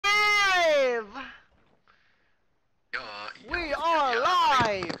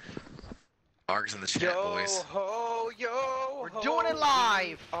Arg's in the chat, Yo boys. ho, yo We're ho, doing it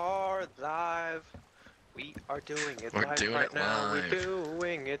live! We are live. We are doing it We're live doing right it now. live. We're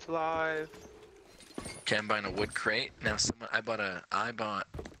doing it live. Okay, I'm buying a wood crate. Now I bought a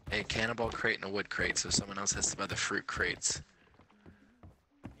cannonball crate and a wood crate, so someone else has to buy the fruit crates.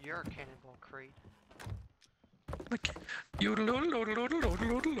 You're a cannonball crate. Okay. You're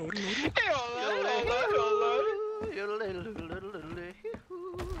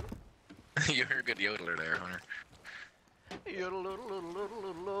a good yodeler there, Hunter.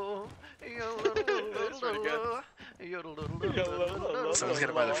 Someone's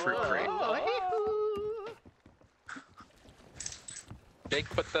gotta buy the fruit crate. Jake,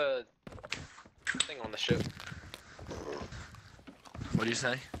 put the thing on the ship. What'd you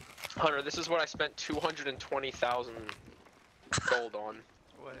say? Hunter, this is what I spent 220,000 gold on.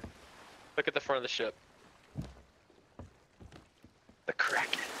 What? Look at the front of the ship. The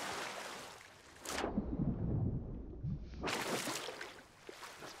Kraken.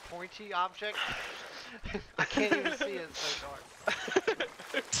 This pointy object? I can't even see it, it's so dark.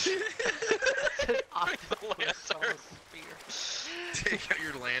 It's an octopus on a spear. Take out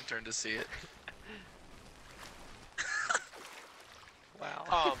your lantern to see it.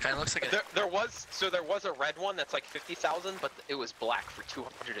 Wow. Kinda looks like a... there was a red one that's like 50,000, but it was black for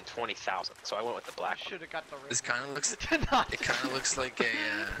 220,000. So I went with the black. Should have got the red. This kind of looks... It It kind of looks like a...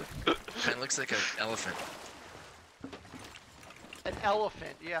 kind of looks like an elephant. An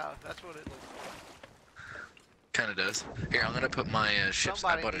elephant, yeah, that's what it looks like. Kind of does. Here, I'm gonna put my ship's... I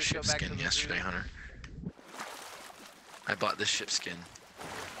Somebody bought a needs to go ship back to skin the yesterday, zoo. Hunter. I bought this ship skin.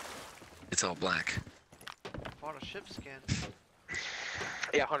 It's all black. Bought a ship skin.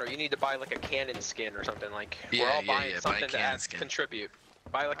 Yeah, Hunter, you need to buy like a cannon skin or something. Like Yeah, we're all yeah, buying yeah, buy a something to cannon skin. contribute.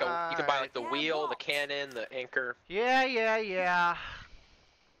 Buy like a you can buy like the Yeah, wheel, the what? cannon, the anchor. Yeah.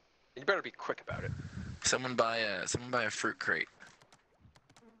 You better be quick about it. Someone buy a fruit crate.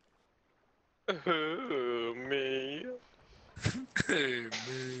 Me. Hey,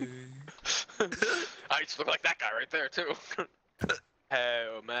 I just look like that guy right there too.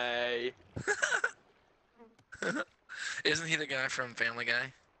 Oh me. Isn't he the guy from Family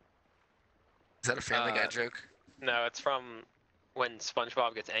Guy? Is that a Family Guy joke? No, it's from when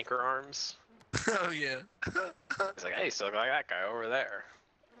SpongeBob gets anchor arms. Oh yeah. He's like, hey, so look like that guy over there.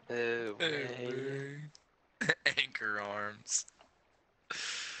 Oh me. Anchor arms.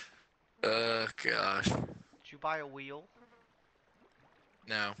 Oh gosh. Did you buy a wheel?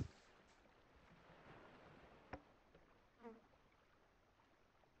 No.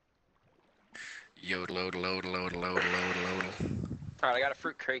 Yodel, yodel, yodel, yodel, yodel, yodel. Alright, I got a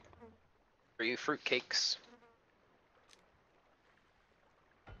fruit crate for you fruit cakes.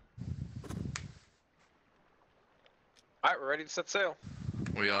 Alright, we're ready to set sail.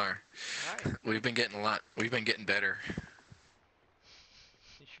 We are. Alright. We've been getting a lot. We've been getting better.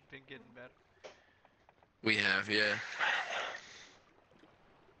 You've been getting better. We have, yeah.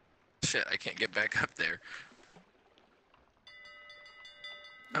 Shit, I can't get back up there.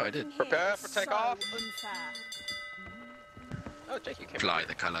 Oh, I did. Prepare for takeoff. So unfair. Oh, Jake, you came. Fly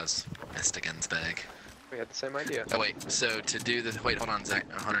the colours. Estigansberg. We had the same idea. Oh wait, so to do the... Wait, hold on, Zach.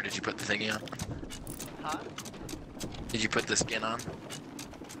 Hunter, did you put the thingy on? Huh? Did you put the skin on?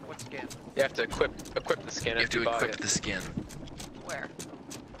 What skin? You have to equip the skin. You have to buy equip it. the skin Where?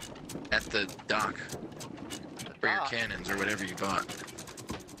 at the dock The for your dock. cannons or whatever you bought.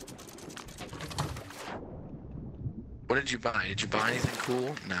 What did you buy? Did you buy anything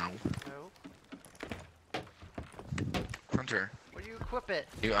cool? No. No. Hunter, Where do you equip it?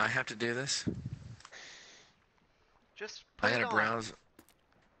 I have to do this? Just put I it gotta on. browse.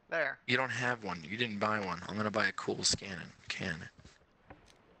 There. You don't have one. You didn't buy one. I'm gonna buy a cool cannon.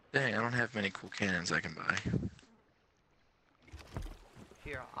 Dang, I don't have many cool cannons I can buy.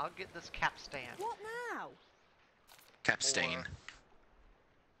 Here, I'll get this capstan What now? Capstain.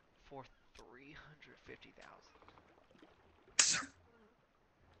 for 350,000.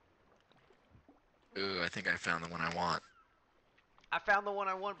 Ooh, I think I found the one I want. I found the one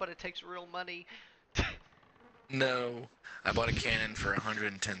I want, but it takes real money. No. I bought a cannon for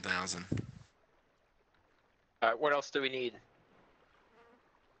 110,000. Alright, what else do we need?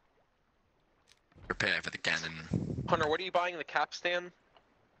 Prepare for the cannon. Hunter, what are you buying? The capstan?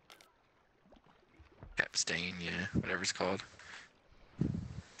 Capstain, yeah. Whatever it's called.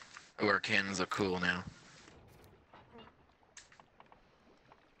 Oh, our cannons look cool now.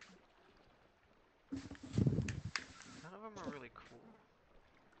 None of them are really cool.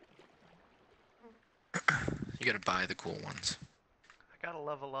 You gotta buy the cool ones. I gotta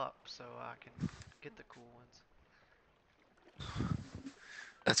level up so I can get the cool ones.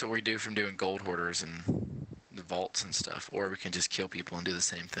 That's what we do from doing gold hoarders and the vaults and stuff. Or we can just kill people and do the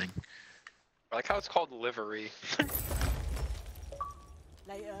same thing. I like how it's called livery.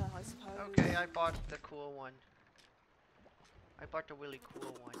 Later, I suppose. Okay, I bought the cool one. I bought the really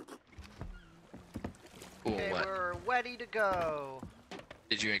cool one. Cool, Okay, what? we're ready to go.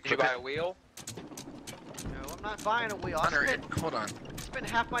 Did you Did you equip buy it? a wheel? No, I'm not buying a wheel. I Hunter, spent, hold on. spent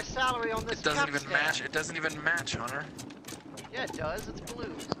half my salary on this It doesn't even capstan. match. It doesn't even match, Hunter. Yeah, it does. It's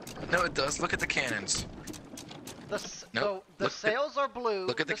blue. No, it does. Look at the cannons. Nope. The Look at- sails are blue.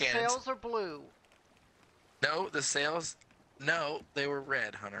 look at the cannons. sails are blue. No, the sails. No, they were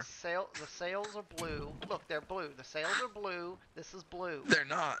red, Hunter. The sails are blue. Look, they're blue. The sails are blue. This is blue. They're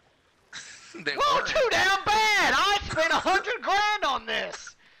not. They Well, weren't. too damn bad! I spent 100 grand on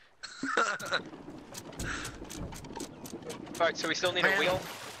this! Alright, so we still need a Man. wheel?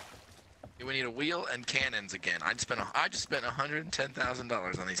 We need a wheel and cannons again. I just spent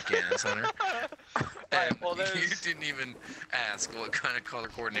 $110,000 on these cannons, Hunter. Alright, And well you there's... didn't even ask what kind of color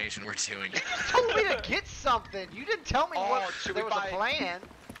coordination we're doing. You told me to get something. You didn't tell me what should there we was buy- a plan.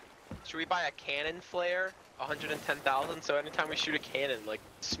 Should we buy a cannon flare? 110,000, so anytime we shoot a cannon, like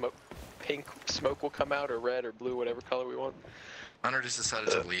pink smoke will come out, or red, or blue, whatever color we want. Hunter just decided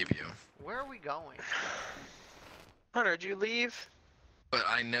to leave you. Where are we going? Hunter, did you leave? But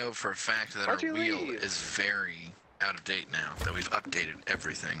I know for a fact that Why'd our you wheel leave? is very out of date now, that we've updated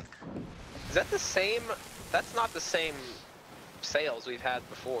everything. Is that the same? That's not the same sails we've had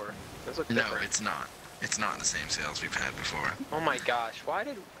before. Those look No, different. it's not. It's not the same sales we've had before. Oh my gosh, why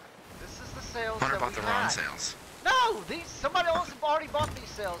did... This is the sails Hunter that bought we the had. wrong sales. No! Somebody else already bought these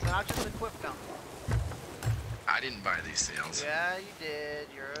sails and I just equipped them. I didn't buy these sales. Yeah, you did.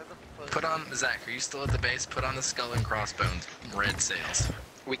 You're the pussy. Put on, Zach, are you still at the base? Put on the skull and crossbones red sails.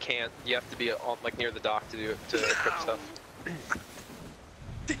 We can't. You have to be on, like near the dock to do it, to equip stuff.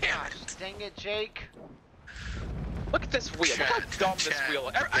 Damn Gosh, it. dang it, Jake. Look at this wheel. Look how Chat, dumb this chat.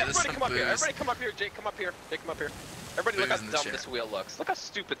 wheel. Get us Everybody some come up here. booze. Everybody come up here. Jake, come up here. Jake, come up here. Jake, come up here. Everybody look Booze how in the dumb chat. this wheel looks. Look how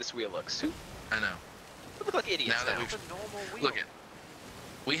stupid this wheel looks. I know. We look like idiots Now that now. It's a normal wheel. Look it.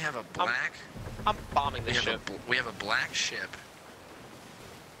 We have a black. I'm bombing We this have ship. we have a black ship.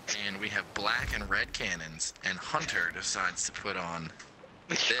 And we have black and red cannons. And Hunter decides to put on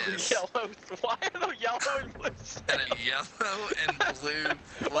this. Yellow. Why are there yellow and blue and a yellow and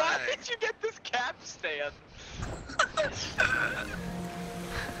blue Why flag. did you get this capstan?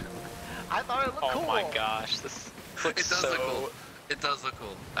 I thought it looked Oh cool. my gosh, this It looks does so... look cool. It does look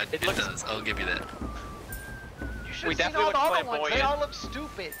cool. It looks- does. I'll give you that. You should We have seen definitely all the look other ones. They flamboyant. all look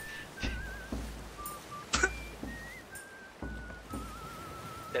stupid.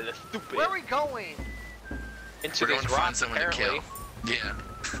 That is stupid. Where are we going? Into We're going these to find rocks, someone to apparently. kill. Yeah.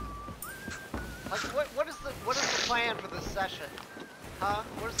 Like, what is the plan for this session? Huh?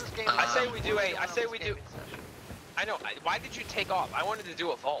 What is this game? I say about? we do What are a- doing I on say this we do- gaming session? I know. Why did you take off? I wanted to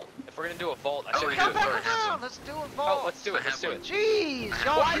do a vault. If we're gonna do a vault, I Oh, said we yeah, do Come a we back already have around. one. Let's do a Oh, vault. let's do I it. Let's have do one. it. Jeez,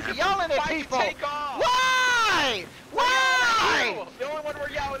 y'all Why? keep yelling at Why'd you people. take off? Why? Why? The only one we're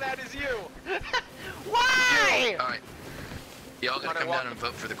yelling at is you. Why? Alright. Y'all gotta Hunter, come walk- down and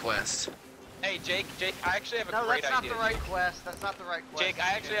vote for the quest. Hey, Jake, I actually have a No, great that's not idea. the right quest. That's not the right quest. Jake,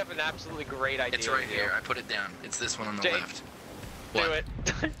 I actually have an absolutely great idea. It's right to do. here. I put it down. It's this one on the Jake, left. Do What? it.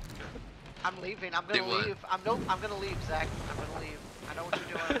 I'm leaving. I'm Do gonna what? leave. I'm gonna leave, Zach. I'm gonna leave. I know what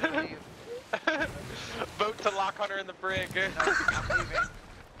you're doing. I'm gonna leave. Vote to lock Hunter in the brig. No, I'm leaving.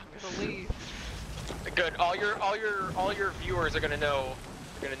 I'm gonna leave. Good. All your viewers are gonna know.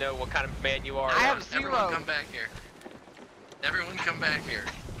 What kind of man you are. I have Everyone zero. come back here. Everyone come back here.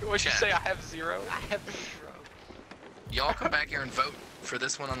 What'd you Chat. say? I have 0. I have zero. Y'all come back here and vote for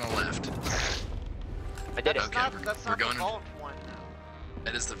this one on the left. I did it. Okay, That's we're not going the to- vault one.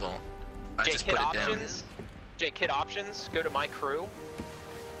 That is the vault. I Jake, just hit put it down. options. Jake, hit options. Go to my crew.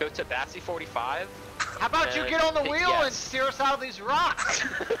 Go to Bassy45. How about you get on the Hit wheel and yes. steer us out of these rocks?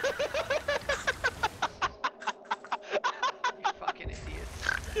 You fucking idiots.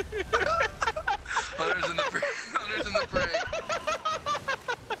 Hunter's in the brig. Hunter's in the brig.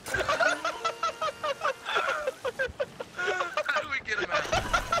 How do we get him out?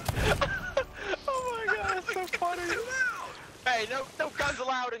 Oh my god, that's so funny. Get him out! Hey, no guns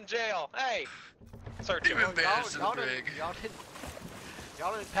allowed in jail. Hey, search him. Even banished to the brig.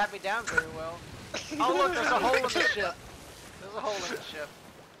 Y'all didn't pat me down very well. Oh look, there's a hole in the ship. There's a hole in the ship.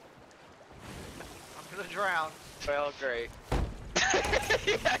 I'm gonna drown. Well, great.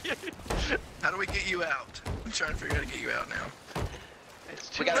 How do we get you out? I'm trying to figure out how to get you out now. It's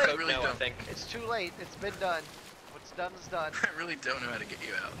too We gotta late. vote really no, I don't. think. It's too late. It's been done. What's done is done. I really don't know how to get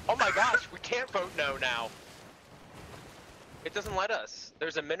you out. Oh my gosh, we can't vote no now. It doesn't let us.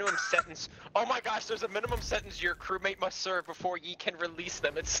 There's a minimum sentence. Oh my gosh, there's a minimum sentence your crewmate must serve before ye can release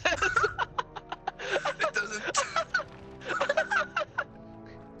them. It says. It doesn't.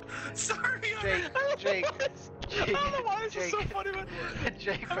 Sorry, Jake. I don't know why this is so Jake. funny, but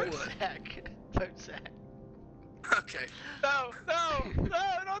Jake, vote Zach. Vote Zach. Okay. no,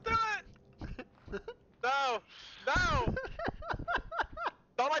 don't do it. No.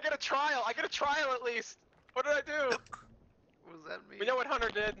 Don't I get a trial? I get a trial at least. What did I do? What does that mean? We know what Hunter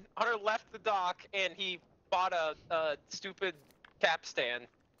did. Hunter left the dock and he bought a stupid cap stand.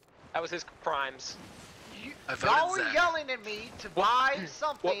 That was his crimes. Y'all were yelling at me to buy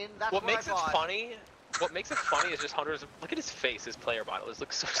something. That's what what makes I bought. it funny? What makes it funny is just Hunter's. Look at his face. His player model. It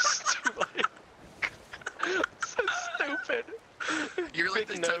looks so stupid. So stupid. You're like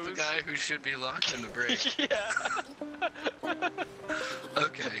the Big type of nose. guy who should be locked in the Brig. Yeah.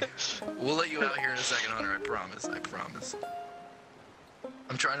 Okay. We'll let you out here in a second, Hunter. I promise.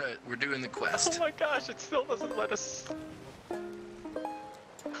 I'm trying to. We're doing the Oh quest. my gosh! It still doesn't let us.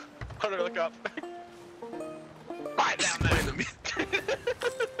 Hunter, look up. Right down there. Explain to me.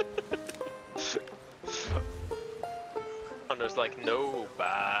 Hunter's like,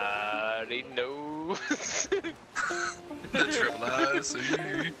 nobody knows. The triple I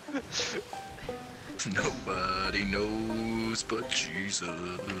see. Nobody knows but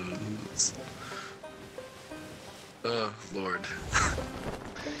Jesus. Oh, Lord.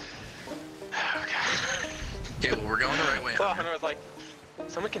 Okay, well, we're going the right way. Well, Hunter was like,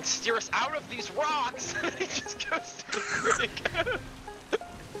 someone can steer us out of these rocks. He just goes to the Brig.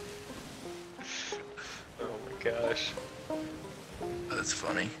 Oh my gosh. That's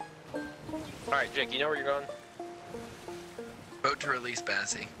funny. Alright, Jake, you know where you're going? Vote to release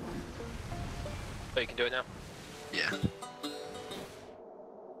Bassy. Oh, you can do it now? Yeah.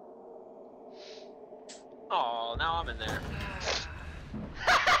 Oh, now I'm in there.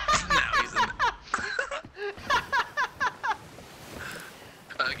 Now he's in.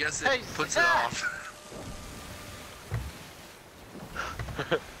 I guess it Hey, puts it Zach! off.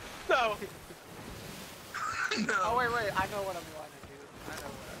 No. No. Oh wait, I know what I'm going to do.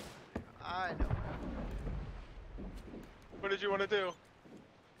 I know what What did you want to do?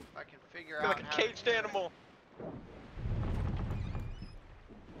 if I can figure You're out like a how to caged do it. animal.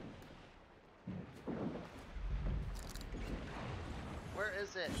 Where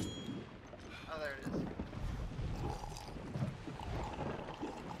is it? Oh, there it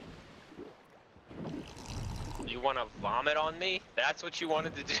is. You want to vomit on me? That's what you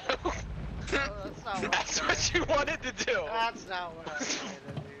wanted to do? Oh, that's not what That's I what you wanted to do. That's not what I was going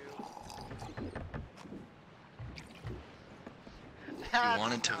to do. You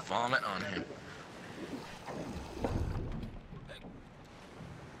wanted to vomit on him.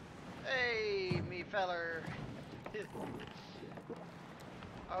 Hey, me feller.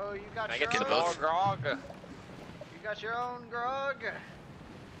 Oh, you got Can I your get some own. more grog? You got your own grog.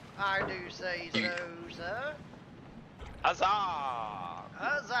 I do say so, sir. Huzzah!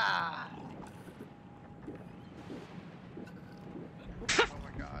 Huzzah! Oh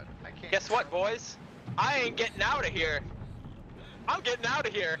my god, I can't. Guess what, boys? I ain't getting out of here. I'm getting out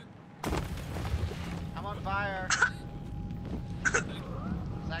of here. I'm on fire.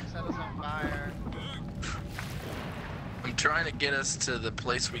 Zach set us on fire. I'm trying to get us to the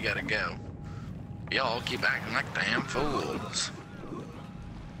place we gotta go. Y'all keep acting like damn fools.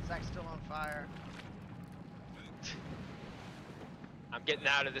 Zach's still on fire. I'm getting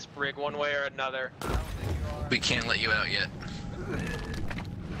out of this Brig one way or another. I don't think you are. We can't let you out yet.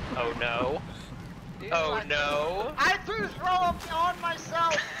 Oh no. Dude, Oh no. I threw throw up on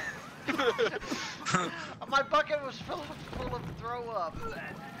myself! My bucket was full of throw up.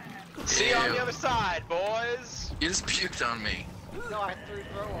 See you on the Ew. other side, boys. You just puked on me. No, I threw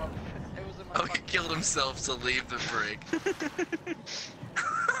throw up. It was in my Oh, he bucket. killed himself to leave the Brig.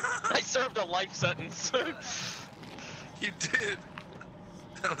 I served a life sentence. You did.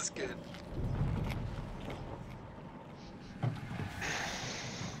 That was good.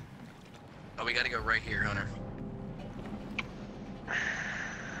 Oh, we gotta go right here, Hunter.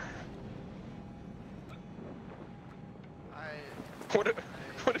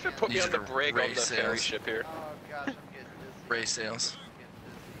 What if it put me These on the are Brig on the race ferry sails. ship here? Oh gosh, I'm getting dizzy. Ray sails.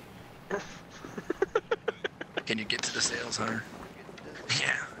 I'm getting Can you get to the sails, Hunter? dizzy.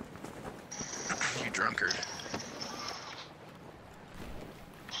 Yeah. You drunkard.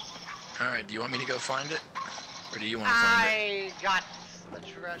 Alright, do you want me to go find it? Or do you want to find it? I got the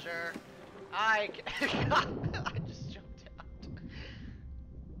treasure. I just jumped out.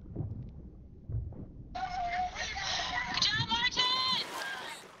 John Martin!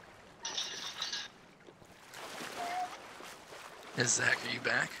 Is Zach, are you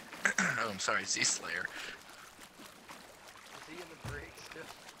back? Oh, I'm sorry, Z Slayer. Is he in the brig still?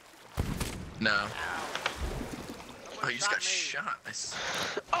 No. Ow. Oh, you just got me. shot. There's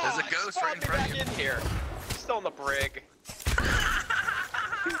Oh, a ghost right in spawned me front of back you. in here. Still in the brig.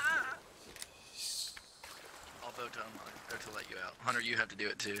 I'll vote to unlock or to let you out. Hunter, you have to do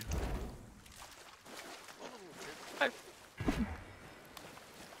it too.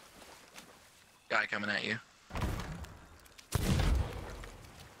 Guy coming at you.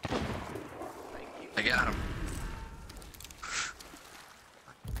 I got him.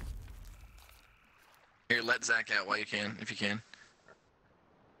 Here, let Zach out while you can, if you can.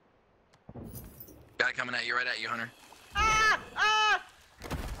 Guy coming at you, right at you, Hunter. Ah! Ah!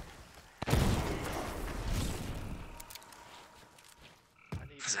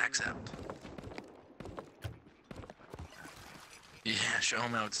 Zach's out. Yeah, show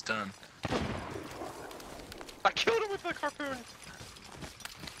him how it's done. I killed him with the harpoon.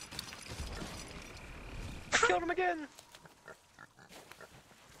 I killed him again.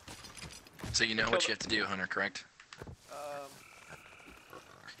 So you know what you have to do, Hunter, correct?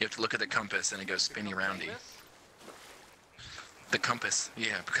 You have to look at the compass and it goes spinny roundy. Famous? The compass,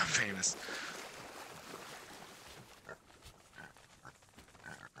 yeah, become famous.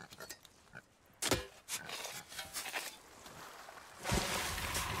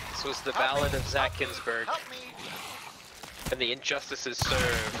 This was the Ballad of Zach Ginsburg, Help me! and the injustice is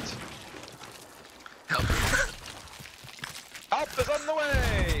served. Help. Help is on the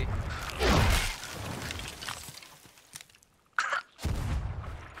way!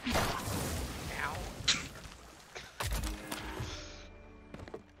 Ow.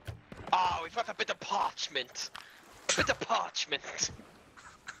 Oh, we've got a bit of parchment. A bit of parchment.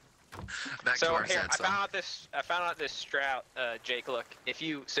 Back to So our here, sad I song. found out this strat, Jake. Look, if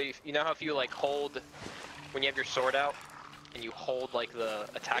you know how if you like hold when you have your sword out and you hold like the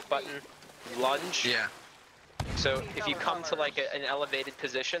attack button, lunge. Yeah. So if you come to like an elevated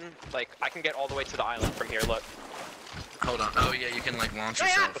position, like I can get all the way to the island from here. Look, Hold on. Oh yeah, you can like launch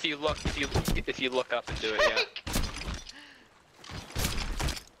yourself. if you look up and do it, yeah.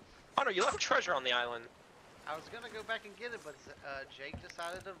 Oh no, you left treasure on the island. I was gonna go back and get it, but Jake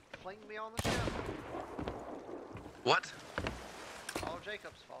decided to fling me on the ship. What? All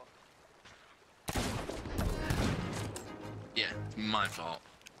Jacob's fault. Yeah, it's my fault.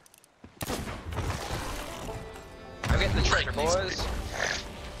 I'm getting the treasure, Lighten these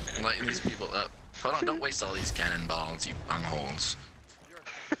boys. Lighten these people up. Hold on, don't waste all these cannonballs, you bungholes.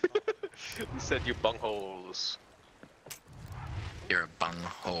 You said you bungholes. You're a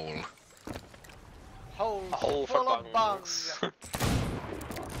bunghole. Hole, A hole for full of bungs. bungs.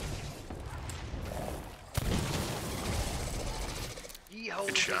 Ye hole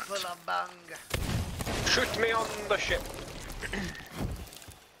Good shot. full of bung. Shoot me on the ship.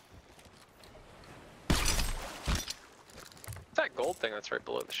 That gold thing that's right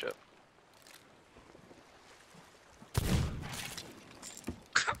below the ship.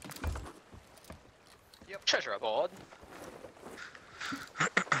 Yep. Treasure aboard.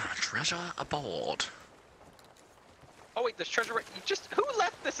 Treasure aboard. Oh wait, there's treasure right. Who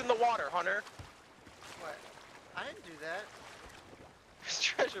left this in the water, Hunter? What? I didn't do that. There's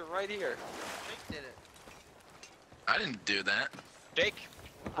treasure right here. Jake did it. I didn't do that. Jake,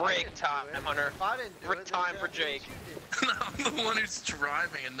 I break didn't time, do it. Hunter. If I didn't do Break it, then time for that means Jake. you did. I'm the one who's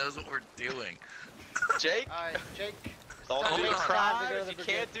driving and knows what we're doing. Jake, Alright, Jake. don't Hold do the on. time Time if to you go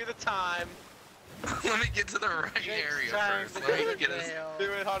can't do the time. Let me get to the right Jake's area time first. to Let go me to get us. jail.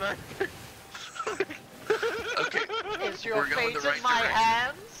 Do it, Hunter. Okay, Is your We're going fate the right in my direction.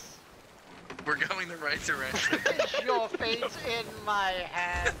 hands? we're going the right direction. Is your fate in my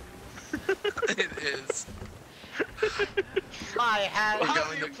hands? It is. My hands. We're How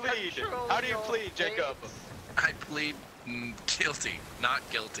going do you to- plead? control How do you your plead, Jacob? fate. I plead guilty, not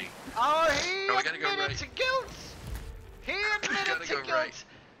guilty. Oh, he Oh, we gotta go admitted right. to guilt. He admitted gotta to go guilt, right.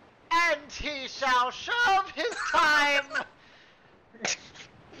 and he shall serve his time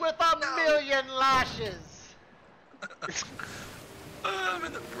with a million lashes. I'm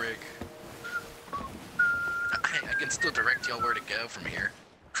in the brig. I can still direct y'all where to go from here.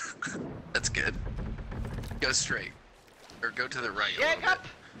 That's good. Go straight. Or go to the right a little Jacob,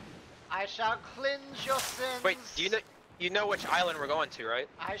 bit. I shall cleanse your sins. Wait, you know which island we're going to, right?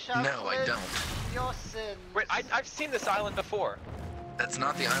 I shall No, I cleanse don't. your sins. Wait, I've seen this island before. That's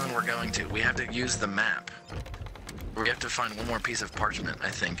not the island we're going to. We have to use the map. We have to find one more piece of parchment, I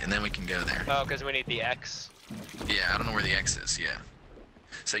think, and then we can go there. Oh, because we need the X. Yeah, I don't know where the X is, yeah.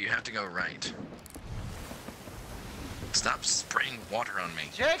 So you have to go right. Stop spraying water on me.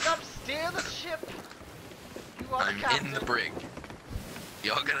 Jacob, steer the ship. You are I'm the captain. in the brig.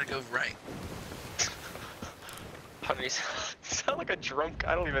 Y'all gotta go right. Hunter, you sound like a drunk.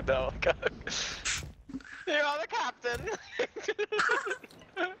 I don't even know. You're the captain.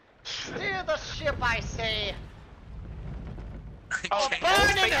 Steer the ship, I say. Oh, can't- burn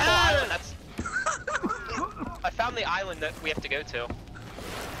in Faithful hell! Island. That's. I found the island that we have to go to.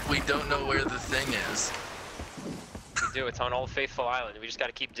 We don't know where the thing is. We do. It's on Old Faithful Island. We just got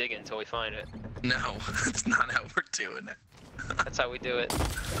to keep digging until we find it. No, that's not how we're doing it. That's how we do it.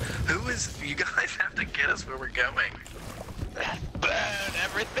 Who is? You guys have to get us where we're going. Burn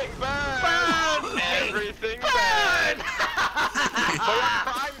everything, burn everything, burn. For the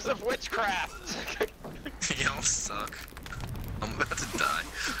crimes of witchcraft. Y'all suck. I'm about to die.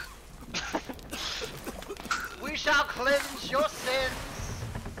 We shall cleanse your sins.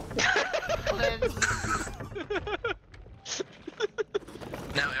 Cleanse.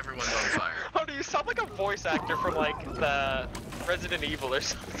 Now everyone's on fire. Oh, do you sound like a voice actor from like the Resident Evil or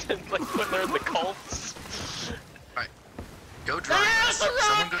something? Like when they're in the cults. Alright. Go drive us.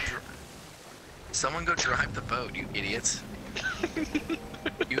 Someone go drive the boat, you idiots.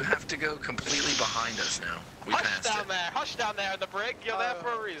 You have to go completely behind us now. We passed it. Hush down there in the brig. You're there for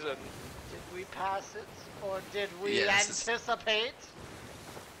a reason. Did we pass it, or did we Yes, it's- anticipate?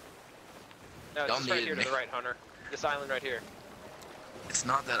 No, Y'all it's just right needed here to me. the right, Hunter. This island right here. It's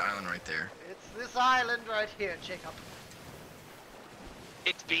not that island right there. It's this island right here, Jacob.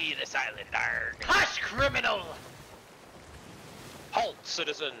 It be this island, arg. Hush, criminal! Halt,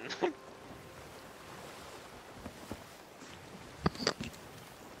 citizen.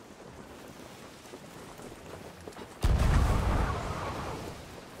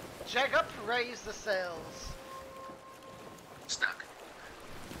 Jacob, raise the sails. Stuck.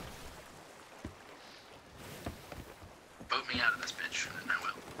 Boat me out of this bitch, and I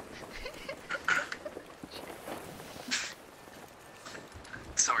will.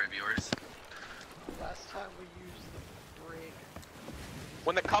 Sorry, viewers. Last time we used the brig.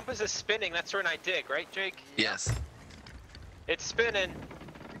 When the compass is spinning, that's when I dig, right, Jake? Yes. It's spinning.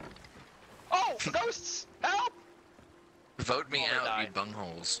 Oh, ghosts! Help! Vote me Oh, I out, died. you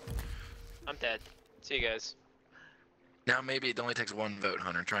bungholes. I'm dead. See you guys. Now maybe it only takes one vote,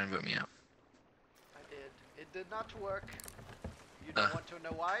 Hunter. Try and vote me out. I did. It did not work. You don't want to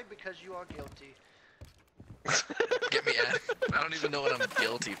know why? Because you are guilty. Get me out. I don't even know what I'm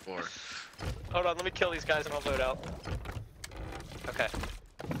guilty for. Hold on, let me kill these guys and I'll vote out. Okay.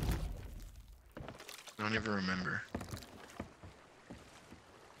 I don't even remember.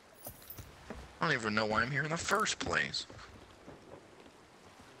 I don't even know why I'm here in the first place.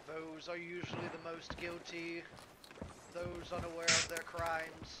 Those are usually the most guilty. Those unaware of their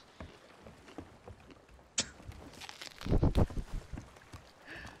crimes.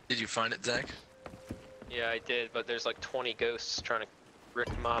 Did you find it, Zach? Yeah, I did, but there's like 20 ghosts trying to rip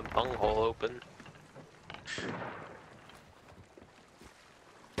my bunghole open.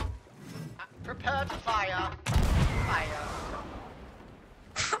 Prepare to fire. Fire.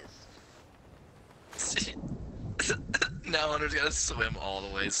 Now Hunter's gotta swim all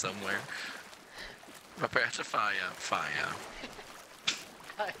the way somewhere. Prepare to fire. Fire.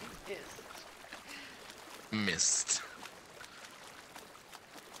 I missed. Missed.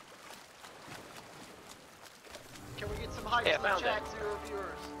 Can we get some hypes Yeah, in the found chat? it. 0 viewers.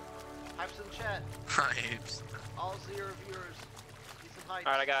 Hypes in the chat. Hypes. All 0 viewers. Get some hypes.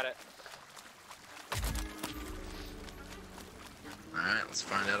 Alright, I got it. Alright, let's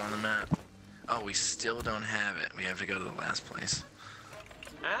find out on the map. Oh, we still don't have it. We have to go to the last place.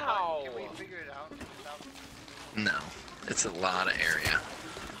 Ow! Can we figure it out? No. It's a lot of area.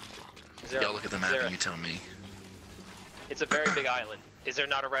 Is there- Y'all look at the is map there and a- you tell me. It's a very big island. Is there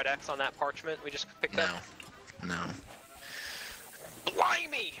not a red X on that parchment we just picked No. up? No.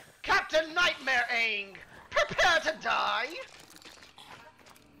 Blimey! Captain Nightmare Aang! Prepare to die!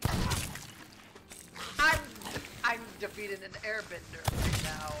 I'm defeating an airbender right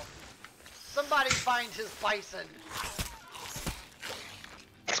now. Somebody find his bison.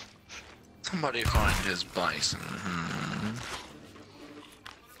 Somebody find his bison.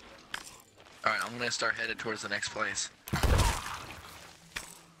 Alright, I'm gonna start headed towards the next place.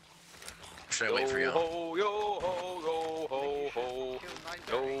 Should I wait for y'all? Ho, yo, ho, yo, ho, ho. Kill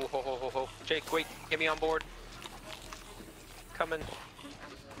Nightmare Yo, Aang. ho, ho, ho, ho. Jake, wait, get me on board. Coming.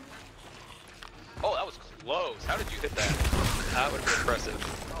 Oh, that was close. How did you hit that? That would be impressive.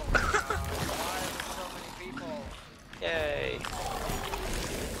 Oh my god, why are there so many people? Yay.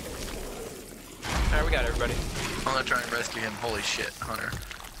 Alright, we got everybody. I'm gonna try and rescue him. Holy shit, Hunter.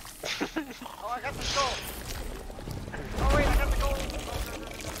 Oh, I got the gold! Oh wait, I got the gold!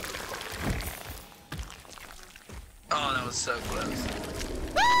 Oh, that was so close.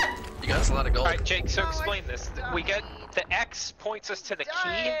 You got us a lot of gold. Alright, Jake, so No, explain I this. died. We get the X points us to the key.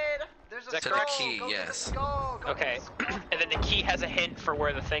 Died. There's a Is that skull. correct? To the key, Go get yes. the skull. Go Okay, get the skull. and then the key has a hint for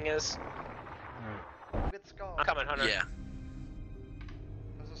where the thing is. Go get the skull. I'm coming, Hunter. Yeah.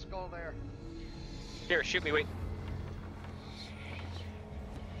 There's a skull there. Here, shoot me, wait.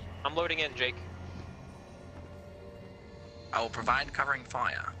 I'm loading in, Jake. I will provide covering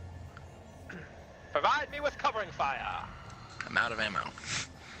fire. Provide me with covering fire. I'm out of ammo.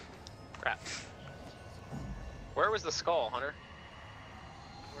 Crap. Where was the skull, Hunter?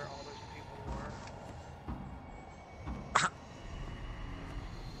 Where all those people were.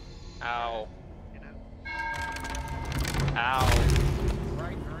 Ow. You know? Ow.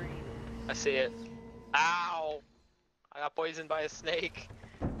 Bright green. I see it. Ow. I got poisoned by a snake.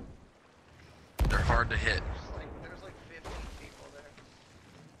 They're hard to hit. There's like 15 people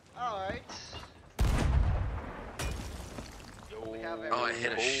there. Alright. We have Oh, I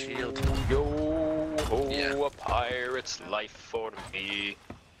hit a shield. Yo, ho, Yeah. a pirate's life for me.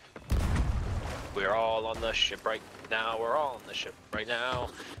 We're all on the ship right now. We're all on the ship right now.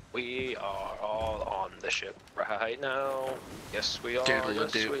 We are all on the ship right now. Yes, we are. Yes,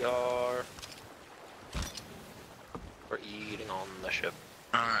 Doodle-a-doo. we are. We're eating on the ship.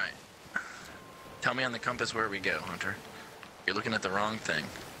 Alright. Tell me on the compass where we go, Hunter. You're looking at the wrong thing.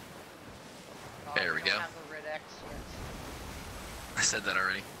 There we don't go. have the red X yet. I said that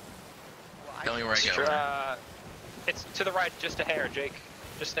already. Well, Tell me where I go. Hunter. It's to the right, just a hair, Jake.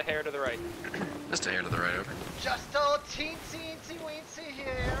 Just a hair to the right. Just a hair to the right, over. Just a teensy weensy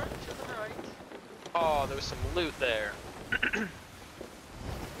here to the right. Oh, there was some loot there.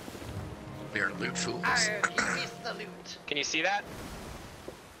 We are loot fools. Arr, you missed the loot. Can you see that?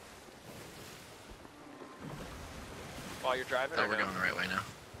 While you're driving Oh, or we're no? going the right way now.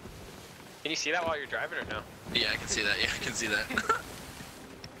 Can you see that while you're driving or no? Yeah, I can see that. Yeah, I can see that.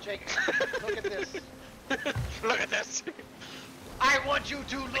 Jake, look at this. Look at this! I want you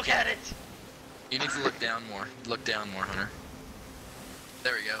to look at it. You need to look down more. Look down more, Hunter.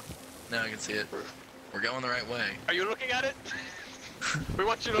 There we go. Now I can see it. We're going the right way. Are you looking at it? We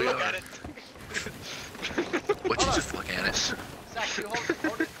want you to We look are. at it. Would you Hold just look at it? Zach, you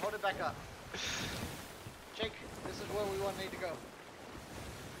hold it back up. Jake, this is where we need to go.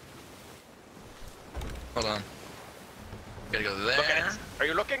 Hold on. Gotta go there. Look at it. Are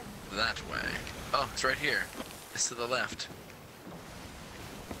you looking? That way. Oh, it's right here. It's to the left.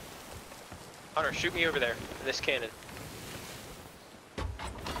 Hunter, shoot me over there in this cannon.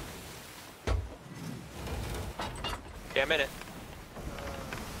 Yeah, I'm in it.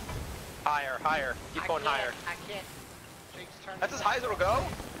 Higher, higher. Keep going higher. I can't. Jake's turning. That's as high as it'll go?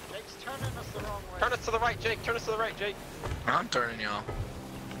 Jake's turning us the wrong way. Turn us to the right, Jake. Turn us to the right, Jake. I'm turning y'all.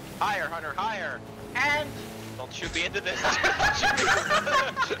 Higher, Hunter, higher. And Don't shoot me into this. I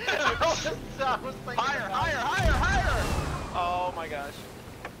was thinking Higher, about higher, it. higher, higher! Oh my gosh.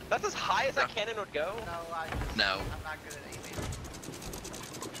 That's as high as that cannon would go? No. I'm not good at aiming.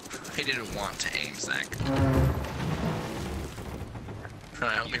 He didn't want to aim, Zach.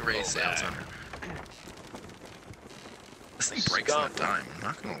 Alright, help me raise sails, Hunter. This thing breaks on a dime, I'm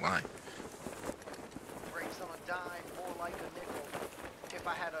not gonna lie. Breaks on a dime, more like a nickel. If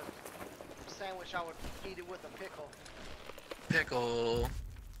I had a sandwich, I would eat it with a pickle. Pickle.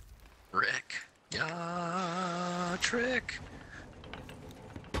 Rick. Yeah, trick.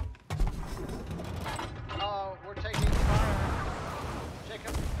 Oh, we're taking fire.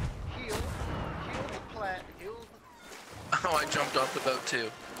 Jacob, heal the plant, heal the... Oh, I jumped off the boat too.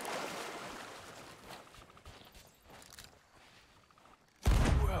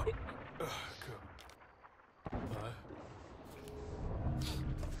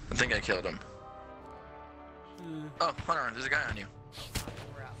 I think I killed him. Oh, Hunter, there's a guy on you.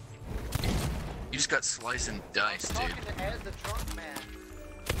 We're out. You just got sliced and diced, dude. Talking to Ed, the drunk man.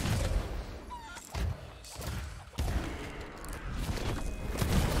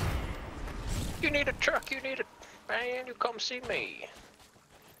 You need a truck, you need a man, you come see me.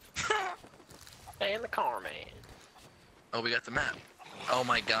 And the car man. Oh, we got the map. Oh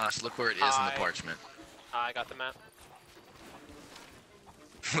my gosh, look where it is in the Hi. parchment. I got the map.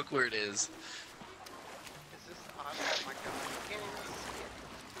 Look where it is. Is this... Oh my god, I can't even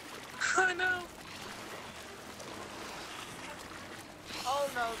see it. I know. Oh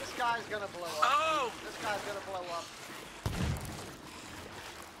no, this guy's gonna blow up. Oh! This guy's gonna blow up.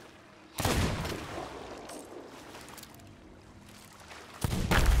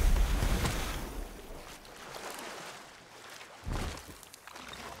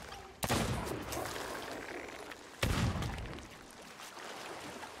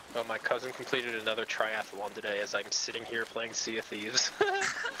 Oh, my cousin completed another triathlon today as I'm sitting here playing Sea of Thieves.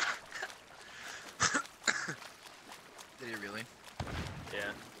 Did he really?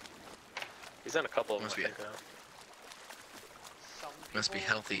 Yeah. He's done a couple of them, Must I be think, now. Must be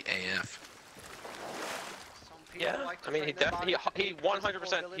People- healthy AF. Some people Yeah, like to I mean, he train their definitely, body to he peak 100%,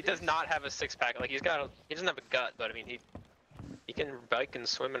 physical he does abilities. not have a six-pack. Like, he doesn't have a gut, but I mean, he can bike and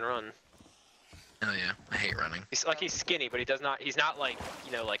swim and run. Oh yeah, I hate running. He's skinny, but he's not like,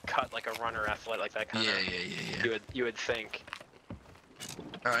 you know, like cut like a runner athletic, like that kind of. Yeah. You would think.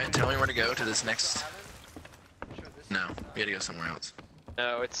 All right, tell me where to go to this next. Still haven't? I'm sure this No, is, we gotta go somewhere else.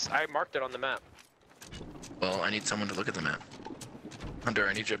 No, I marked it on the map. Well, I need someone to look at the map. Hunter,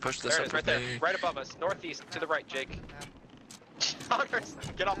 I need you to push this There it up is, with right there, me. right above us, northeast, to the right, Jake. Hunter,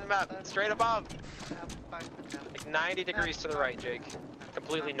 get off the map, straight above. Like 90 degrees to the right, Jake.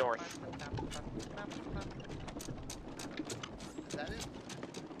 Completely north. Is that it?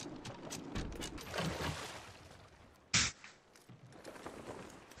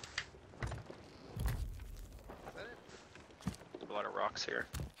 Is that it? A lot of rocks here.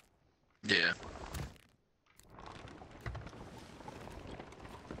 Yeah.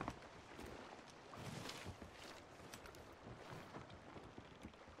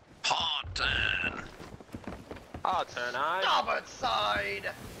 Hot turn. Oh, turn on. Starboard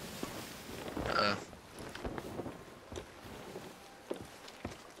side!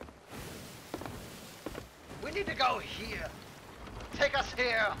 We need to go here. Take us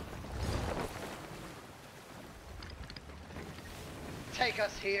here. Take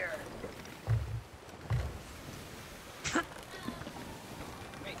us here.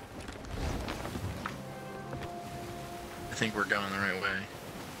 Wait, I think we're going the right way.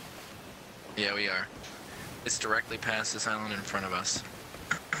 Yeah, we are. It's directly past this island in front of us.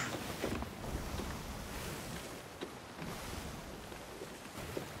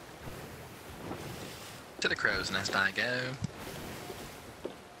 To the crow's nest I go.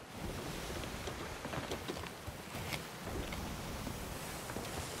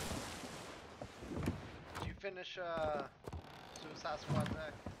 did you finish Suicide Squad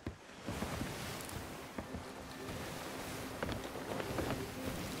back?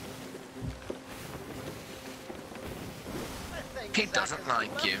 I think He Zack doesn't has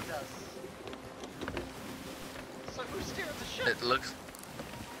like left you. us. So who steered the ship? It looks...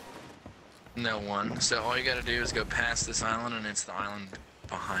 No one. So all you gotta do is go past this island and it's the island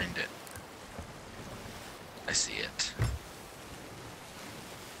behind it. I see it.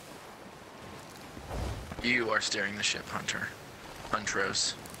 You are steering the ship, Hunter.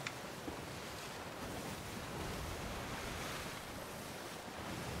 Huntros.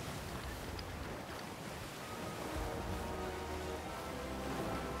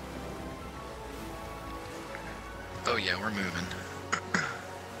 Oh yeah, we're moving.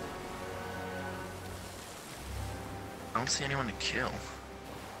 I don't see anyone to kill.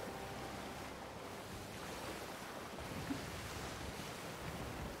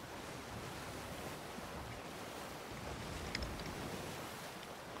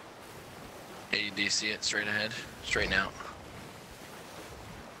 Hey, do you see it straight ahead? Straighten out.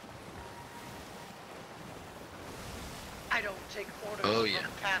 I don't take orders Oh, yeah.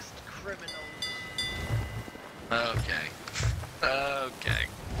 from past criminals. Okay. Okay.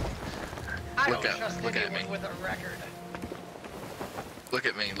 I Look don't up, trust look at anyone me. with a record. Look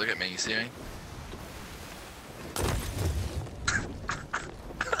at me, you see me?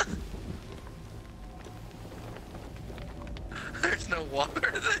 There's no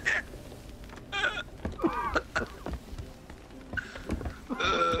water there.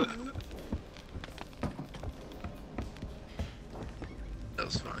 That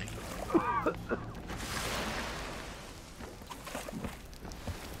was funny.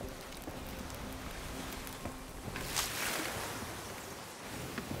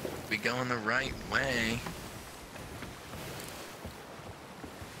 We going the right way.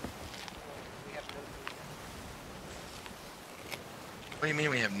 We have no food. What do you mean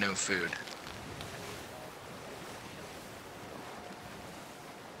we have no food?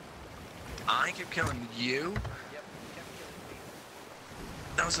 I kept killing you? Yep, you kept killing me.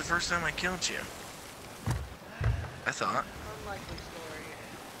 That was the first time I killed you. I thought. Unlikely story.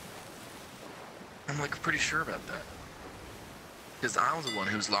 I'm like pretty sure about that. Because I was the one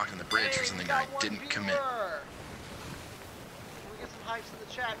who was locked in the bridge for Hey, something we I got one didn't commit. viewer. Can we get some hypes in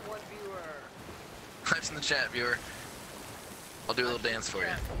the chat? One viewer. Types in the chat, viewer. I'll do a little Hypes in dance the for you.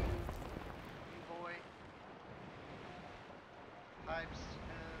 chat. You boy. Hypes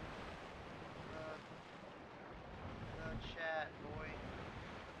in the chat, boy.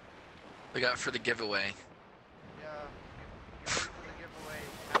 We got for the giveaway. Yeah. Get ready for the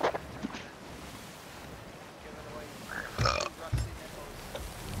giveaway.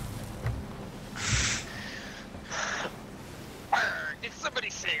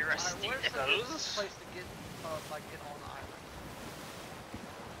 if I get on the island?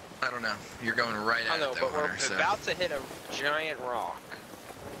 I don't know. You're going right I at know, it though, but we're Hunter, so. about to hit a giant rock.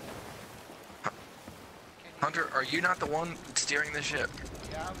 Can you, Hunter, are you not the one steering the ship?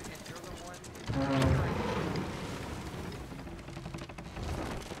 Yeah, and you're the one.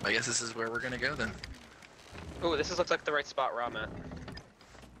 I guess this is where we're gonna go then. Ooh, this looks like the right spot where I'm at.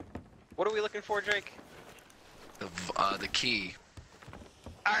 What are we looking for, Jake? The key.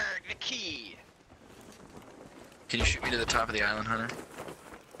 Arrgh, the key! Can you shoot me to the top of the island, Hunter?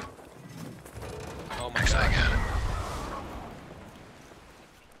 Oh my Actually, gosh. I got it.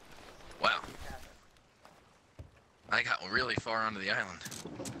 Wow. I got really far onto the island.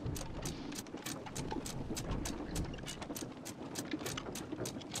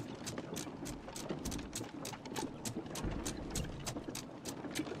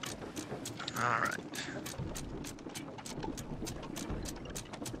 Alright.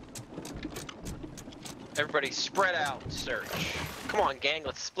 Everybody spread out and search. Come on, gang,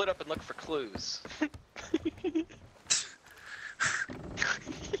 let's split up and look for clues.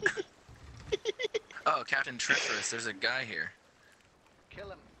 Oh, Captain Treacherous, there's a guy here.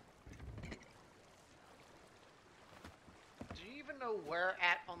 Kill him. Do you even know where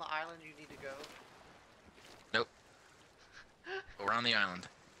at on the island you need to go? Nope. But we're on the island.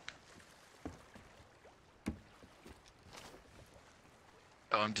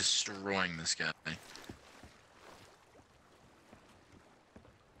 Oh, I'm destroying this guy.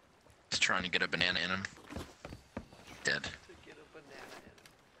 Just trying to get a banana in him. Dead. To get a banana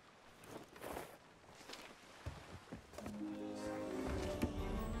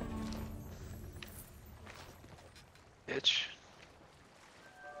in. Bitch.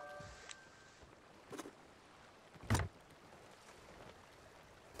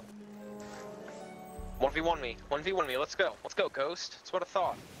 One v one me. 1v1 me. Let's go. Let's go, Ghost. That's what I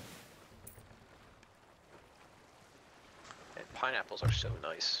thought. And pineapples are so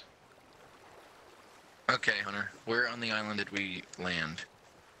nice. Okay, Hunter. Where on the island did we land?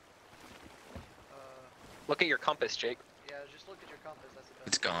 Look at your compass, Jake. Yeah, just look at your compass. That's the best.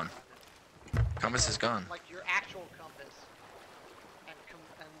 It's way to gone. find it. Compass is gone. Like your actual compass. And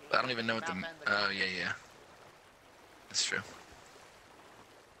I don't even know what the... map and the Oh, compass. yeah. That's true.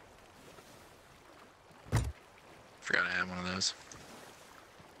 Forgot I had one of those.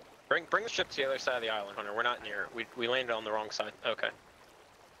 Bring the ship to the other side of the island, Hunter. We're not near. We landed on the wrong side. Okay.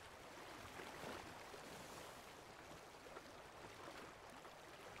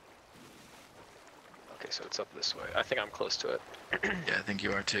 Okay, so it's up this way. I think I'm close to it. Yeah, I think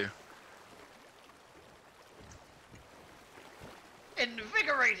you are too.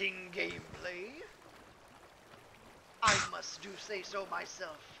 Invigorating gameplay. I must do say so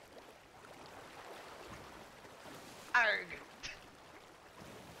myself. Arg.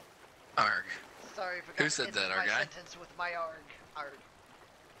 Arg. Sorry for Who said that, our my guy? sentence with my arg. Arg.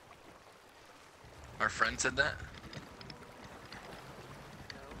 Our friend said that?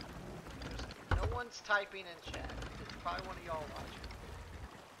 No. No one's typing in chat. It's probably one of y'all watching.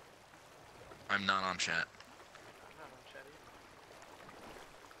 I'm not on chat. I'm not on chat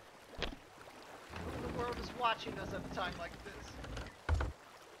either. Who in the world is watching us at a time like this?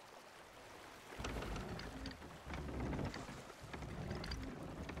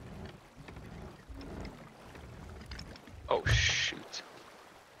 Oh shoot.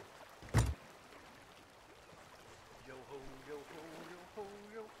 Yo ho, yo ho, yo ho,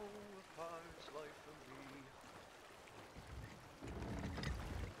 yo ho, a pirate's life for me.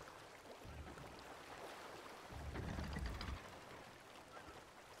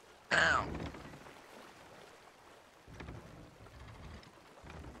 Ow.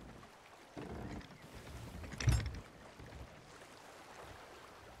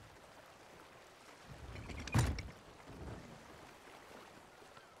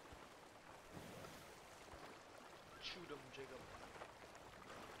 Shoot him, Jacob.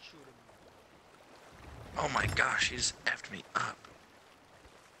 Shoot him. Oh my gosh, he just effed me up.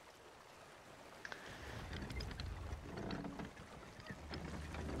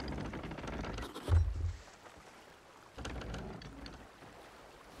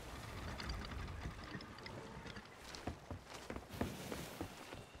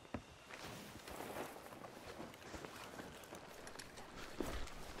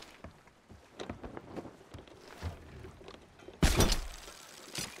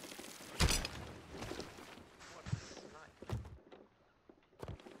 What a snipe.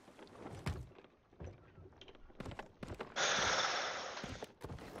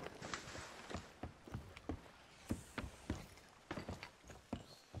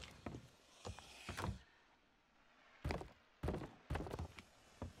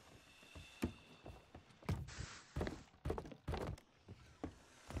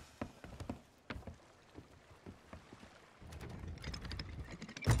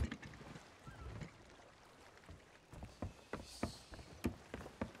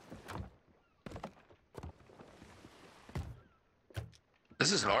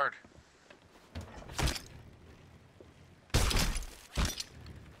 This is hard.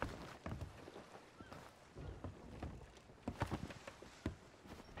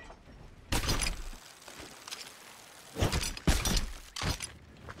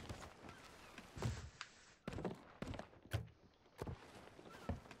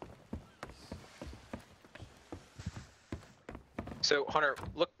 So, Hunter,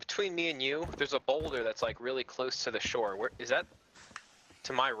 look between me and you. There's a boulder that's like really close to the shore. Where is that?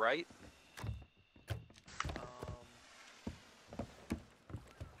 To my right?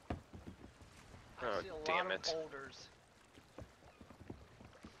 I Oh, see a damn lot it. of boulders.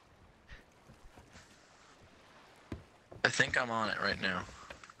 I think I'm on it right now.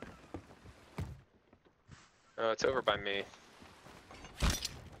 Oh, it's over by me.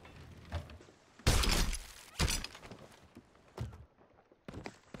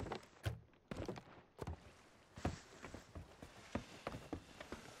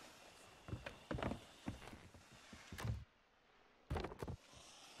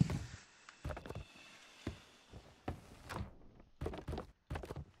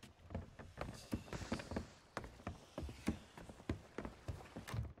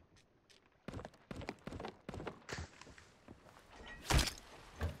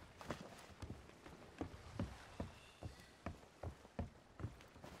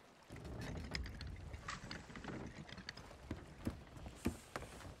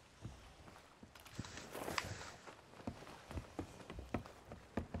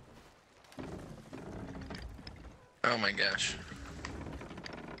 Oh my gosh.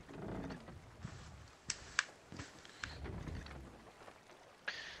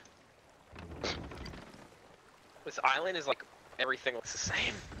 This island is like everything looks the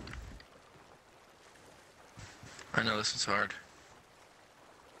same. I know this is hard.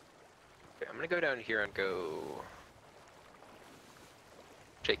 Okay, I'm gonna go down here and go.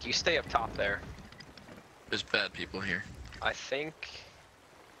 Jake, you stay up top there. There's bad people here. I think.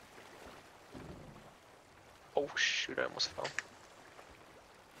 Oh shoot! I almost fell.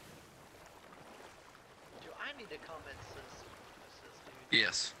 Do I need to come and assist, dude?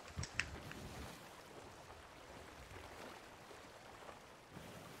 Yes.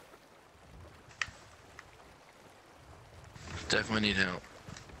 Definitely need help.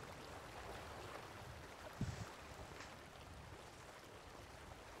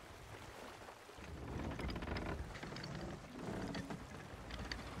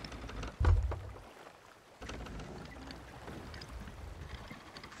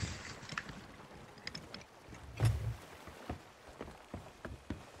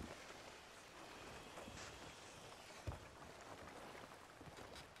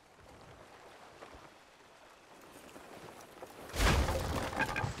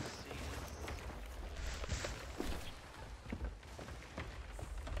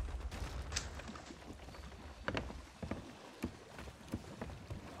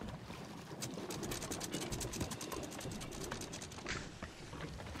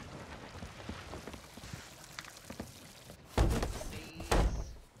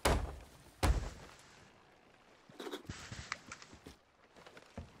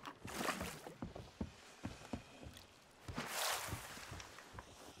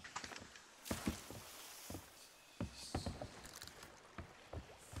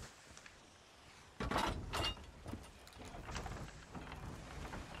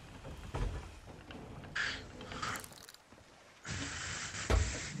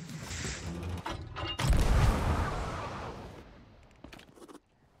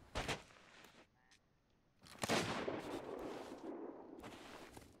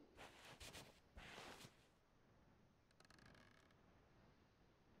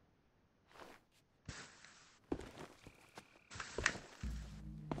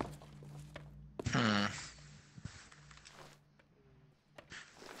 Hmm.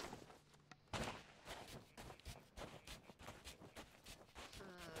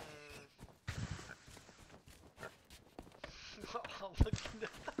 I'm looking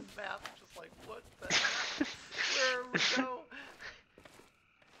at the map, just like, what the heck? Where we go?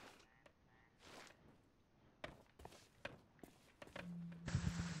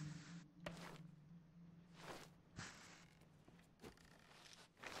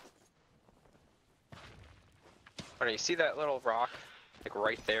 Hunter, you see that little rock? Like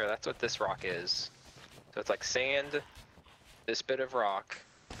right there, that's what this rock is. So it's like sand, this bit of rock.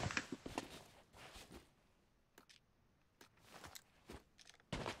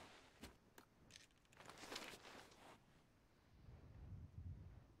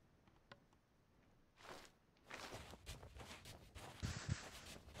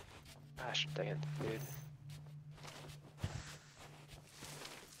 Gosh dang it, dude.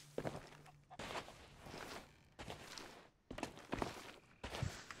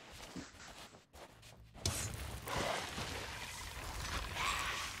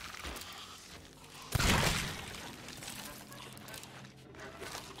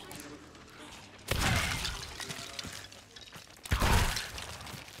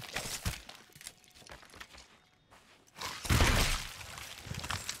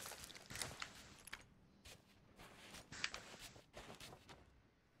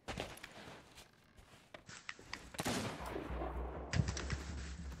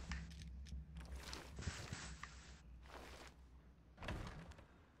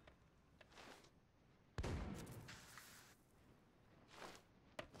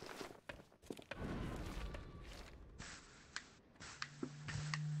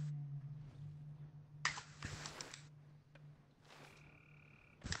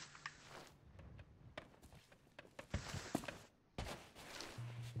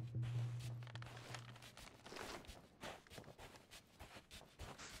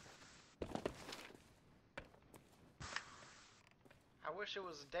 wish it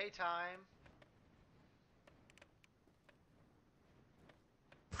was daytime.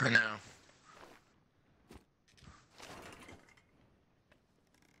 I know.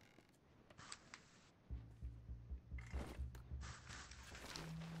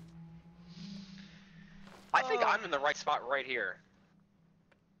 I think I'm in the right spot right here.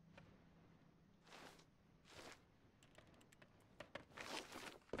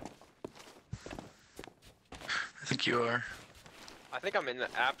 I think you are. I think I'm in the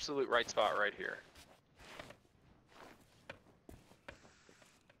absolute right spot right here.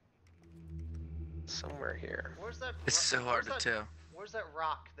 Somewhere here. Where's that? It's so hard to tell. Where's that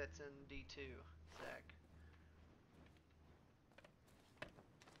rock that's in D2, Zach?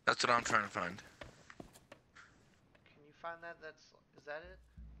 That's what I'm trying to find. Can you find that? Is that it?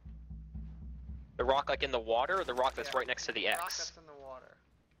 The rock like in the water, or the rock that's right next to the rock X? that's in the water.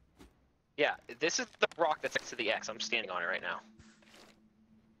 Yeah, this is the rock that's next to the X. I'm standing on it right now.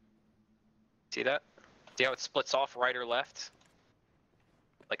 See that? See how it splits off right or left?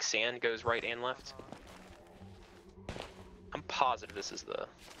 Like sand goes right and left. I'm positive this is the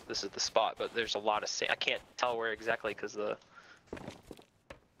spot, but there's a lot of sand. I can't tell where exactly because the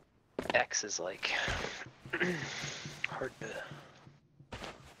X is like hard to.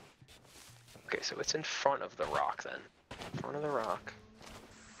 Okay, so it's in front of the rock then. In front of the rock.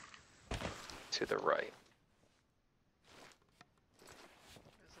 To the right.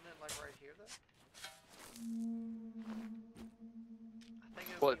 Isn't it like right here though? I think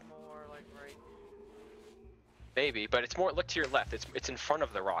it Well, would be more like right. Maybe, but it's more. Look to your left. It's in front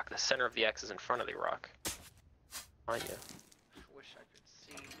of the rock. The center of the X is in front of the rock. Behind you. I wish I could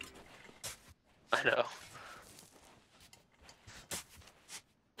see you. I know.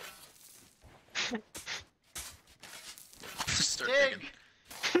 Start Dig! digging.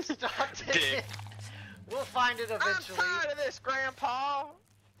 Stop digging! Dig. We'll find it eventually. I'm tired of this, Grandpa.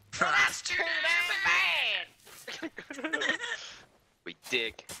 That's too damn bad. We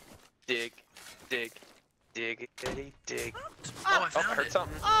dig, dig, dig, dig, dig, dig. Oh, I Oh, I found heard it.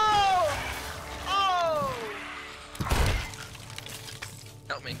 something. Oh! Oh!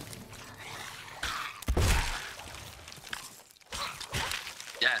 Help me.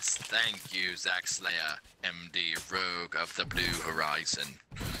 Yes, thank you, Zack Slayer, MD, Rogue of the Blue Horizon.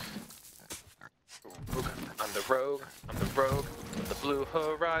 I'm the rogue. I'm the rogue. Of the blue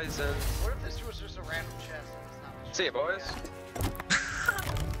horizon. What if this was just a random chest and it's not a chest? See ya, boys.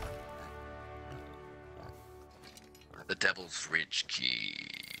 The Devil's Ridge Key.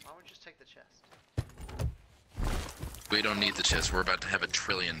 Why don't we just take the chest? We don't need the chest, we're about to have 1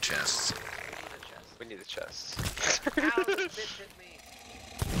 trillion chests. We need a chest. We need a chest. Ow, this bitch hit me.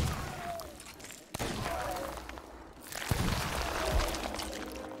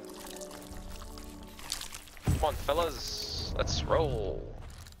 Come on, fellas. Let's roll.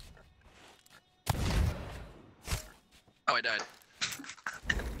 Oh, I died.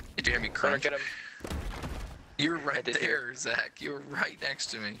 Did you hear me Gonna crunch? get him. You were right did there, hear. Zach. You were right next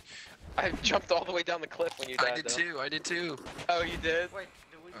to me. I jumped all the way down the cliff when you died. I did though. too, I did too. Oh, you did? Wait,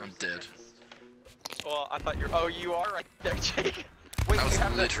 did we I'm lose the dead. chest? Well, I thought you're. Oh, you are right there, Jake. Wait, I was you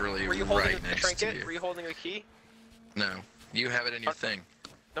have literally were you holding right the next to trinket? you. Were you holding the key? No, you have it in your thing.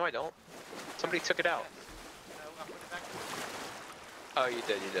 No, I don't. Somebody took it out. No, I put it back. Oh, you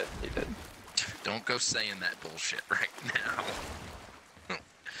did. You did. You did. Don't go saying that bullshit right now.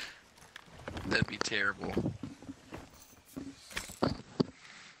 That'd be terrible.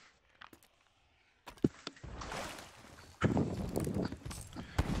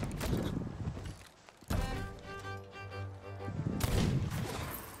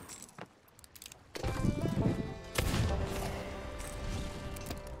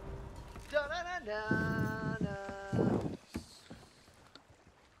 Da-da-da-da-da.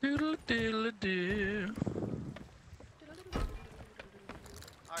 Doodle doodle doo.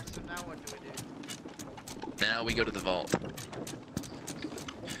 Alright, so now what do we do? Now we go to the vault.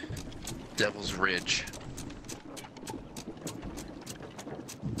 Devil's Ridge.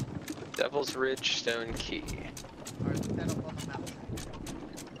 Devil's Ridge Stone Key. Alright, look that up on the map.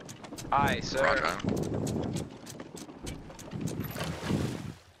 Aye, sir. Roger.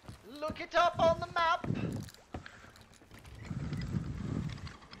 Look it up on the map!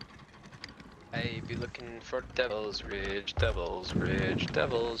 I be looking for Devil's Ridge, Devil's Ridge,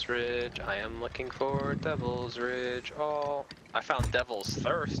 Devil's Ridge. I am looking for Devil's Ridge. Oh, I found Devil's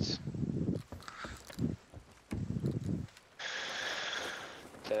Thirst.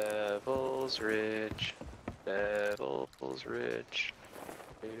 Devil's Ridge, Devil's Ridge.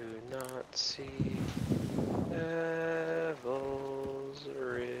 Do not see Devil's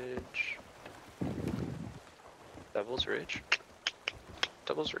Ridge. Devil's Ridge.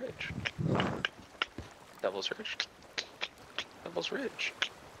 Devil's Ridge. Devil's Ridge. Devil's Ridge.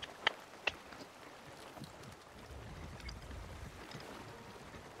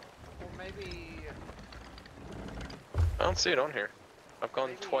 Or maybe... I don't see it on here. I've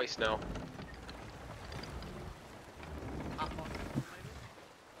gone Maybe- twice now. Up on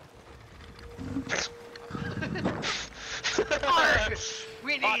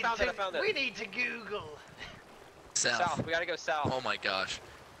we Oh, I need found it. we need to Google. South. We gotta go south. Oh my gosh.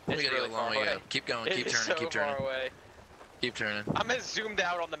 We It's gotta really go a long far way away. up. Keep going, It keep is turning, so keep far turning. away. Keep turning. I'm as zoomed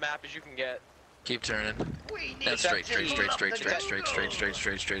out on the map as you can get. Keep turning. We need That's to straight, straight, pull straight, up straight, the straight, straight, Google. straight, straight,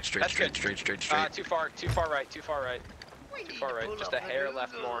 straight, straight, That's straight, good. straight, straight, straight. Too far right, too far right. We Too need far to right, pull just up a the hair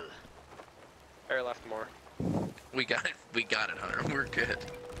left Google. more. Hair left more. We got it, Hunter. We're good.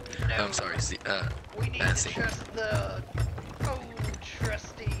 No, I'm sorry, see, we need Bassy. to trust the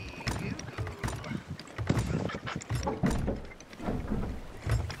trusty Google.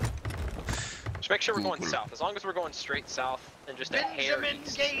 Just make sure we're going Google. south. As long as we're going straight south and just a hair Benjamin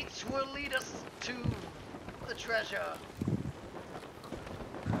east. Gates will lead us to the treasure.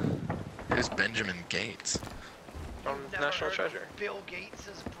 Who's Benjamin Gates? From You've never National heard Treasure. of Bill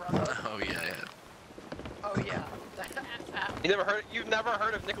Gates' brother. Oh yeah. Oh yeah. You've never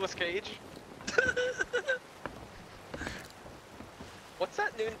heard of Nicolas Cage? What's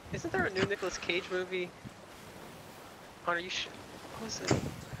that new? Isn't there a new Nicolas Cage movie? Hunter, you should. What was it?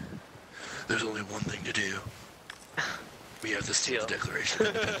 There's only one thing to do. We have the Steal Steal. Declaration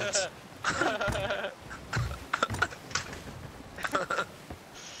of Independence.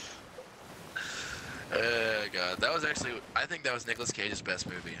 Oh god, that was actually, I think that was Nicolas Cage's best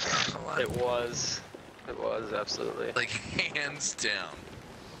movie. I'm not gonna lie. It was. It was, absolutely. Like, hands down.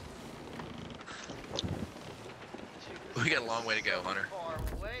 We got a long way to go, Hunter. Far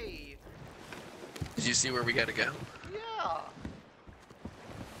away. Did you see where we gotta go? Yeah.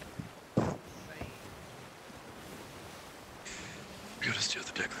 Insane. We gotta steal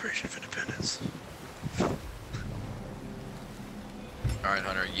the Declaration of Independence. Alright,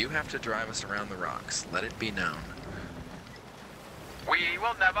 Hunter, you have to drive us around the rocks. Let it be known. We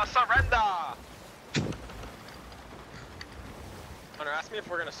will never surrender! Hunter, ask me if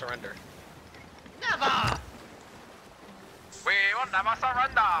we're gonna surrender. Never. We will never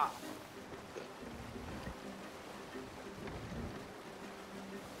surrender!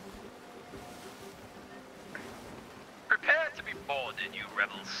 Prepare to be boarded, you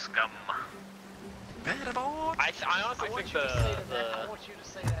rebel scum. Bad aboard! I honestly I want think you to say to that. I want you to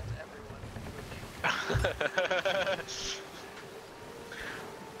say that to everyone.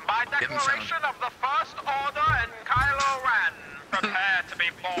 By Give him some. declaration of the First Order and Kylo Ren, prepare to be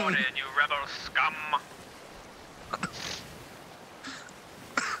boarded, you rebel scum.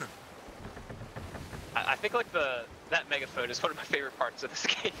 I think like that megaphone is one of my favorite parts of this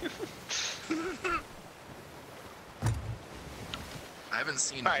game. I haven't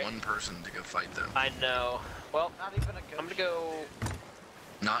seen Alright. one person to go fight them. I know. Well, Not even a ghost. I'm gonna go.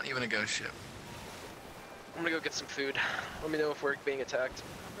 Not even a ghost ship. I'm gonna go get some food. Let me know if we're being attacked.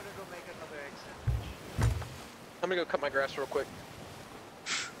 I'm gonna go make another egg sandwich. I'm gonna go cut my grass real quick.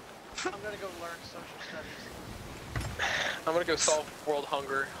 I'm gonna go learn social studies. I'm gonna go solve world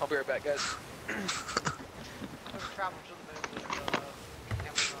hunger. I'll be right back, guys. I'm gonna travel to the moon with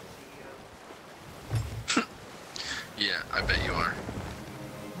Amazon CEO. Yeah, I bet you are.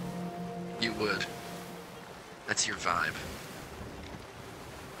 You would. That's your vibe. I'm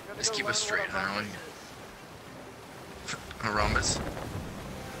gonna Just go keep learn us straight, what a Harlan. rhombus is. A rhombus.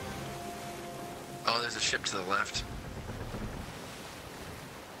 Oh, there's a ship to the left.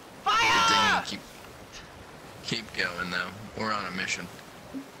 Good thing Fire! you keep going though. We're on a mission.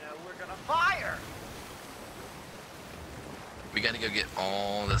 No, we're gonna fire! We gotta go get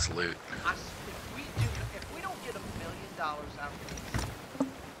all this loot. If we don't get $1 million out of this,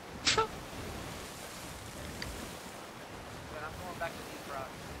 then I'm going back to Deep Rock.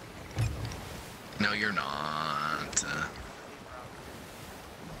 No, you're not. Deep Rock.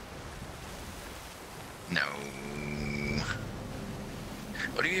 No.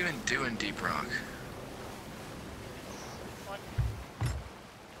 What do you even do in Deep Rock? It's like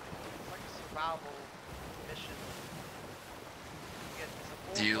a survival mission.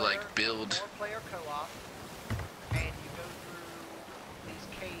 It's a Do you, like, build- four-player co-op, and you go through these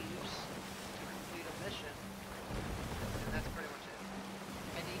caves to complete a mission, and that's pretty much it.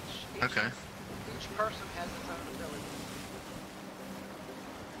 And each person has its own ability.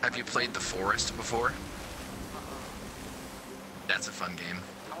 Have you played The Forest before? That's a fun game.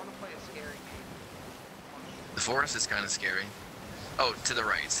 I want to play a scary game. The Forest is kind of scary. Oh, to the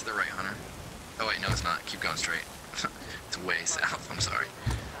right. It's to the right, Hunter. Oh wait, no, it's not. Keep going straight. It's way south. I'm sorry.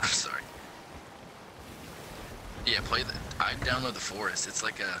 I'm sorry. Yeah, I download the Forest. It's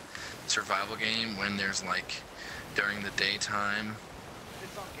like a survival game when there's like during the daytime.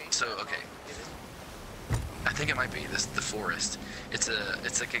 It's on Game So Pass, okay, It is. I think it might be the Forest. It's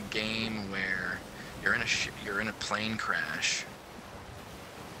like a game where you're in a plane crash,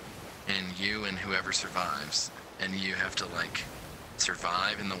 and you and whoever survives, and you have to like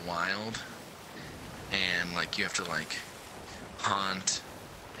survive in the wild, and like you have to like hunt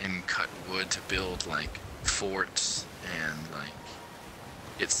and cut wood to build like forts and like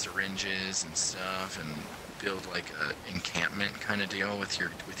get syringes and stuff and build like a encampment kind of deal with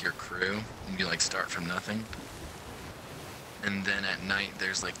your crew, and you like start from nothing. And then at night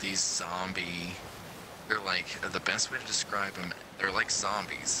there's like these they're like, the best way to describe them, they're like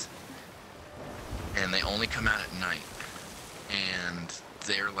zombies, and they only come out at night, and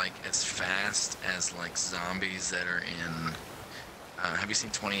they're like as fast as like zombies that are in have you seen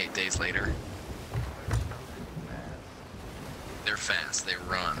 28 Days Later? They're fast, they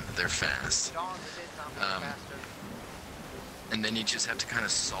run, they're fast. Dawn of the Dead zombies faster. And then you just have to kind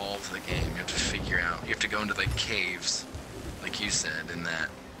of solve the game. You have to figure out, you have to go into like caves, like you said, in that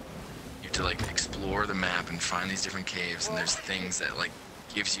you have to like explore the map and find these different caves, and there's things that like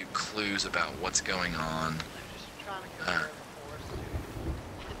gives you clues about what's going on. I'm just trying to compare the Forest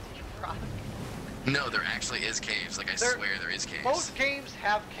to Deep Rock. No, there actually is caves, like I swear there is caves. Most games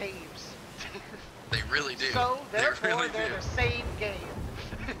have caves. They really do. So, they therefore, really they're do. the same game.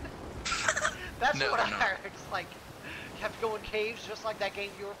 That's No, what they're I not. heard. It's like, you have to go in caves just like that game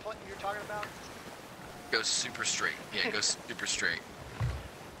you're talking about? Go super straight. Yeah, go super straight.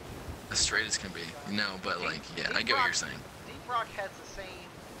 As straight as can be. No, but like, yeah, I get what you're saying. Deep Rock has the same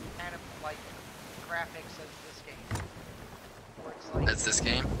kind of, like, graphics as this game. Where it's like That's this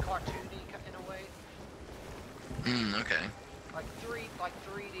game? cartoony in a way. Okay. Like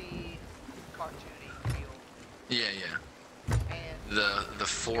 3D cartoony feel. Yeah, yeah. And The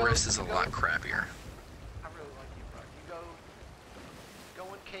Forest is a lot crappier. I really like Deep Rock. You go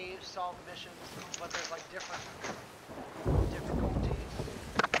in caves, solve missions, but there's like different difficulties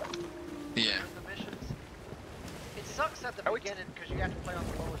Yeah. in the missions. It sucks at the beginning because you have to play on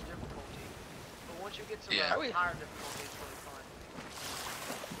the lowest difficulty. But once you get to the Yeah. higher difficulty, it's really fun.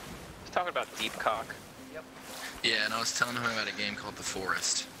 He's talking about Deep Cock. Yep. Yeah, and I was telling him about a game called The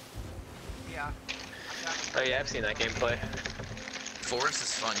Forest. Yeah. Oh yeah, I've seen that gameplay. Forest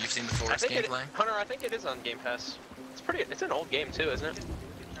is fun. You've seen The I Forest think gameplay? Hunter, I think it is on Game Pass. It's an old game too, isn't it?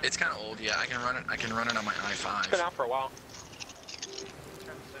 It's kind of old. Yeah, I can run it. I can run it on my It's been i5. out for a while.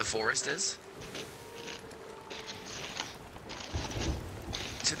 The Forest is?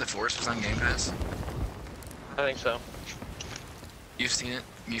 You said The Forest was on Game Pass? I think so. You've seen it?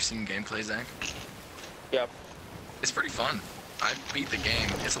 You've seen gameplay, Zach? Yep. It's pretty fun. I beat the game.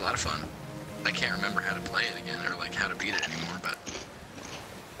 It's a lot of fun. I can't remember how to play it again, or like how to beat it anymore, but...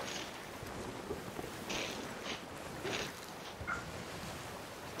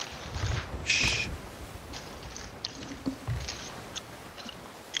 Shh.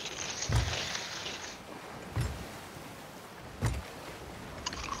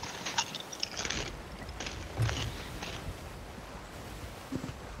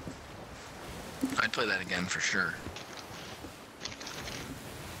 I'd play that again for sure.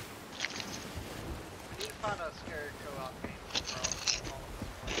 We need to find a scary co-op game for all of us to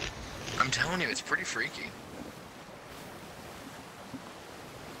play. I'm telling you, it's pretty freaky.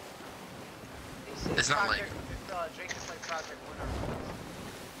 He said It's not like- Jake can play Project Winter.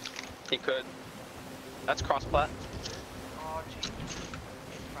 He could. That's cross-plat. Oh, jeez.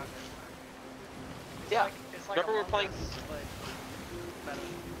 Project Winter. Yeah. It's like Remember we were Among playing- Us, but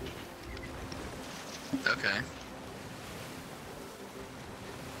better. Okay.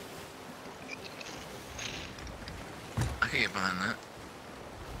 I could get behind that.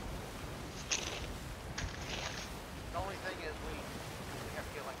 The only thing is we have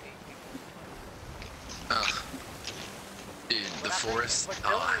to get like 8 people. Ugh. Dude, the But I think- Forest. But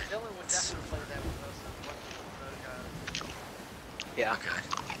Oh, Dylan would definitely play that with us and what the guys. Yeah. okay.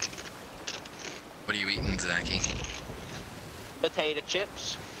 What are you eating, Zachy? Potato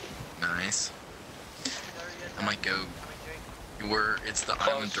chips. Nice. There he is. I might go. I mean, Jake, It's the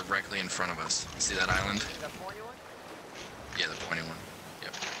island directly in front of us. See that island? is that pointy one? Yeah, the pointy one.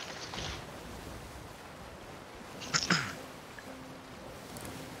 Yep.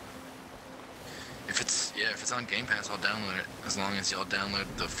 If it's on Game Pass, I'll download it. As long as y'all download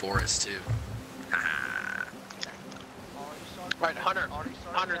the Forest too. Ah. Already started? Right, Hunter. Already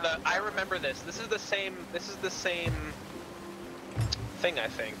started Hunter, down? I remember this. This is the same thing, I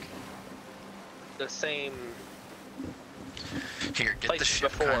think. The same Here, get the places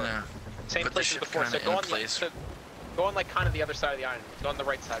ship before. kinda... Same put the places ship before. So kinda go in on place. the, so go on like kind of the other side of the island. Go on the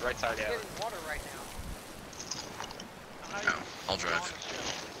right side of the I'm island. getting water right now. I'm not Oh, even I'll on drive. the ship.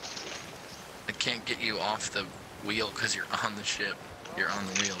 I can't get you off the wheel because you're on the ship. You're on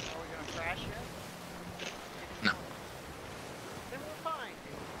the wheel. Are we gonna crash yet? No. Then we're fine,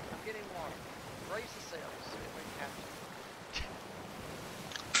 dude. I'm getting water. Raise the sails if we have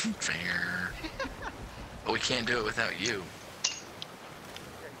to. Fair. But we can't do it without you.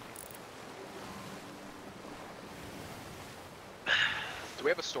 Do we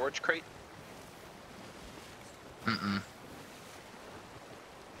have a storage crate? Mm-mm.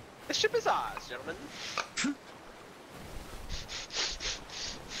 The ship is ours, gentlemen.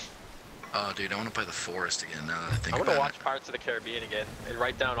 Oh, dude, I want to play the forest again now that I think I want about to watch Pirates of the Caribbean again and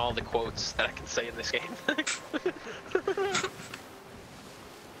write down all the quotes that I can say in this game.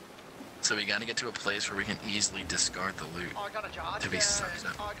 So we gotta get to a place where we can easily discard the loot. Oh, I got a jot. To be sucked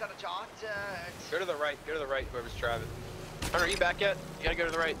up. Oh, I got a jot. Go to the right, whoever's driving. Hunter, are you back yet? You gotta go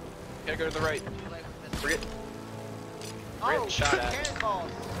to the right. You gotta go to the right. We're getting Oh, shot at.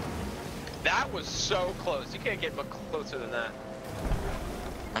 cannonballs. That was so close. You can't get much closer than that.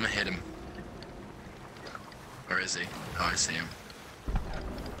 I'm gonna hit him. Where is he? Oh, I see him.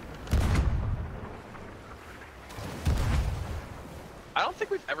 I don't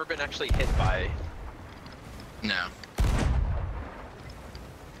think we've ever been actually hit by... No.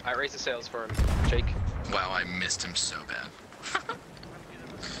 I raised the sails for him, Jake. Wow, I missed him so bad.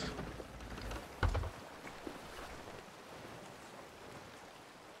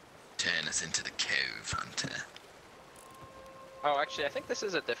 10 us into the cove, Hunter. Oh, actually, I think this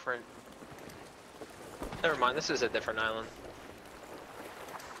is a different... Never mind, this is a different island.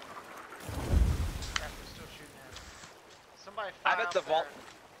 Crap, we're still shooting at him. Somebody I fly bet out the there vault...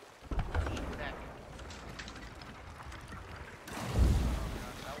 and shoot back.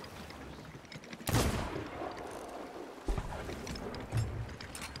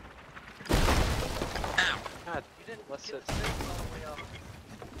 Ow! God, You didn't What's get it? the sails all the way up.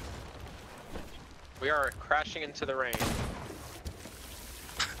 we are crashing into the rain.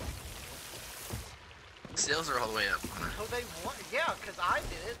 Sails are all the way up, Hunter. Oh, they want, yeah, because I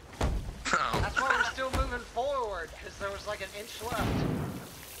did it. Oh. That's why we're still moving forward, because there was like an inch left.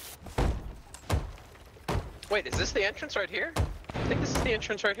 Wait, is this the entrance right here? I think this is the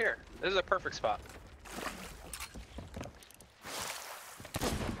entrance right here. This is a perfect spot.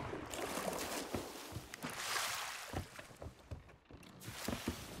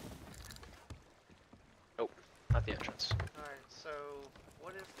 Nope, not the entrance. Alright, so,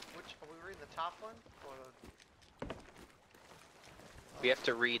 what if, are we reading the top one? Or We have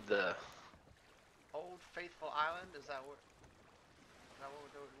to read the... Old Faithful Island? Is that what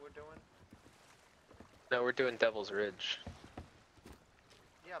we're doing? No, we're doing Devil's Ridge.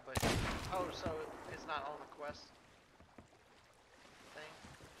 Yeah, but, oh, so it's not on the quest thing?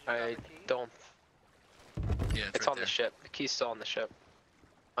 You got I the key? don't... Yeah, It's right on there. the ship. The key's still on the ship.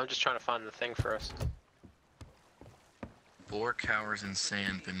 I'm just trying to find the thing for us. Boar cowers in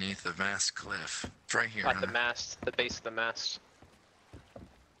sand beneath a vast cliff. It's right here, At the Hunter. mast, the base of the mast.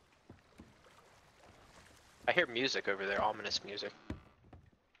 I hear music over there, ominous music.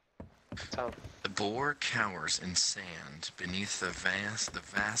 So, The boar cowers in sand beneath the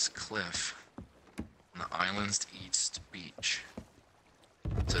vast cliff on the island's east beach.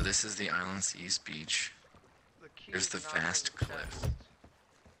 So this is the island's east beach. The key There's is the not in vast the cliff. chest.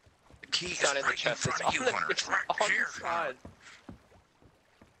 The key it's is not in the right in chest, front it's of you, on the, Hunter. It's right on here. the side.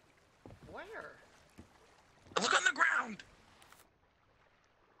 Where? Look on the ground.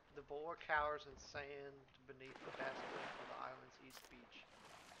 The boar cowers in sand beneath the vast cliff of the island's east beach.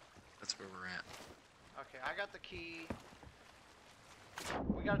 That's where we're at. Okay, I got the key.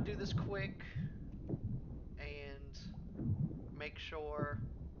 We gotta do this quick and make sure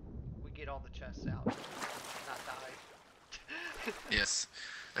we get all the chests out. Not die. Yes.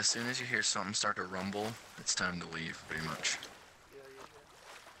 As soon as you hear something start to rumble, it's time to leave, pretty much. Yeah.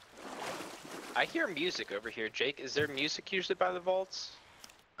 I hear music over here, Jake. Is there music usually by the vaults?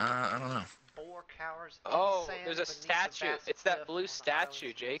 I don't know. Boar cowers in Oh, sand there's a beneath the statue. vast It's that cliff blue on the statue,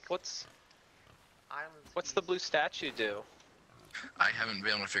 island's Jake. east- island's What's the east. blue statue do? I haven't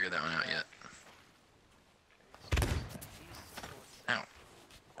been able to figure that one out yet. Okay, so it's that east is going Ow.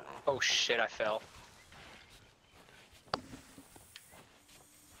 Oh shit, I fell.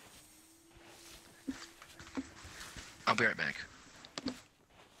 I'll be right back.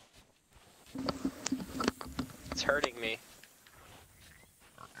 It's hurting me.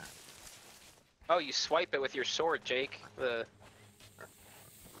 Oh, you swipe it with your sword, Jake.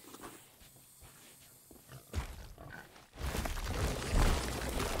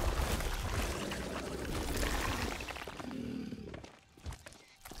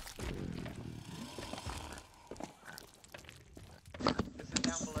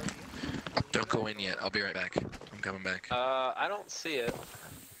 go in yet. I'll be right back. I'm coming back. I don't see it.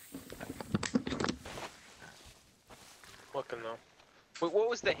 Looking though. Wait, what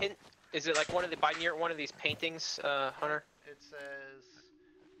was the hint? Is it like one of the near one of these paintings, Hunter? It says,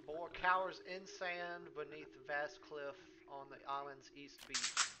 boar cowers in sand beneath the vast cliff on the island's east beach.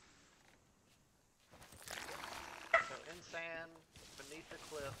 So in sand, beneath the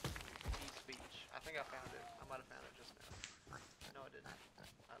cliff, east beach. I think I found it. I might have found it just now. No, I didn't.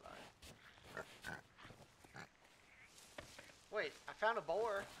 I lied. Wait, I found a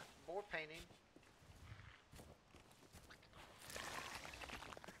boar. Boar painting.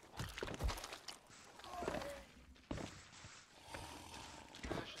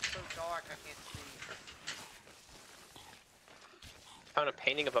 It's just so dark I can't see. Found a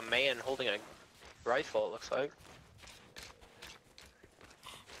painting of a man holding a rifle, it looks like.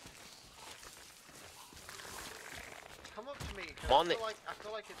 Come up to me, 'cause I'm on I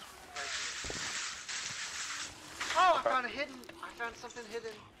feel like it's right here. Oh, I found a hidden. I found something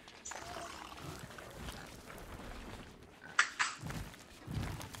hidden.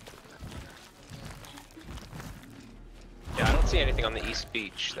 Yeah, I don't see anything on the east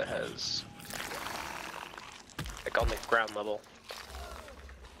beach that has, like on the ground level.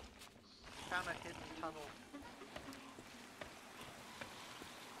 Found a hidden tunnel.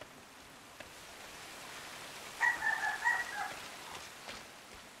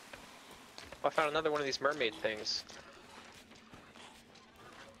 Oh, I found another one of these mermaid things.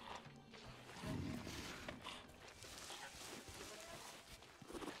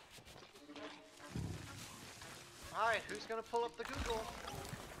 Alright, who's gonna pull up the Google?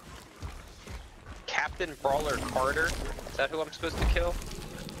 Captain Brawler Carter? Is that who I'm supposed to kill? You're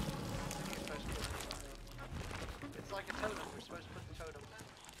supposed to put it. It's like a totem. We're supposed to put the totem.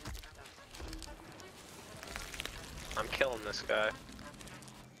 I'm killing this guy.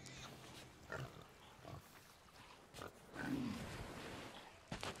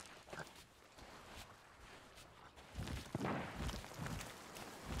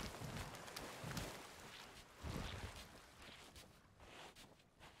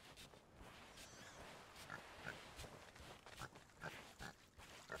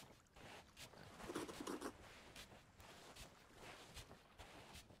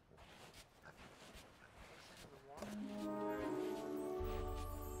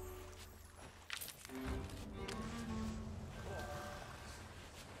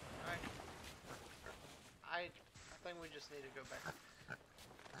 I think we just need to go back.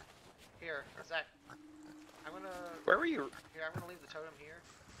 Here, Zach. I'm gonna. Where were you? Here, I'm gonna leave the totem here,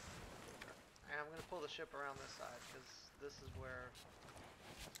 and I'm gonna pull the ship around this side because this is where.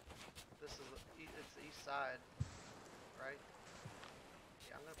 This is it's the east side, right?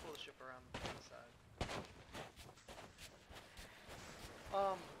 Yeah, I'm gonna pull the ship around this side.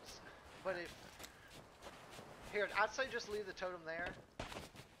 But if here, I'd say just leave the totem there,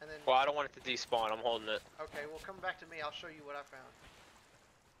 and then. Well, I don't want it to despawn. I'm holding it. Okay, well come back to me. I'll show you what I found.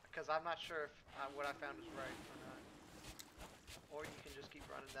 Because I'm not sure if what I found is right or not. Or you can just keep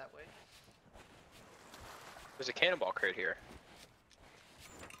running that way. There's a cannonball crate here.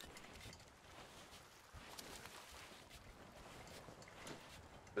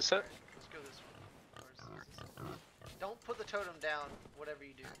 This it? Alright, let's go this way. Or is this? Don't put the totem down, whatever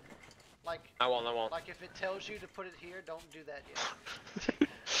you do. Like, I won't. Like if it tells you to put it here, don't do that yet.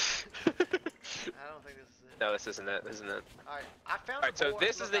 I don't think this is it. No, this isn't it. Alright, I found Alright, so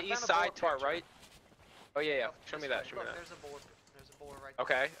this is the east side to our right. Oh yeah. Oh, Show me this that. way. Show me Look, that. There's a boar right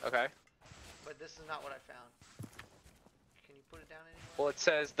there. Okay. But this is not what I found. Can you put it down anywhere? Well, it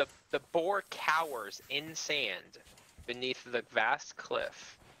says the boar cowers in sand beneath the vast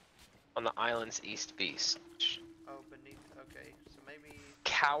cliff on the island's east beach. Oh, beneath. Okay, so maybe.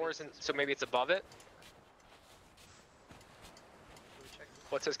 Cowers and so maybe it's above it. Should we check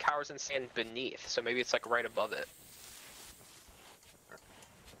this? Well, it says cowers in sand beneath, so maybe it's like right above it.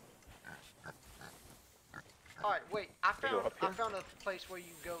 Alright, wait, I We go up here? found a place where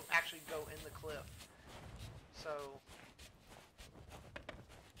you actually go in the cliff. So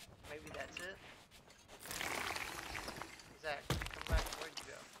maybe that's it. Zach, come back. Where'd you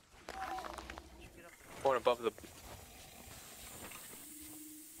go? Did you get up there? Going above the.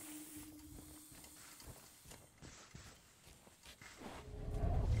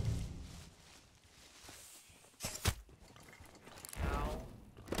 No.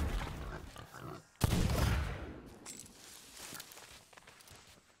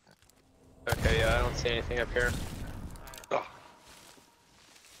 Okay, yeah, I don't see anything up here. Alright.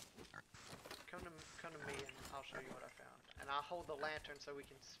 Come to me and I'll show you what I found. And I'll hold the lantern so we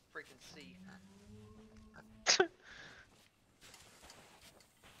can freaking see.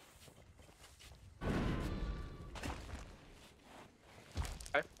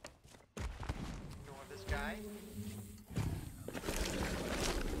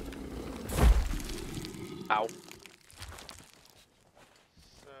 Ow.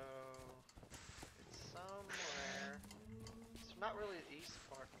 So it's somewhere. It's not really the east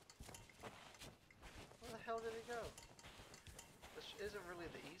part. Where the hell did it go? This isn't really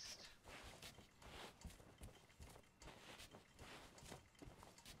the east.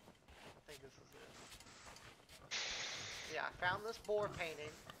 I think this is it. Yeah, I found this boar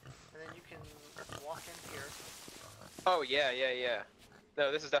painting, and then you can walk in here. Oh, yeah, yeah, yeah.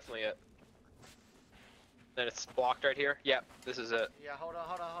 No, this is definitely it. Then it's blocked right here? Yep, this is it. Yeah, hold on,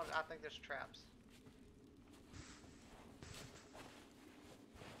 hold on, hold on. I think there's traps.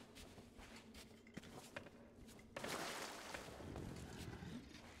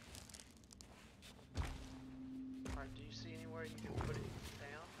 Alright, do you see anywhere you can put it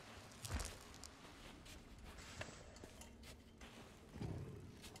down?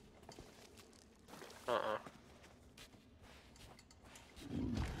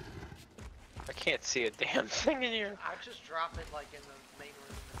 I can't see a damn thing in here. I just drop it like in the main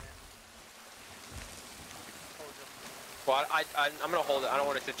room and then hold it. Well, I'm gonna hold it. I don't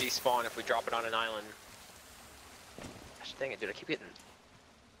want it to despawn if we drop it on an island. Gosh dang it, dude. I keep getting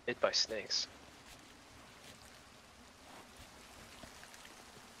hit by snakes.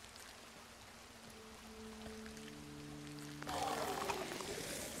 Well,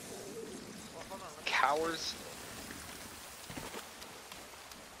 hold on, let me Cowers.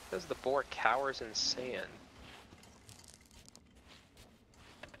 Says the boar cowers in sand.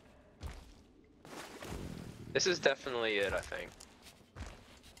 This is definitely it, I think.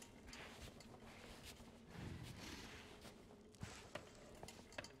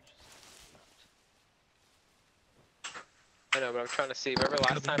 I know, but I'm trying to see. Remember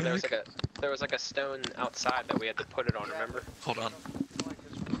last time there was like a stone outside that we had to put it on. Remember? Hold on.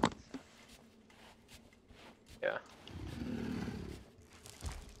 Yeah.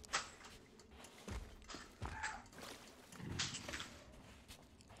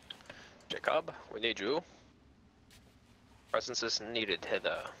 Jacob, we need you. Presence is needed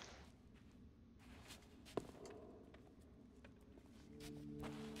hither.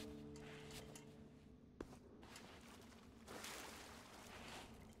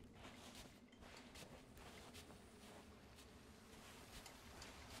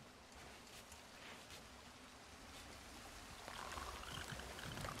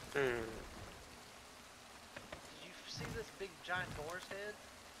 Did you see this big giant boar's head?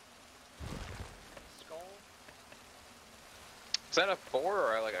 Skull? Is that a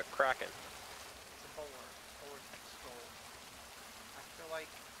boar or like a kraken? It's a boar. Boar's skull. I feel like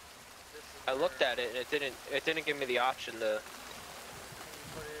this is I looked at it and it didn't give me the option to. Can you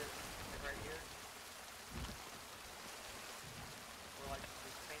put it right here? Where like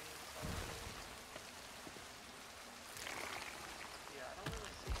these paintings are? Yeah, I don't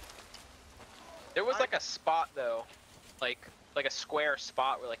really see it. There was like a spot though, like a square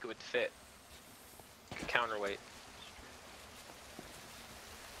spot where like it would fit. Like a counterweight.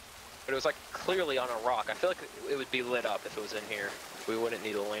 But it was like clearly on a rock. I feel like it would be lit up if it was in here. We wouldn't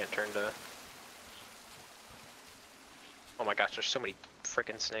need a lantern to. Oh my gosh, there's so many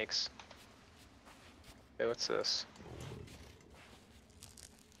freaking snakes. Okay, what's this?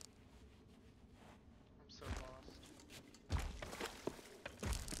 I'm so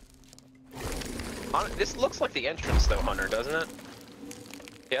lost. This looks like the entrance though, Hunter, doesn't it?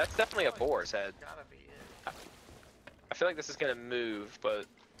 Yeah, that's definitely a boar's head. Gotta be it. I feel like this is gonna move, but.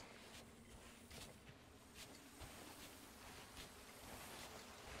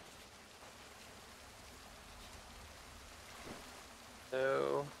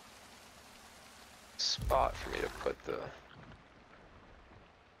 No spot for me to put the.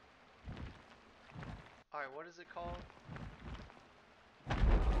 Alright, what is it called?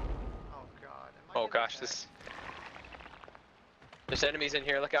 Oh god. Am I Oh getting gosh, attacked? there's enemies in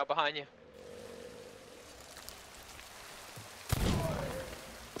here. Look out behind you.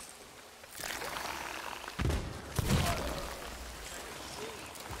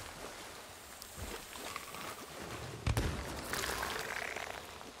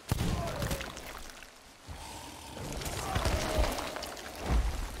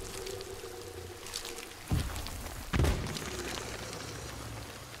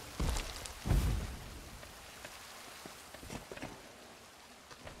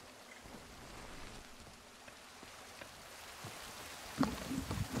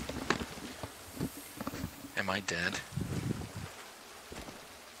 Am I dead?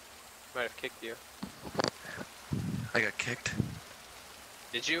 Might have kicked you. I got kicked.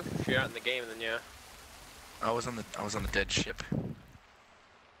 Did you? If you're out in the game, then yeah. I was on the dead ship.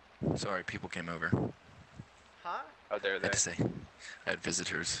 Sorry, people came over. Huh? Oh, there I they. had to say, I had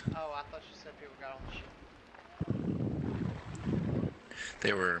visitors. Oh, I thought you said people got on the ship.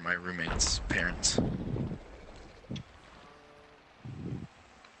 They were my roommate's parents.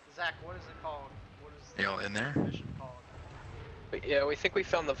 Zach, what is it called? What is Y'all in there? the mission called? Yeah, we think we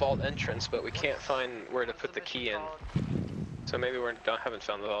found the vault entrance, but we can't find where to What is put the mission key in. called? So maybe we haven't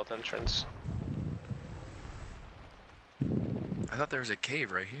found the vault entrance. I thought there was a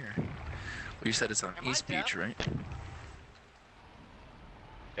cave right here. Well, you said it's on Am I East deaf? Beach, right?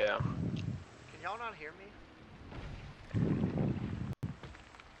 Yeah. Can y'all not hear me?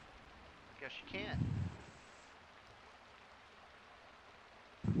 Guess you can't.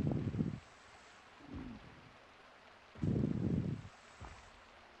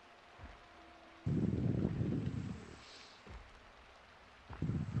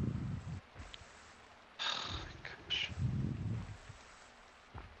 Gosh.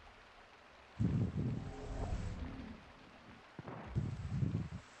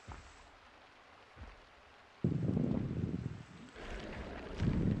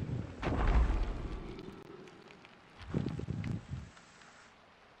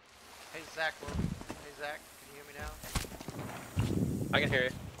 Hey Zach, can you hear me now? I can hear you.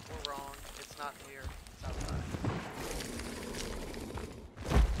 We're wrong. It's not here. It's outside.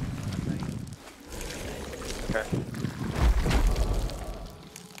 Okay.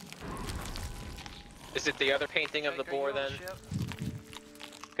 Is it the other painting of the Jake, are you boar on the then? ship?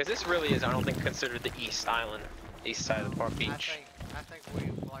 Because this really is, I don't think, considered the East Island, east side of the park beach. I think we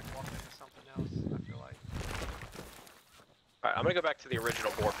like walked into something else. I feel like. Alright, I'm gonna go back to the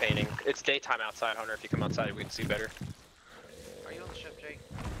original boar painting. It's daytime outside, Hunter. If you come outside, we can see better. Are you on the ship, Jake?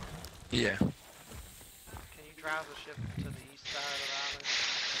 Yeah. Can you drive the ship to the east side of the island?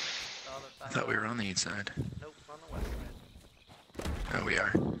 The other side. I thought we were on the east side. Nope, we're on the west side. Oh, we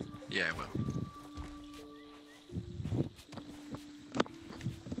are. Yeah, I will.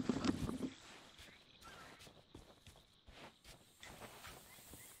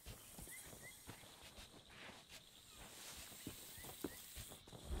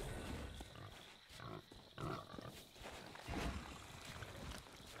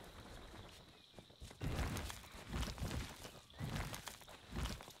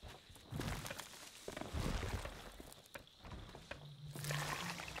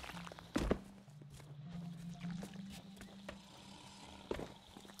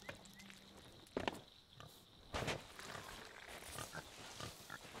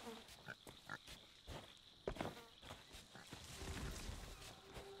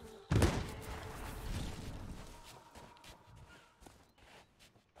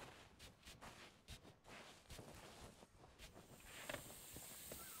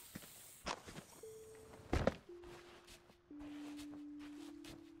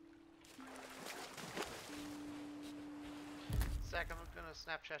 Zach, I'm gonna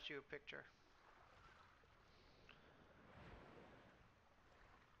Snapchat you a picture.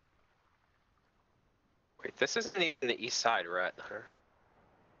 Wait, this isn't even the east side, right, Hunter?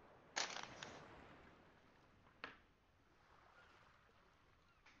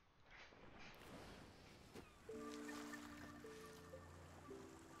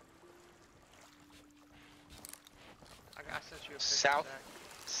 I sent you a picture. South,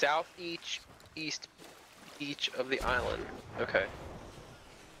 Zach. southeast beach of the island. Okay.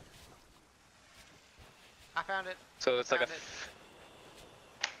 I found it. So it's like a. Found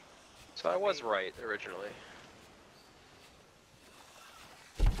it. So I was right originally.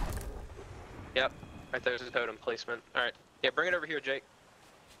 Yep. Right there's the totem placement. All right. Yeah, bring it over here, Jake.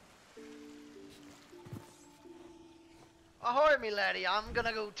 Ahoy, me laddie! I'm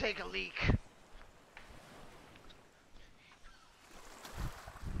gonna go take a leak.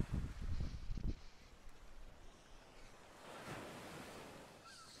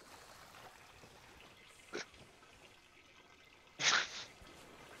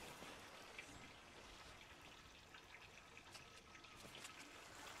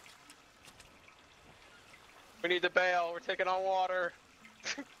 We need to bail. We're taking on water.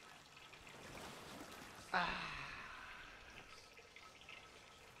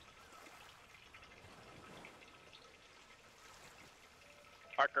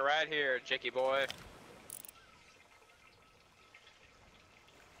 Parker right here, Jakey boy.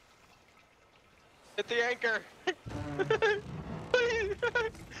 Hit the anchor. Please.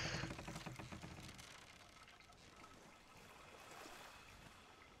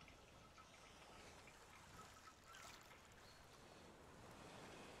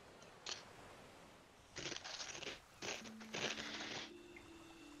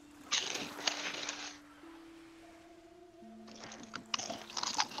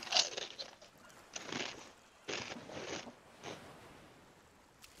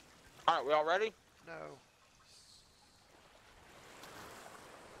 All right, we all ready? No.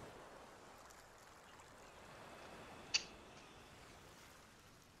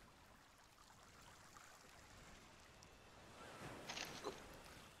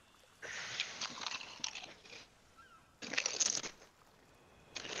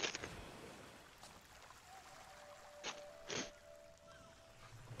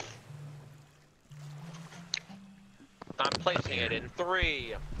 Placing it in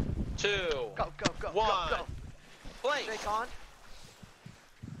 3, 2, Go, go, go, 1. go, go. Place. Jake on.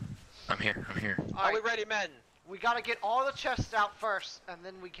 I'm here. I'm here. All Are we right, ready, men? we gotta get all the chests out first, and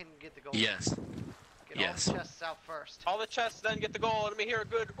then we can get the gold. Yes. Get Yes. all the chests out first. All the chests, then get the goal. Let me hear a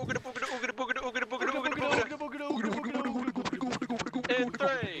good oogada boogada oogada boogada oogada boogada oogada boogada. In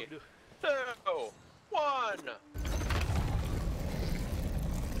 3, 2, 1.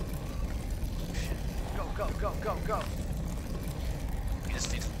 Go, go, go, go, go. We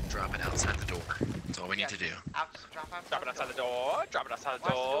just need to drop it outside the door. That's all we need to do. Out, just drop outside. Drop it outside the door. Drop it outside the Why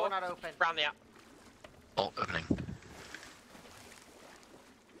is the door door. not open? Round the out. Oh, opening. Do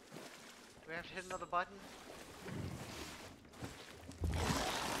we have to hit another button? Is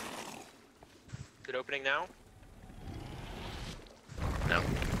it opening now? No.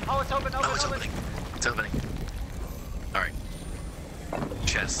 Oh, it's open, open, Oh, it's open. opening. It's opening. All right.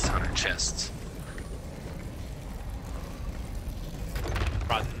 Chests, Hunter. Chests.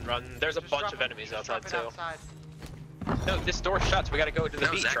 Run, run. There's a Just bunch drop of it- enemies just outside drop it too. outside. No, this door shuts. We gotta go to the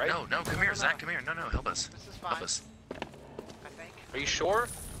No, beach, Zach. right? No, come here, No, Zach. no. Come here. No, help us. This is fine, Help us. I think. Are you sure?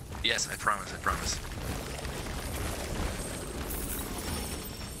 Yes, I promise. I promise.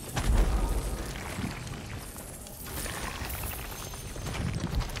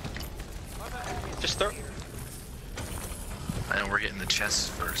 What about enemies Just throw, here? I know we're getting the chests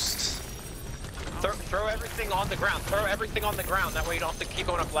first. throw everything on the ground. Throw everything on the ground. That way you don't have to keep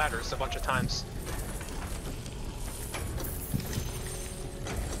going up ladders a bunch of times.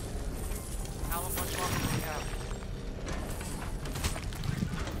 How much longer do we have?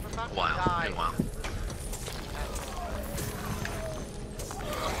 We're about A to while. die. A while.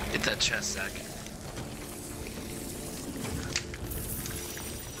 Get that chest, Zach.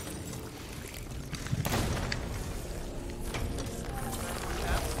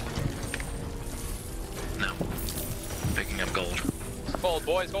 No. Picking up gold. Gold,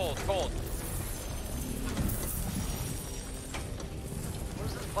 boys, gold, gold. What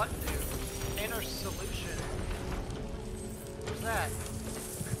does this button do? Enter solution. What's that?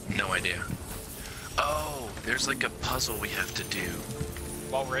 No idea. Oh, there's like a puzzle we have to do.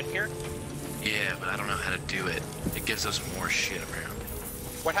 While we're in here, Yeah, but I don't know how to do it. It gives us more shit around.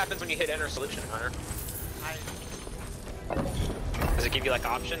 what happens when you hit enter solution, Hunter? I Does it give you like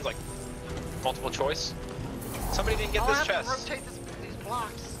options, like multiple choice? Somebody didn't get I this have chest. to rotate these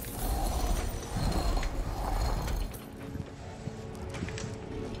blocks.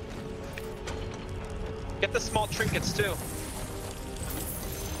 Get the small trinkets too.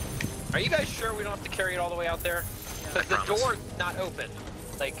 Are you guys sure we don't have to carry it all the way out there? Because the promise. door's not open.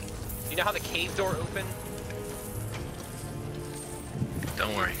 Like, you know how the cave door opened?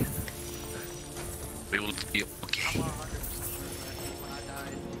 Don't worry. We will be I'm okay. 100% sure that when I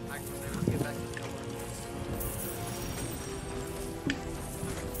died, I could never get back to the door.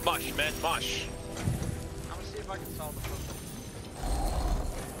 Mush, men, mush. I'm gonna see if I can solve the puzzle.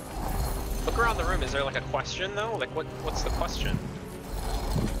 Look around the room. Is there like a question though? Like, what's the question?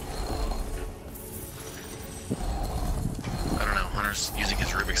 I don't know. Hunter's using his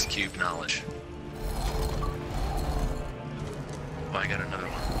Rubik's Cube knowledge. Oh, I got another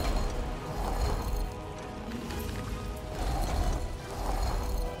one.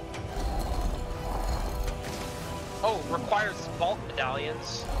 Oh, requires vault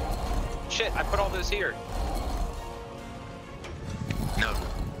medallions. Shit, I put all those here. No.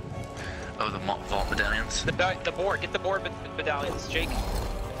 Oh, the vault medallions? The board. Get the board medallions, Jake.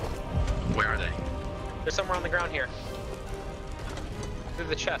 Where are they? They're somewhere on the ground here. Through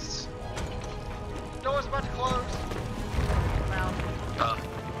the chests. Door's about to close. I'm out.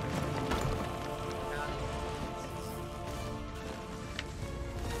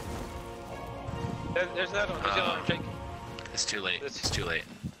 There's another one. There's another one, Jake. It's too late. This- It's too late.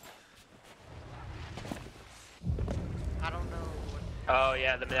 I don't know what. Oh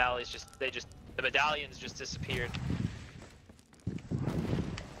yeah, the medallions the medallions just disappeared.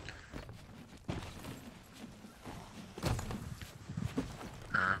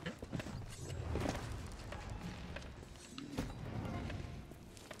 Uh,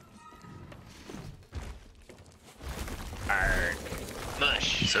 Arrgh.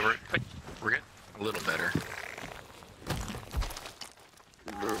 Mush. so we're getting a little better.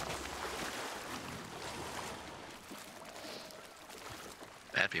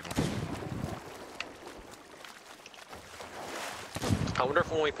 Bad people. I wonder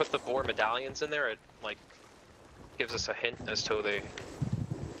if when we put the 4 medallions in there, it like gives us a hint as to they.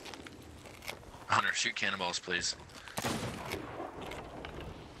 Hunter, shoot cannonballs, please.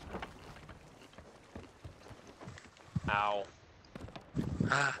 Ow.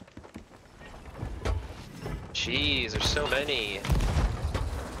 Ah. Jeez, there's so many.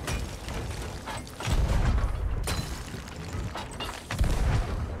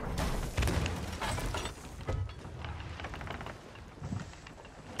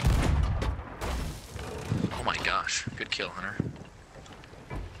 Oh my gosh, good kill, Hunter.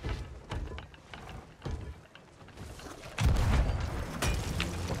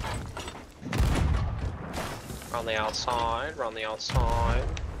 We're on the outside, we're on the outside.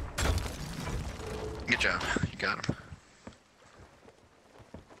 Good job, you got him.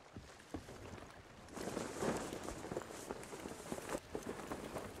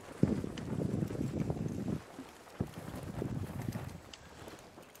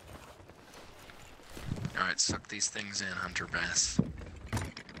 Alright, suck these things in, Hunter Bass.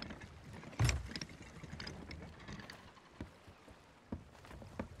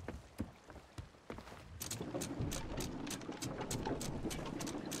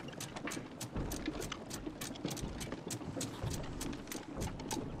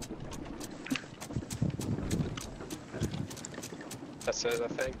 That's it, I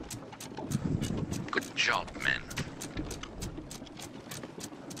think. Good job, man.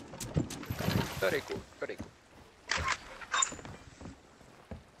 Very good, very good.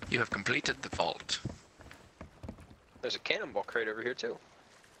 You have completed the vault. There's a cannonball crate over here too.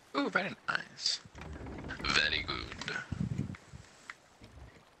 Ooh, very nice. Very good.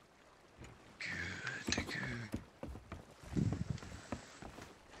 Good, good.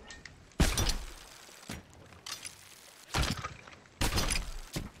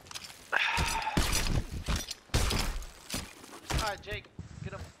 Alright, Jake,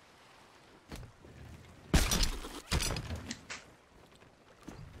 get him. I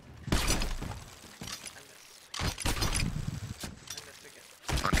missed again.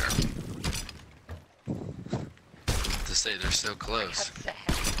 Hunter. To say they're so close.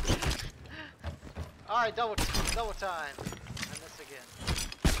 Alright, double time. I missed again.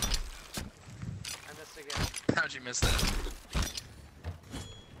 I missed again. How'd you miss that?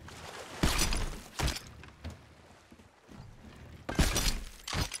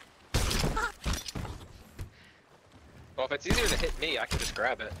 Well, if it's easier to hit me, I can just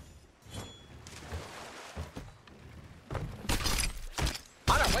grab it.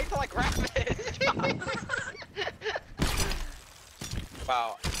 Hunter, wait till I grab it!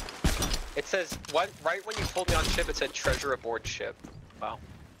 Wow. It says, right when you pulled me on ship, it said treasure aboard ship. Wow.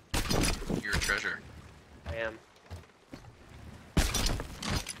 You're a treasure. I am.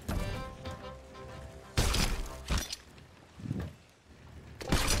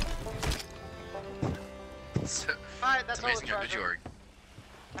 So, Alright, it's that's all the amazing how good you treasure. are.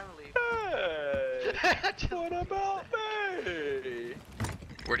 I'm gonna leave. Hey! What about me?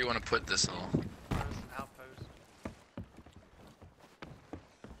 Where do you want to put this all? Outpost.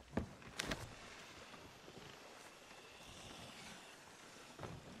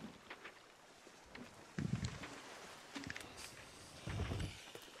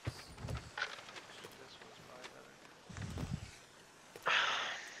 This one's probably better.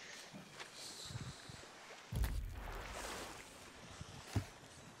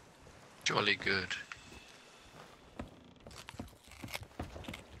 Jolly good.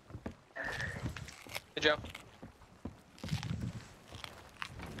 Hey, Joe.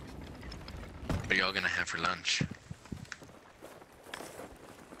 What are y'all gonna have for lunch?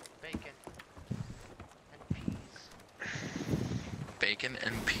 Bacon. And peas. Bacon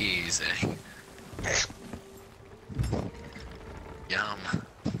and peas, eh? Yum.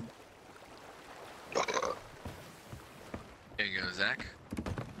 Here you go, Zach.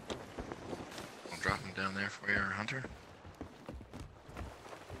 I'll drop him down there for you, Hunter.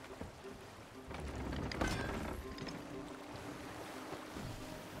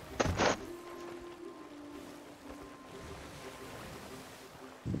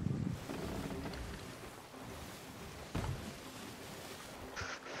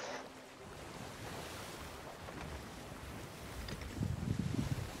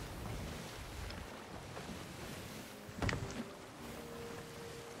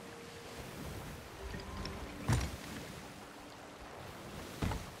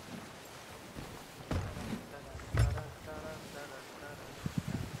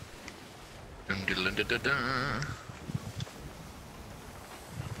 Dun-dun-dun-dun-dun.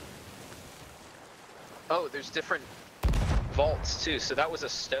 Oh, there's different vaults too. So that was a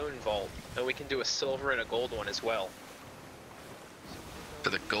stone vault, and we can do a silver and a gold one as well. For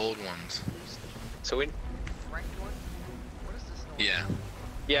the gold ones. So we, Ranked one? What is this noise? Yeah.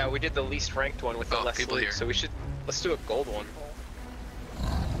 yeah, we did the least ranked one with the Oh, less people loot. here. So let's do a gold one.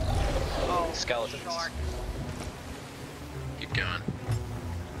 Oh, Skeletons. shark. Keep going.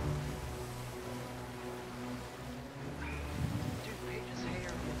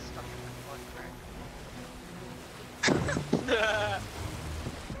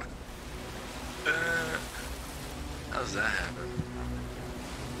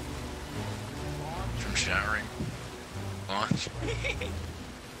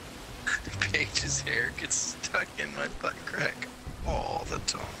 This hair gets stuck in my butt crack all the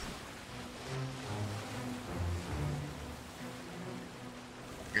time.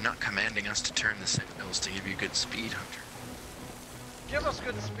 You're not commanding us to turn the signals to give you good speed, Hunter. Give us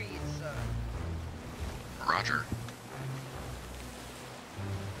good speed, sir. Roger.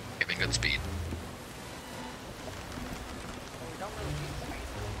 Giving good speed. Well, we don't really need speed.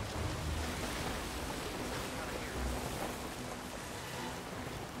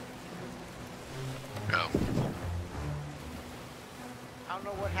 Oh. I don't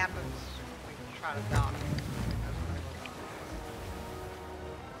know what happens when we try to dock. That's what I look on.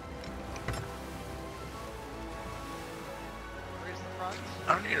 Raise the front. I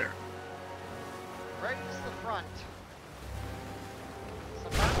don't either. Raise the front.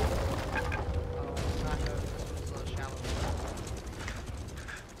 Sometimes. Oh, it's not good. This was a shallow.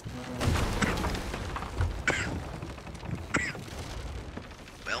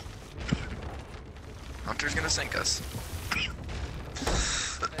 Well, Hunter's gonna sink us.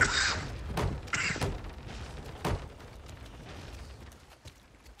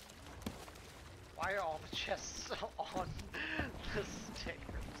 Why are all the chests on the stairs?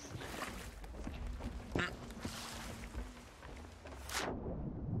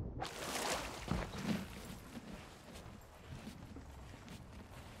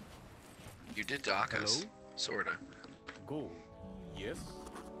 You did dock us. Hello? Sorta. Go. Yes.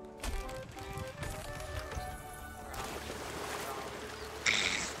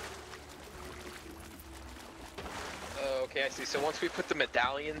 Okay, I see. So once we put the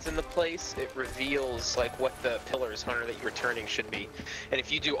medallions in the place, it reveals like what the pillars, Hunter, that you're turning should be. And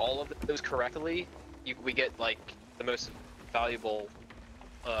if you do all of those correctly, we get like the most valuable,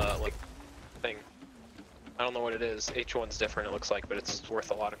 like thing. I don't know what it is. Each one's different. It looks like, but it's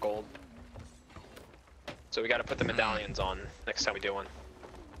worth a lot of gold. So we got to put the medallions on next time we do one.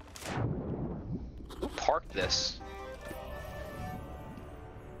 Who parked this?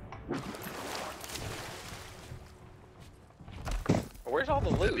 Where's all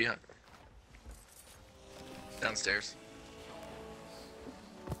the loot? Behind. Downstairs.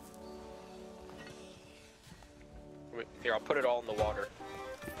 Here, I'll put it all in the water.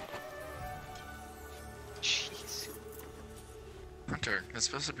 Jeez. Hunter, it's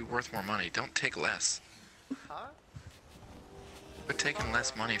supposed to be worth more money. Don't take less. Huh? Quit taking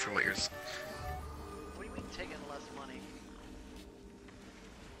less money for what you're... What do you mean taking less money?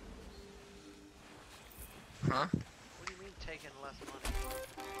 Huh? What do you mean taking less money?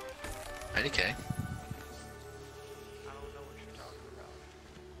 IDK. I don't know what you're talking about.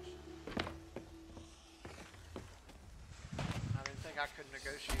 I didn't think I could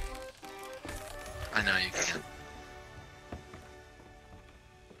negotiate. I know you can.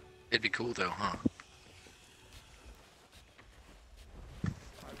 It'd be cool though, huh?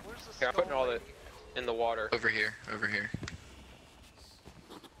 Alright, where's the Here, I'm putting all skull the in the water. Over here, over here.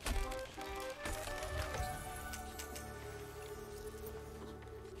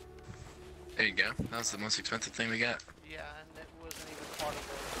 There you go. That was the most expensive thing we got. Yeah, and it wasn't even part of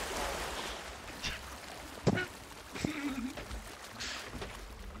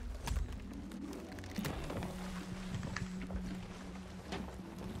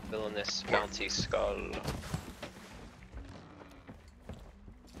Villainous bounty skull.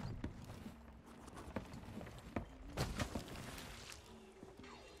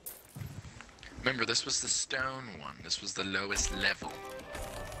 Remember, this was the stone one. This was the lowest level.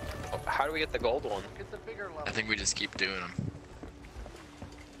 Oh, how do we get the gold one? Get the bigger level. I think we just keep doing them.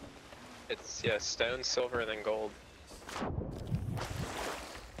 It's, yeah, stone, silver, and then gold.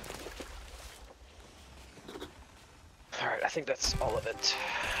 Alright, I think that's all of it.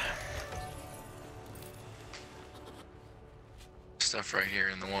 Stuff right here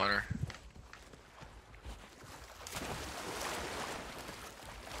in the water.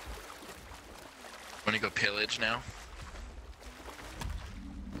 Want to go pillage now?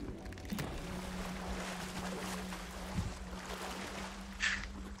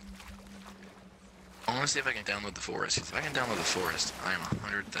 I want to see if I can download the forest. If I can download the forest, I am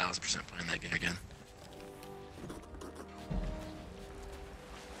 100,000% playing that game again.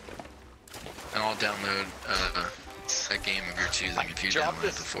 And I'll download a game of your choosing if you Drop download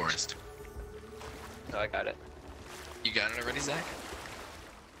this- the forest. Oh, I got it. You got it already, Zach?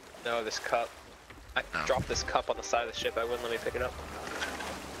 No, this cup. I Oh. dropped this cup on the side of the ship. I wouldn't let me pick it up.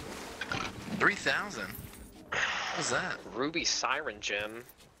 3,000? What was that? Ruby Siren Gem.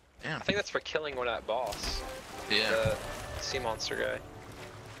 Yeah. I think that's for killing one of that boss. Yeah. The sea monster guy.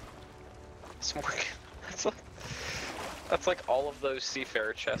 It's more, that's like all of those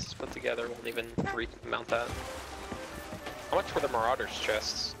seafarer chests put together. Won't even remount that. How much were the Marauders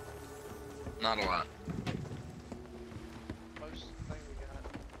chests? Not a lot. Most thing we got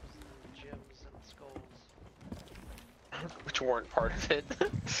was gems and skulls. Which weren't part of it.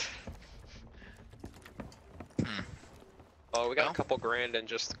 Oh, we got Well. a couple grand in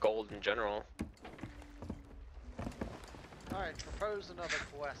just gold in general. Alright, propose another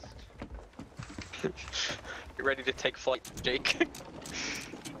quest. You ready to take flight, Jake?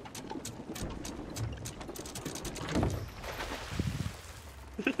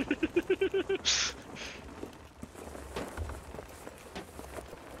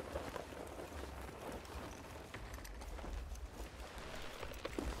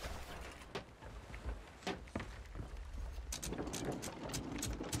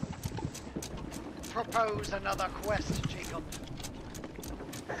 Propose another quest, Jacob.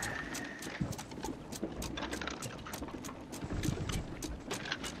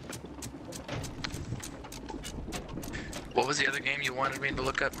 What was the other game you wanted me to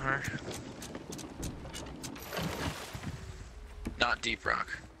look up, Hunter? Not Deep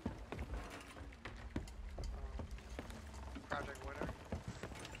Rock. Project Winter.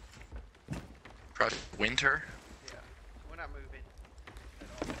 Project Winter? Yeah, we're not moving at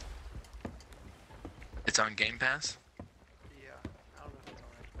all. It's on Game Pass? Yeah, I don't know if it's on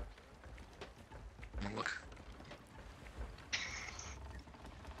Xbox. I'm gonna look.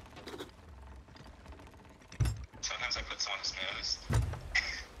 Sometimes I put Sonic's nose.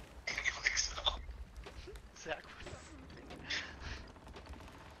 He licks it off. Zach.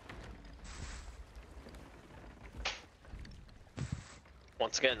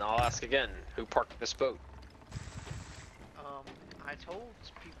 Once again, I'll ask again, who parked this boat? I told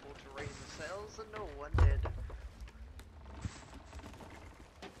people to raise the sails and no one did.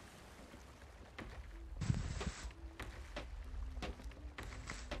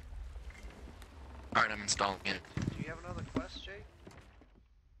 Alright, I'm installing it. Do you have another quest, Jake?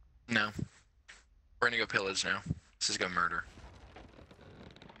 No. We're gonna go pillage now. Let's just go murder.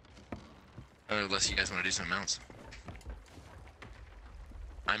 Unless you guys want to do something else.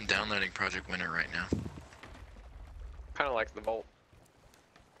 I'm downloading Project Winter right now. Kind of like the bolt.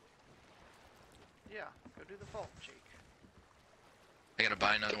 Yeah, go do the vault, Jake. I gotta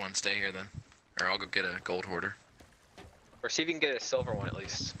buy another one, stay here then. Or I'll go get a gold hoarder. Or see if you can get a silver one at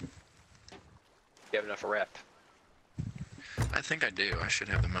least. You have enough rep. I think I do. I should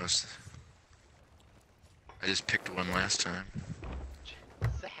have the most. I just picked one last time.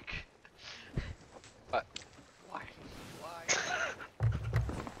 Zach. What? Why? Why?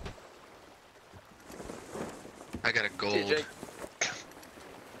 I got a gold. See you, Jake.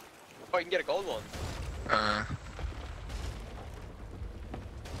 Oh, you can get a gold one. I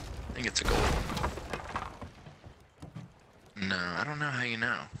think it's a gold. No, I don't know how you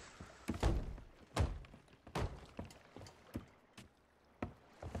know.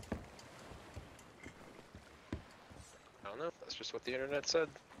 I don't know. That's just what the internet said.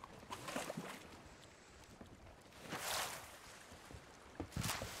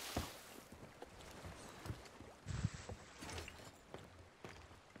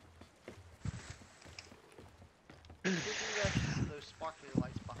 Those sparkly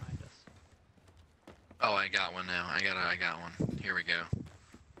lights behind us. Oh, I got one now. I got one. Here we go.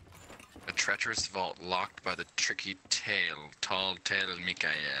 A treacherous vault locked by the tricky tail, tall tail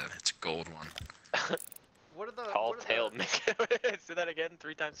Mikael. It's a gold one. What are the Tall-tailed Mickey. Say that again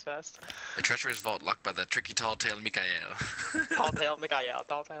 3 times fast. A treacherous vault locked by the tricky tall tail Mikael. Tall-tailed Mikael.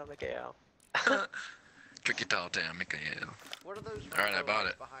 Tall-tailed Mikael. Tricky tall tail Mikael. What are those? Alright, I bought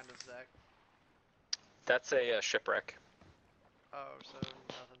lights it. behind us, Zach? That's a shipwreck. Oh, so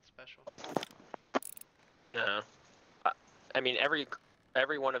nothing special. No. I mean, every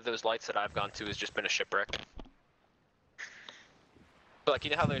one of those lights that I've gone to has just been a shipwreck. But like,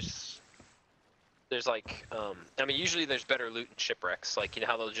 you know how there's like, I mean, usually there's better loot in shipwrecks. Like, you know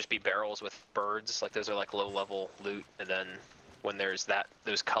how there'll just be barrels with birds? Like, those are like low-level loot. And then when there's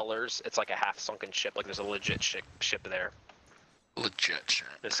those colors, it's like a half-sunken ship. Like, there's a legit ship there. Legit ship.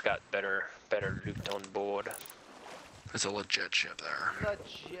 It's got better loot on board. There's a legit ship there. Legit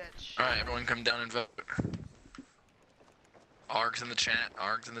shit. Alright, everyone come down and vote. Args in the chat.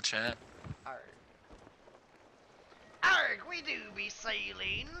 Args in the chat. Alright. Arg, we do be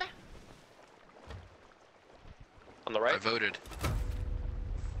sailing. On the right? I voted.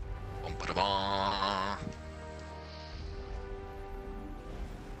 Bum-ba-da-ba.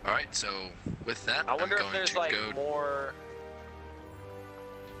 Alright, so with that, I wonder I'm if going there's to like go... more...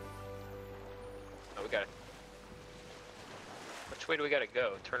 Oh, we got it. Which way do we gotta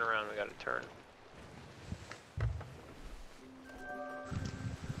go? Turn around, we gotta turn.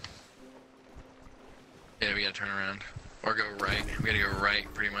 Yeah, we gotta turn around. Or go right. We gotta go right,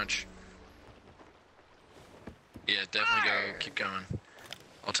 pretty much. Yeah, definitely go. Keep going.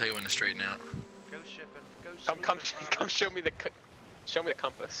 I'll tell you when to straighten out. Go shipping. Go Come, sleeping, come, show me the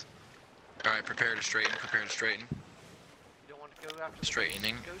compass. All right, prepare to straighten. Prepare to straighten. You don't want to go after the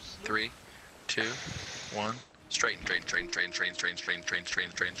Straightening. ghost sleep? 3, 2, 1. Straighten. Straighten.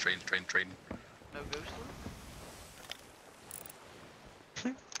 No ghost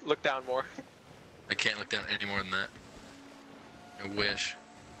sleep? Look down more. I can't look down any more than that. I wish.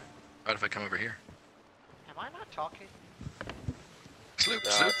 What if I come over here? Am I not talking? Sloop, Nah,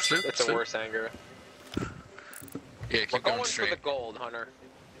 sloop, sloop, it's a sloop. worse anger. Yeah, We're keep going going for straight. the gold, Hunter.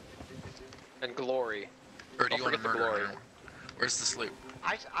 And glory. Or do you Don't want to forget the murder? glory. Hunter? Where's the sloop?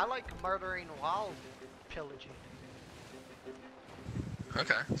 I like murdering while pillaging.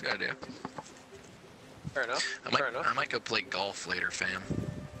 Okay, that's a good idea. Fair enough. Fair enough. I might go play golf later, fam.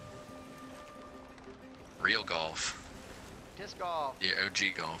 Real golf. Disc golf. Yeah,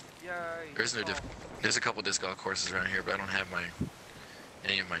 OG golf. Yay. There's no disc There's a couple disc golf courses around here, but I don't have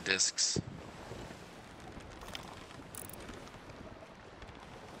any of my discs.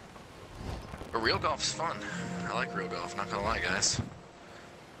 But real golf's fun. I like real golf, not gonna lie, guys.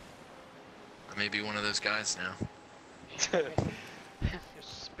 I may be one of those guys now. You're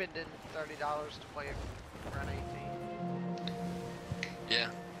spending $30 to play a round 18. Yeah.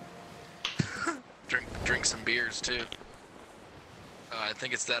 drink some beers too. I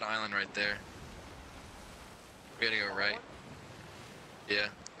think it's that island right there. We gotta go right. Yeah,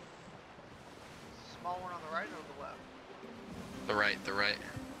 Small one on the right or the left? the right.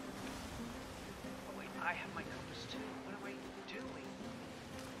 Oh wait, I have my compass too. What am I doing?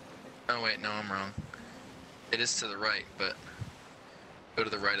 Oh wait, no, I'm wrong. It is to the right, but go to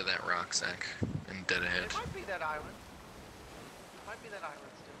the right of that rock, Zach, and dead ahead. It might be that island. It might be that island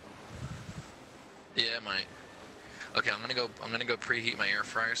still. Yeah, it might. Okay, I'm gonna go preheat my air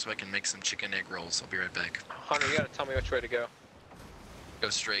fryer so I can make some chicken egg rolls. I'll be right back. Hunter, you gotta tell me which way to go. Go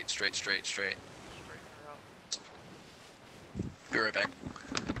straight. Straighten her up. Be right back.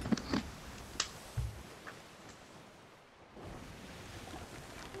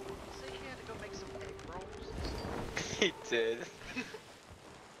 Say he had to go make some egg rolls. He did.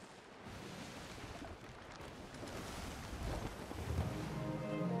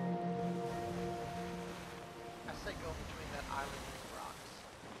 I say go between that island and the rocks.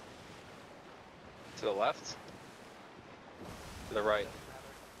 To the left? To the right. Doesn't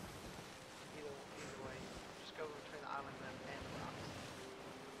matter. Either way. Just go between the island and the rocks.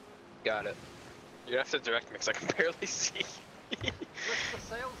 Got it. You have to direct me because I can barely see. Lift the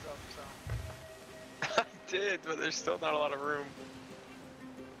sails up some. I did, but there's still not a lot of room.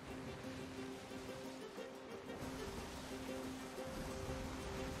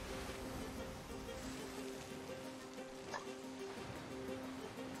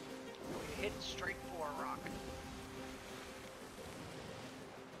 You hit straight for a rock.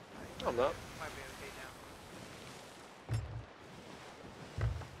 I'm not. Might be okay now.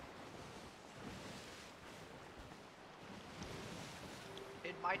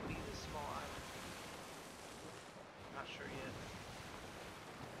 It might be the small island. Not sure yet.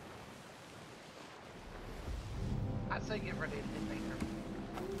 I'd say get ready to hit anchor.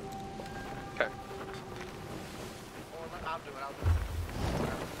 Okay. Or I'll do it.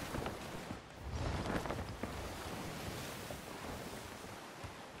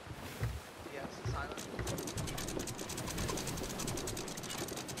 Yeah, it's this island.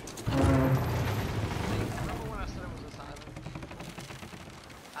 Remember when I said it was this island?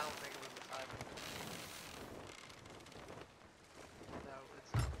 I don't think it was this island. No,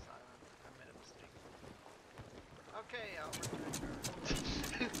 it's not this island. I made a mistake. Okay, I'll return.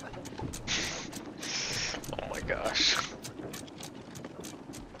 Oh my gosh.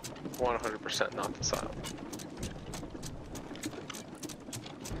 100% not this island.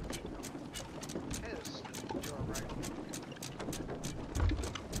 Okay, this is your right.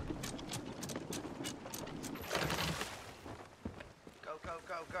 Go, go,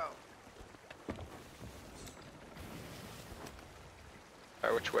 go, go.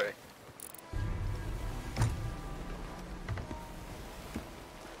 Alright, which way?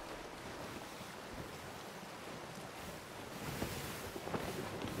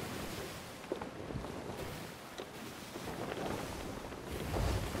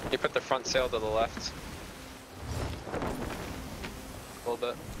 You put the front sail to the left. A little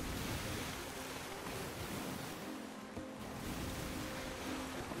bit.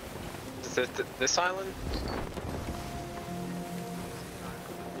 Is it this island?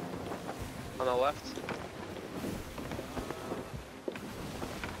 On the left?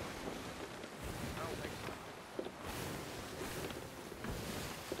 I don't think so.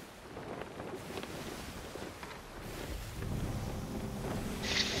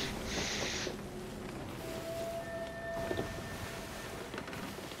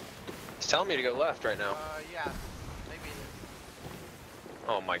 telling me to go left right now. Yeah. Maybe it is.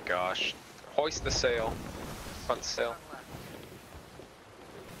 Oh my gosh. Hoist the sail. Front sail. Turn left.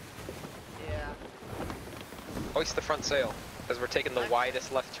 Yeah. Hoist the front sail. Because we're taking the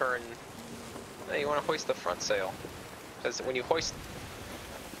widest left turn. No, you want to hoist the front sail. Because when you hoist...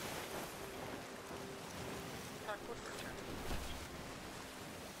 Backward return.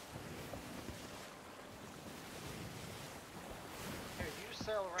 Here, you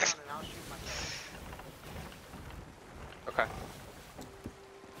sail around and I'll shoot myself. Okay.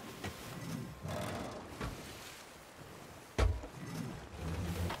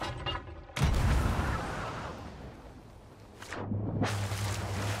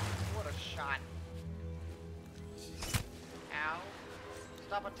 What a shot. Ow.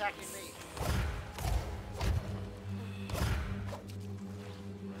 Stop attacking me.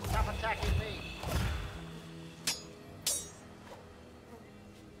 Stop attacking me.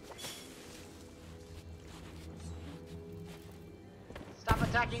 Stop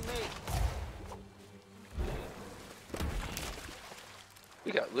attacking me.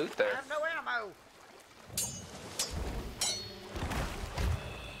 We got loot I there. have no ammo.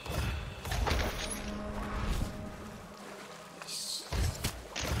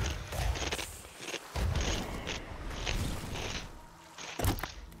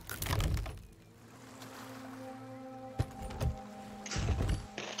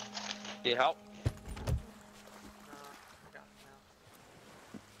 Need help? I got it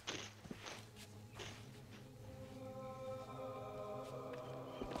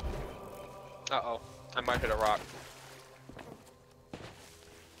now. Uh-oh. I might hit a rock.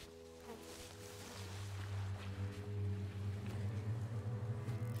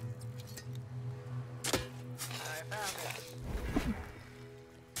 I found it.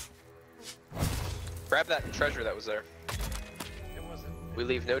 Grab that treasure that was there. It wasn't. We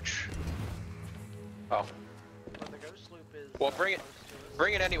leave no Oh. But the ghost loop is. Well, bring it. close to us.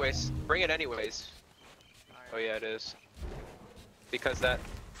 Bring it anyways. Bring it anyways. Oh yeah, it is. Because that...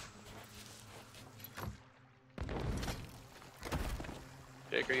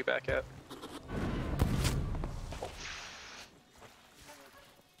 Jake, are you back yet?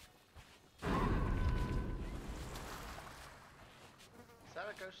 Is that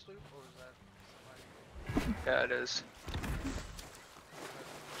a ghost loop or is that somebody? Yeah, it is.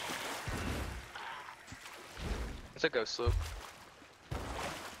 It's a ghost loop.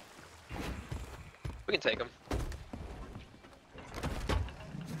 We can take him.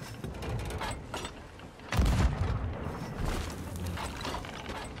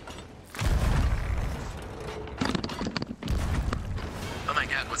 Oh my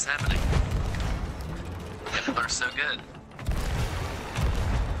god, what's happening? People are so good.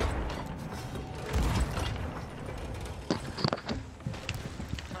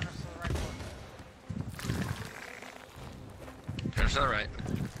 Turn us to the right one. Turn to the right.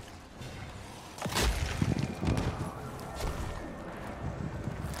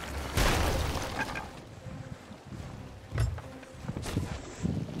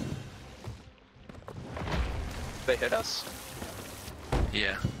 They hit us?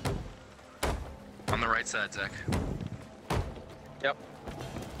 Yeah. On the right side, Zach. Yep.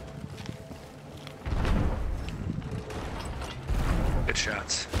 Good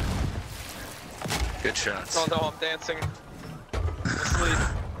shots. Good shots. Oh no, I'm dancing. I'm asleep.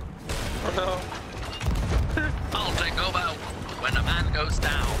 Oh no. I'll take over when a man goes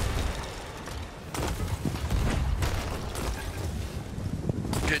down.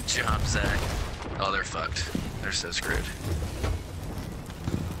 Good job, Zach. Oh, they're fucked. They're so screwed.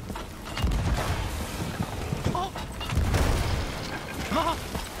 Oh. Oh.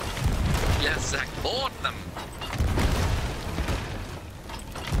 Yes, Zach, board them.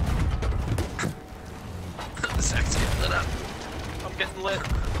 Zach's getting lit up. I'm getting lit.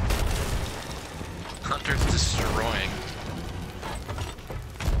 Hunter's destroying.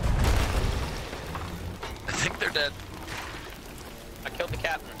 I think they're dead. I killed the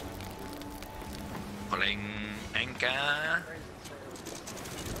captain. Pulling anchor.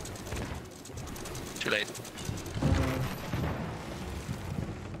 Too late.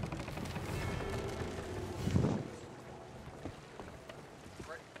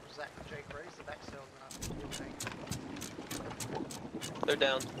 Zach, Jake, raise the back sail and They're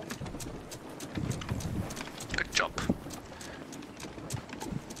down. Good job.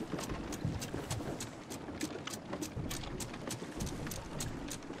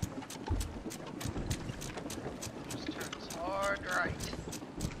 just turn this hard right.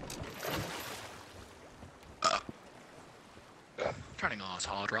 Turning off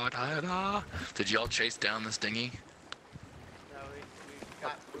hard right. Did y'all chase down this dinghy? No,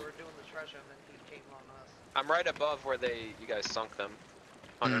 we were doing the treasure and then he came on us. I'm right above where you guys sunk them.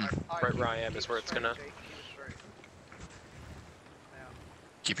 Hunter, Alright, right keep- where I am keep is it where it's straight, gonna. Jake, keep it straight. Now.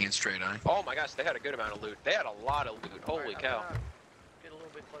 Keeping it straight, eye. Oh my gosh, they had a good amount of loot. They had a lot of loot. Holy Alright, I'm cow. gonna get a little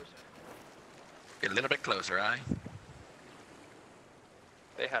bit closer. Get a little bit closer, eye.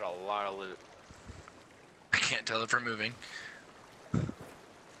 They had a lot of loot. I can't tell if we're moving.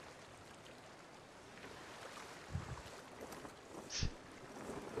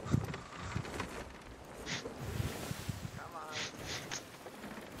 Come on.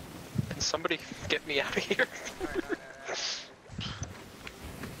 Can somebody get me out of here? Alright.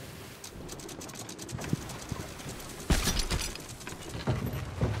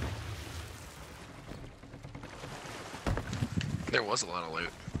 There was a lot of loot.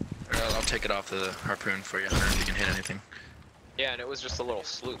 I'll take it off the harpoon for you, Hunter, if you can hit anything. Yeah, and it was just a little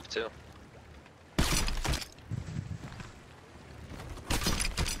sloop too.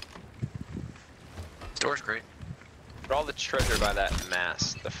 Storage crate. But all the treasure by that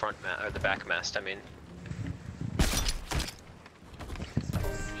mast, the front mast, or the back mast, I mean.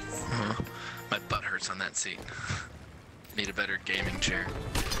 My butt hurts on that seat. Need a better gaming chair.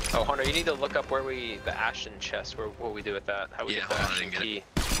 Oh, Hunter, you need to look up where the ashen chest, what we do with that, how we Yeah, get the hold on, I ashen didn't get key.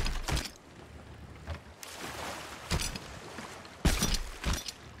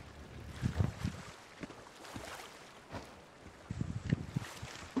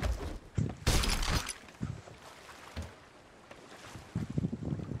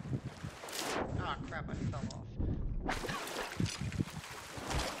 Ah, crap, I fell off.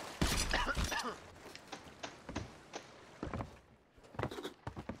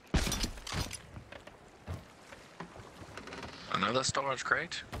 Another storage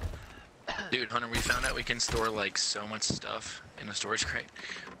crate? Dude, Hunter, we found out we can store like so much stuff in a storage crate.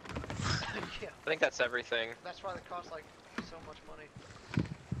 Yeah, I think that's everything. that's why they cost like so much money.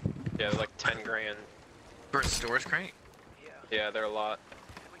 Yeah, they're like 10 grand. For a storage crate? Yeah. Yeah, they're a lot.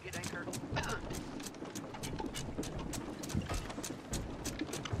 Can we get anchored?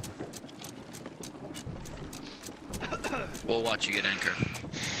 We'll watch you get anchor.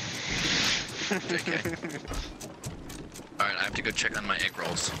 JK. Alright, I have to go check on my egg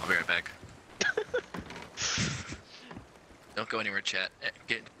rolls. I'll be right back. Don't go anywhere, chat.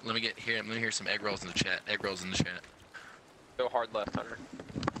 Let me hear some egg rolls in the chat. Egg rolls in the chat. Go hard left, Hunter.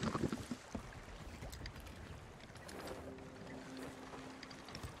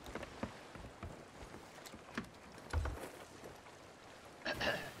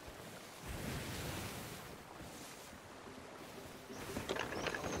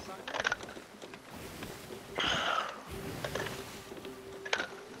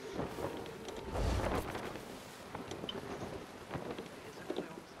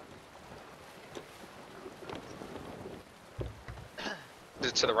 Is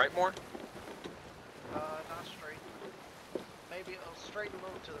it to the right more? Not straight. Maybe straight a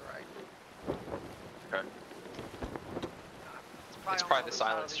little to the right. Okay. It's probably on this other side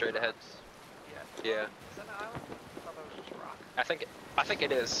island of these straight ahead. rocks. Yeah. Is that an island? I thought that was just rock. I think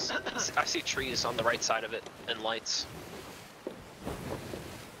it is. I see trees on the right side of it and lights.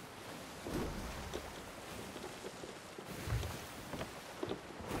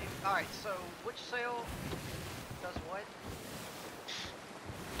 Alright, so which sail does what?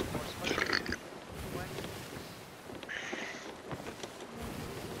 Or supposed to when?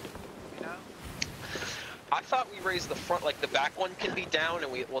 You know? I thought we raised the front, like the back one can be down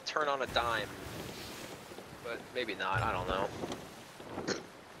and we'll turn on a dime. But maybe not, I don't know.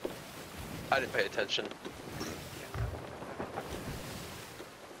 I didn't pay attention.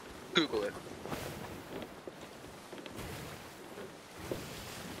 Google it.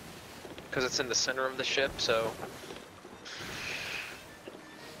 Because it's in the center of the ship, so...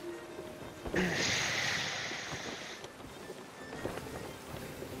 I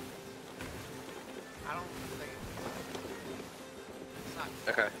don't think it's not.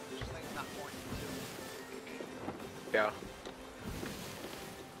 Okay. I just think it's not pointing to. Yeah.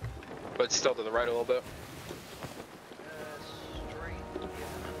 But still to the right a little bit. Straight. Yeah.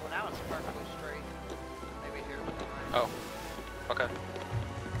 Well, now it's perfectly straight. Maybe here. Right? Oh. Okay.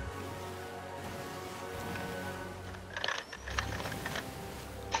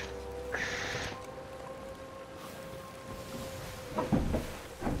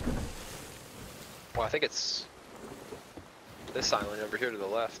 Well, I think it's this island over here to the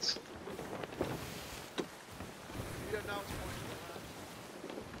left. Yeah, now it's pointing to the left.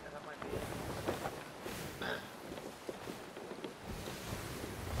 Yeah, that might be it.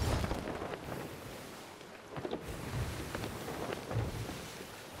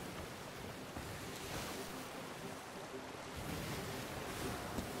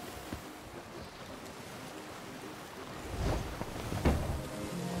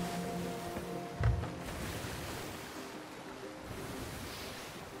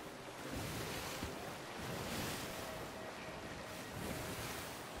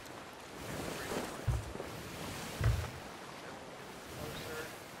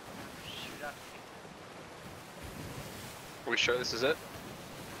 we sure this is it?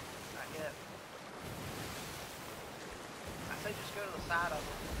 Not yet. I say just go to the side of them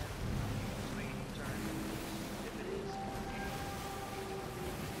and then swing a U-turn. If it is.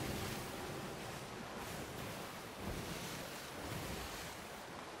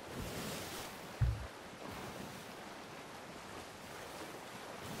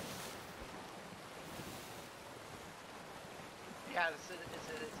 Yeah, it's it.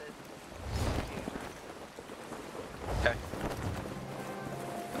 Okay.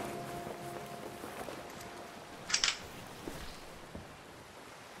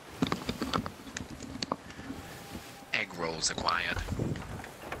 Egg rolls acquired.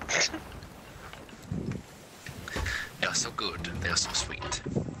 They are so good. They are so sweet.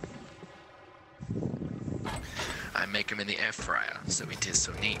 I make them in the air fryer, so it is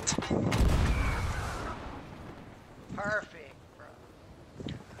so neat. Perfect, bro.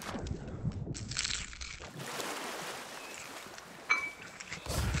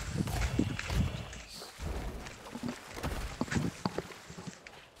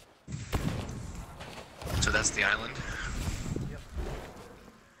 So that's the island. Yep.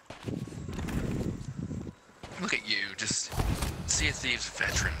 Look at you, just Sea of Thieves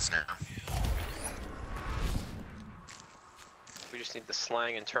veterans now. We just need the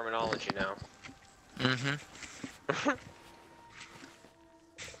slang and terminology now. Mm-hmm.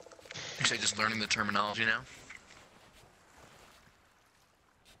 Actually, just learning the terminology now.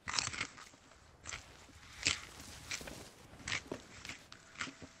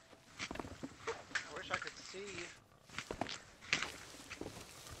 I wish I could see.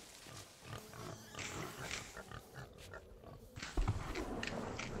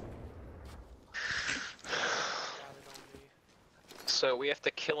 Got it on me. So we have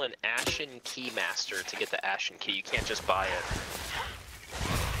to kill an Ashen Keymaster to get the Ashen Key. You can't just buy it.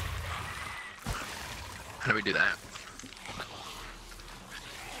 How do we do that?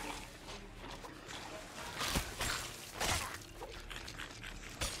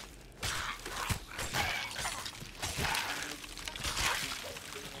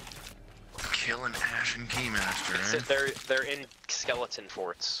 Kill an Ashen Keymaster, It's eh? that they're in skeleton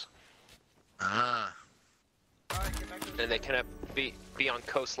forts, Ah. Alright, get back to the and they cannot be on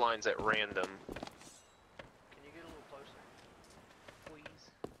coastlines at random. Can you get a little closer? Please.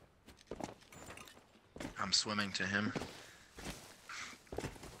 I'm swimming to him.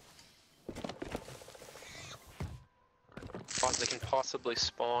 They can possibly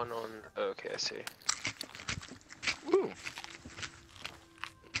spawn on. Okay, I see. Woo!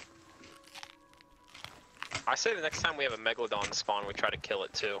 I say the next time we have a megalodon spawn, we try to kill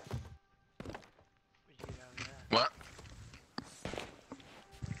it too. What'd you get out of that? What?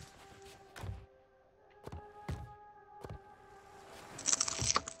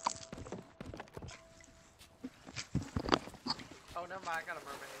 Oh, never mind. I got a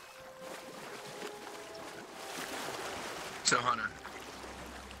mermaid. So, Hunter,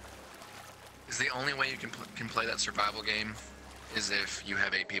 is the only way you can play that survival game is if you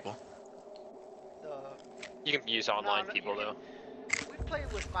have 8 people? You can use online No, people you though. We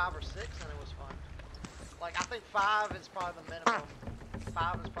played with 5 or 6 and it was fun. Like, I think 5 is probably the minimum.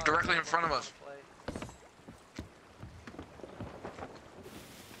 5 is probably Directly the in front of minimum us. to play.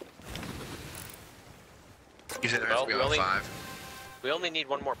 You said there has Well, to be we about only- 5. We only need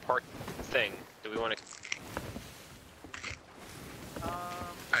one more part thing. Do we want to?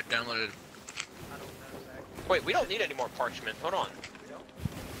 I downloaded. I don't know exactly. Wait, we don't need any more parchment. Hold on. We don't?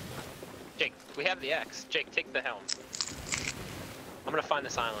 Jake, we have the X. Jake, take the helm. I'm gonna find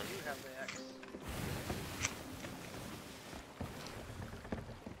this island. You have the X.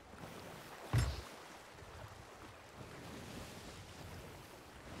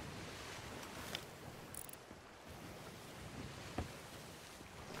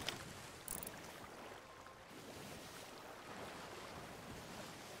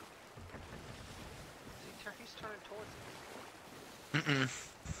 He's turning towards it.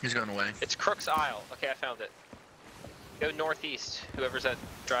 He's going away. It's Crook's Isle. Okay, I found it. Go northeast. Whoever's that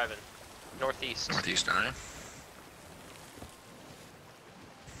driving. Northeast. Northeast, alright.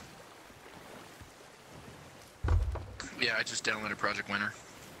 Yeah, I just downloaded Project Winter.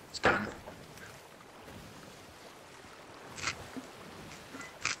 It's done.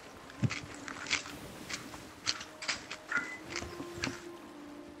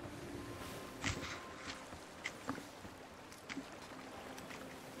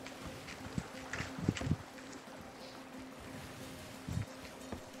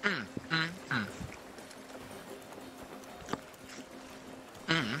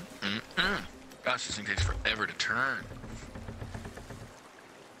 Gosh, this thing takes forever to turn.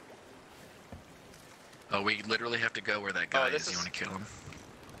 Oh, we literally have to go where that guy this is. You want to kill him?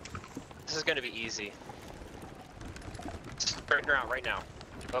 This is gonna be easy. Turn around right now.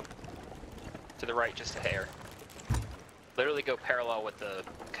 Up. To the right, just a hair. Literally go parallel with the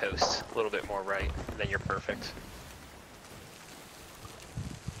coast, a little bit more right, and then you're perfect.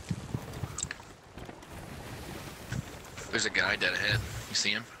 There's a guy dead ahead. You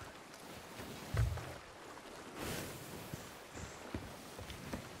see him?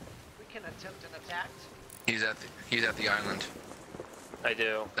 We can attempt an attack. He's at the island. I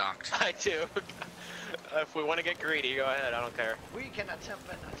do. Docked. I do. If we want to get greedy, go ahead, I don't care. We can attempt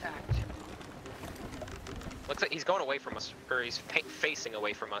an attack. Looks like he's going away from us, or he's facing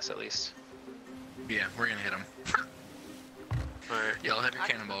away from us at least. Yeah, we're gonna hit him. Alright. Y'all have your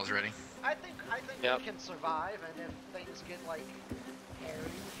cannonballs ready. I think Yep. we can survive, and if things get like hairy,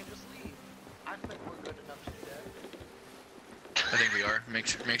 we can just leave. I think we're good enough to do that. I think we are. Make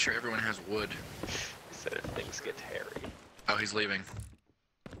sure everyone has wood. He said if things get hairy. Oh, he's leaving.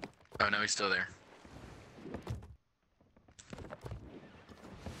 Oh no, he's still there.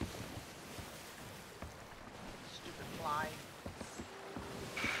 Stupid fly.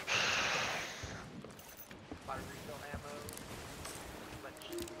 Fire refill ammo. But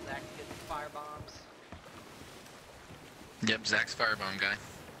Zach getting fire bombs. Yep, Zach's firebomb guy.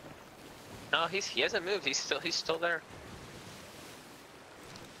 No, he hasn't moved. He's still there.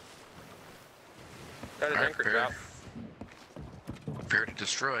 Got his Alright, anchor prepare. drop. Prepare to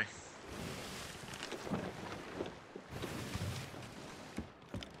destroy.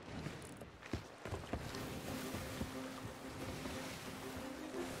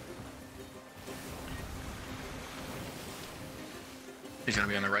 He's gonna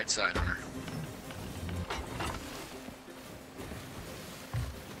be on the right side, Hunter.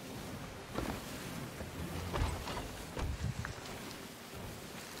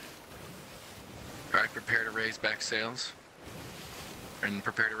 Alright, prepare to raise back sails. And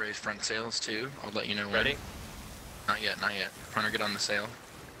prepare to raise front sails too. I'll let you know when. Ready? Not yet, not yet. Hunter, get on the sail.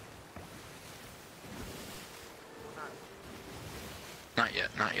 Not yet,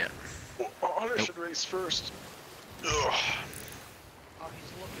 not yet. Hunter Nope. should race first. Oh,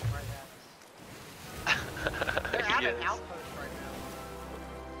 he's looking right at us. They're at He an is. outpost right now.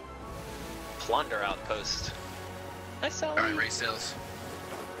 Plunder outpost. I saw Alright, raise sails.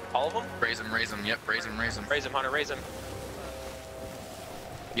 all of them. Raise them, yep, raise them. Raise him, Hunter. Raise him.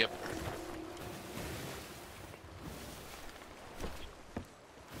 Yep.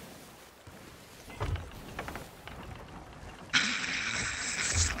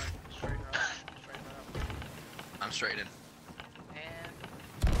 Straighten her up. I'm straight in.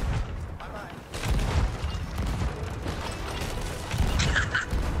 And bye-bye.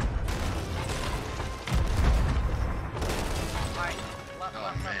 Right, left, Oh,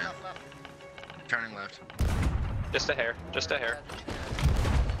 left, man. left, left. Turning left. Just a hair. Just a hair.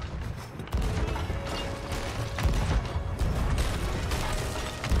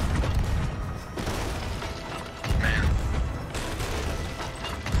 Man.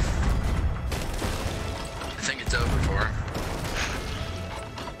 I think it's over for him.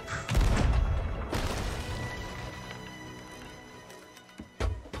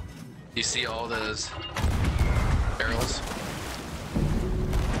 You see all those barrels?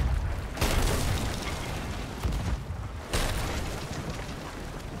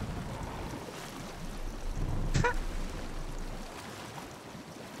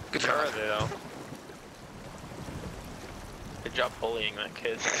 Good Where are job. they though? Good job bullying that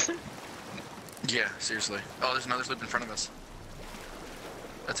kid. Yeah, seriously. Oh, there's another sloop in front of us.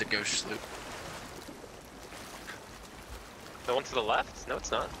 That's a ghost sloop. The one to the left? No,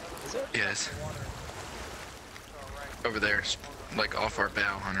 it's not. Is it? Yes. Water. All right. Over there, like off our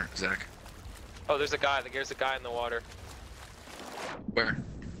bow, Hunter, Zach. Oh, there's a guy. There's a guy in the water. Where?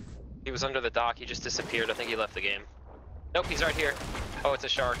 He was under the dock. He just disappeared. I think he left the game. Nope, he's right here. Oh, it's a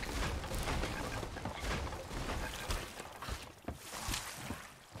shark.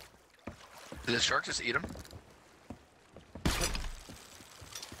 Did the shark just eat him?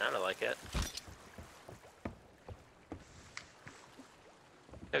 Kinda like it.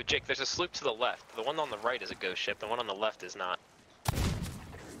 No, Jake, there's a sloop to the left. The one on the right is a ghost ship. The one on the left is not.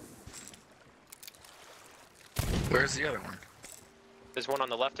 Where's the other one? There's one on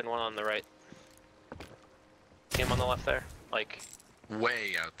the left and one on the right. See him on the left there? Like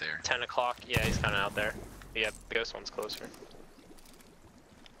Way out there. 10 o'clock? Yeah, he's kinda out there. Yeah, the ghost one's closer.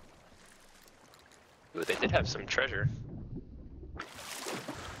 Ooh, they did have some treasure.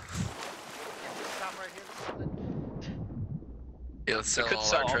 Stop right here. Something. Yeah, let's sell could all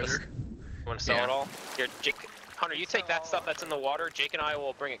sell our all this. treasure. You wanna sell Yeah. it all? Here, Jake, Hunter, you take that stuff that's in the water. Jake and I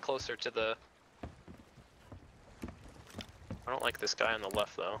will bring it closer to the I don't like this guy on the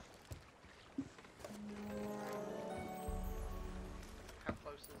left though. How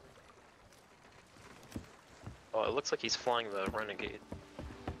close is he? Oh, it looks like he's flying the Renegade.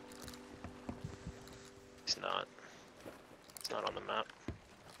 He's not. It's not on the map.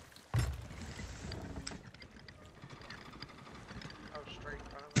 Oh, straight in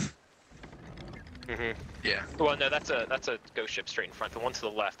front of him. Yeah. Well, no, that's a ghost ship straight in front. The one to the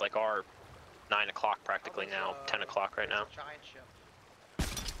left, like our 9 o'clock practically Oh, now, 10 o'clock right now. there's a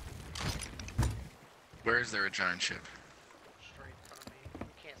giant ship Where is there a giant ship? straight in front of me. You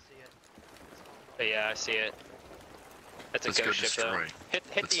can't see it. It's on But yeah, I see it. That's a Let's go ghost ship though. destroy. Hit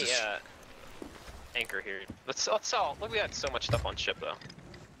Let's the anchor here. Let's sell. Look, we got so much stuff on ship though.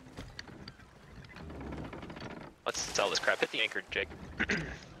 Let's sell this crap. Hit the anchor, Jake.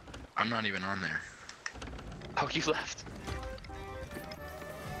 I'm not even on there. Oh, you left.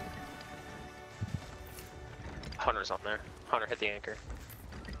 Hunter's on there. Hunter, hit the anchor.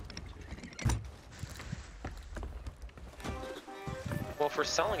 Well, if we're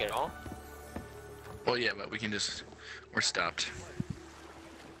selling it all, Well, yeah, but we can just... We're stopped.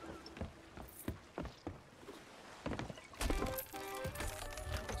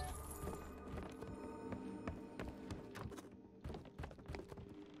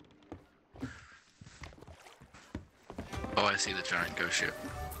 Oh, I see the giant ghost ship.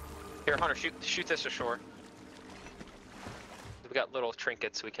 here, Hunter, shoot this ashore. We got little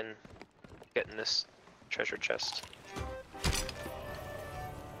trinkets we can get in this treasure chest.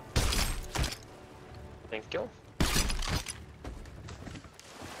 Thank you.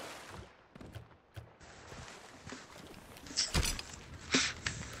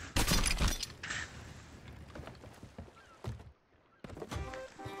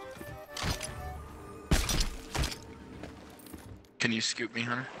 Can you scoop me,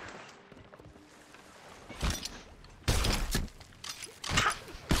 Hunter?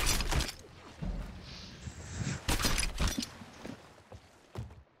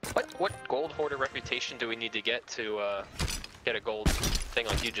 What gold hoarder reputation do we need to get to get a gold thing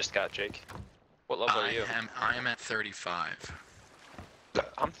like you just got, Jake? What level are you? I am at 35.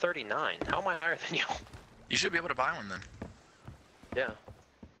 I'm 39. How am I higher than you? You should be able to buy one then. Yeah.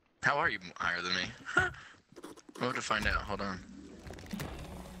 How are you higher than me? We'll have to find out. Hold on.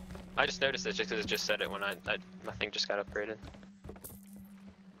 I just noticed it just because it just said it when my thing just got upgraded.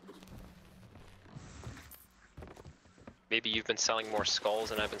 Maybe you've been selling more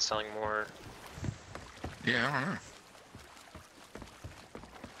skulls and I've been selling more. Yeah, I don't know.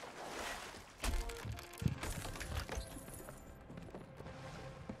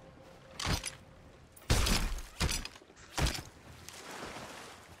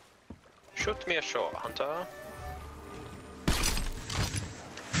 Shoot me ashore, Hunter.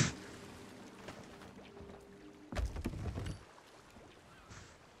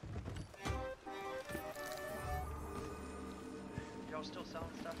 Y'all still selling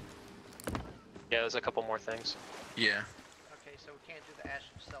stuff? Yeah, there's a couple more things. Yeah. Okay, so we can't do the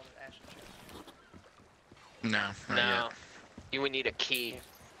ashen, sell the ashen chest. No, not No. yet. You would need a key.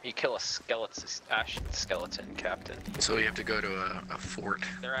 You kill a skeleton, ashen skeleton, Captain. So we have to go to a fort.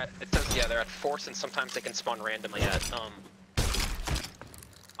 They're at, it says, yeah, they're at forts and sometimes they can spawn randomly at,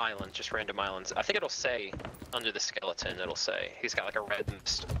 islands, just random islands. I think it'll say, under the skeleton, it'll say, he's got like a red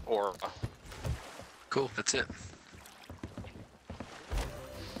mist aura. Cool, that's it.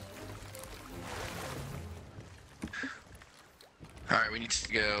 Alright, we need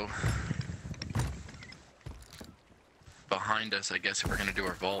to go behind us, I guess, if we're gonna do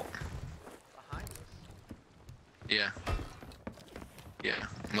our vault. Behind us? Yeah. Yeah,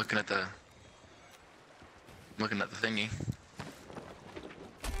 I'm looking at the thingy.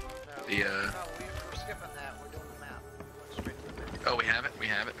 No, The, no, we're skipping that. We're doing the map. We're going straight to the map. Oh, we have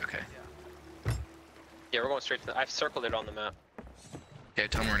it? Okay. Yeah. Yeah, we're going straight to the, I've circled it on the map. Okay,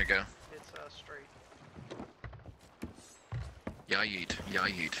 tell me where to go. It's straight. Yeah,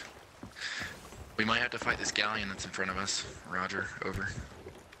 yeet. We might have to fight this galleon that's in front of us. Roger, over.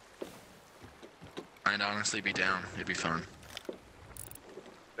 I'd honestly be down. It'd be fun.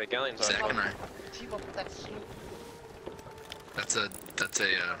 The galleon's Zach on. and I. Team up with that sloop. That's a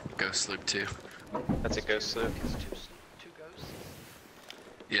ghost sloop too. That's a ghost sloop. It's two ghosts.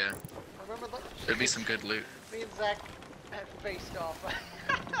 Yeah, Remember that? there'd be some good loot. Me and Zach had faced off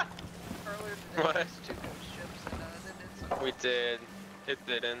earlier today. What? There's two ghost ships and then it's We did. It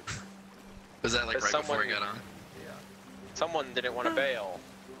didn't. Was that like There's right before I someone- got on? yeah. Someone didn't want to bail.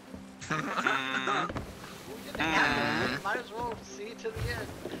 We didn't have to. Might as well see to the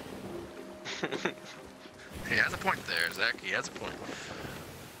end. He has a point there, Zach. He has a point.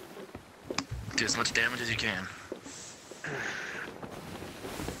 Do as much damage as you can.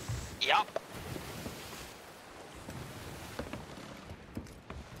 Yup.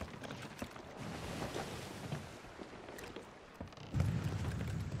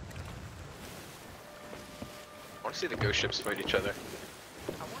 I want to see the ghost ships fight each other.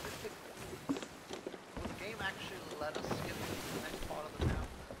 I wonder if will the game actually let us skip to the next part of the town?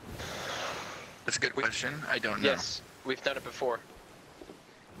 That's a good question. I don't know. Yes, we've done it before.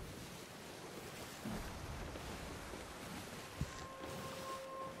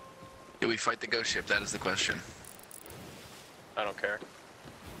 Do we fight the ghost ship? That is the question. I don't care.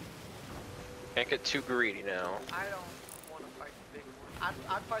 Can't get too greedy now. I don't want to fight the big one.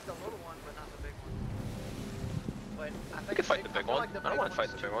 I'd fight the little one, but not the big one. But I think We could fight the I big feel one. like the I don't big want to fight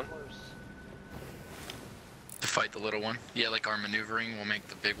one's the big too one. close. To fight the little one? Yeah, like our maneuvering will make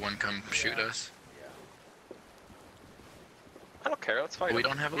the big one come shoot us. Yeah. I don't care. Let's fight. But we him.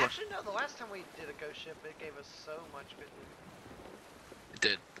 don't have a. Actually, no. The last time we did a ghost ship, it gave us so much good loot. It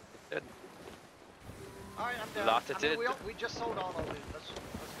did. Good. All right, I'm done. Lot it I mean, did. we just sold all the loot. Let's go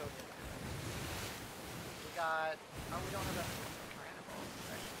get it. We got. Oh, we don't have that cannonballs.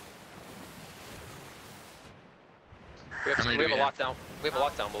 Actually. We have, How many we do have we a have? lot down. We have a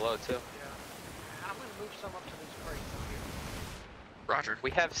lot down below too. Yeah. I'm gonna move some up to these crates up here. Roger.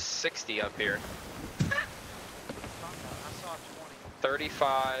 We have 60 up here. I saw 20.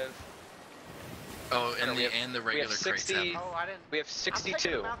 35. Oh, and No, we the have- and the we have regular crates 60. have. Oh, I didn't. We have taking 62.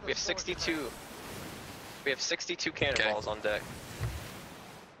 them out the We have storage 62. We have 62 cannonballs on deck.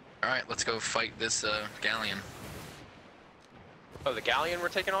 All right, let's go fight this galleon. Oh, the galleon we're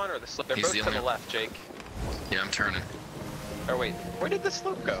taking on, or the slip? They're He's both the to the only- left, Jake. Yeah, I'm turning. Or wait, where did the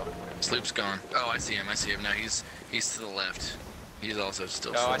sloop go? Sloop's gone. Oh, I see him. I see him. No, he's to the left. He's also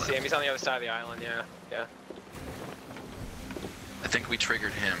still to Oh, the I left. see him. He's on the other side of the island. Yeah, yeah. I think we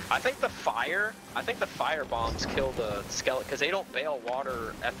triggered him. I think the fire bombs kill the skeleton because they don't bail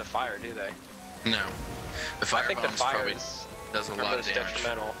water at the fire, do they? No. The I fire think the bombs fire probably is does a are lot of most damage.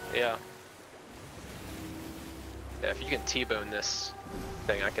 detrimental. Yeah. Yeah, if you can T-bone this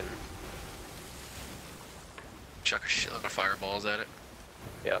thing, I can. Chuck a shitload of fireballs at it.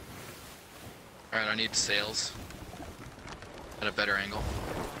 Yep. Alright, I need sails. At a better angle.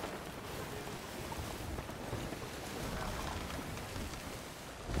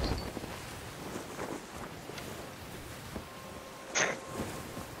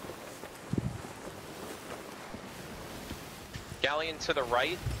 Galleon to the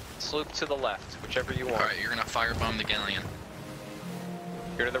right, sloop to the left, whichever you want. Alright, you're gonna firebomb the galleon.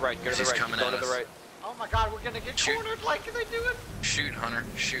 Go to the right. Go to the He's right. coming Go at to the us. right. Oh my God, we're gonna get Shoot. cornered like they do it. Shoot, Hunter.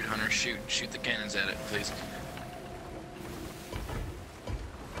 Shoot, Hunter. Shoot. Shoot the cannons at it, please.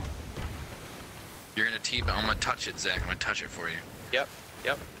 You're gonna T-bomb. I'm gonna touch it, Zach. I'm gonna touch it for you. Yep.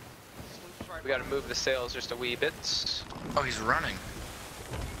 Yep. Sloop's right We got to move the sails just a wee bit. Oh, he's running.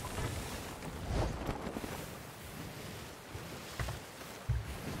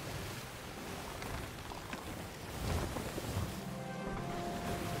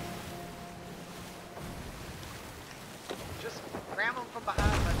 Just ram them from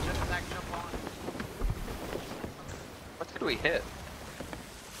behind, but just Zach jump on. What did we hit?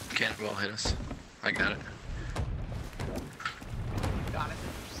 Cannonball hit us. I got it. Got it.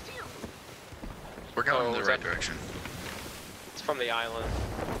 Steal. We're going Oh, in the was right that- direction. It's from the island.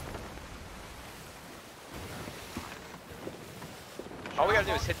 All we gotta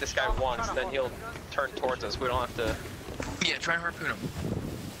do is hit this guy once, then he'll turn towards us. We don't have to. Yeah, try and harpoon him.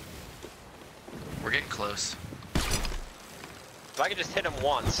 We're getting close. If I could just hit him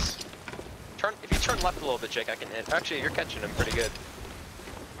once. If you turn left a little bit, Jake, I can hit. Actually, you're catching him pretty good.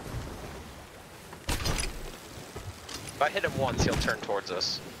 If I hit him once, he'll turn towards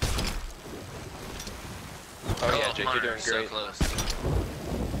us. Oh yeah, Jake, Hunter, you're doing great. So close.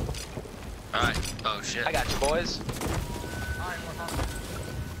 Alright. Oh shit. I got you, boys. Alright, we're home.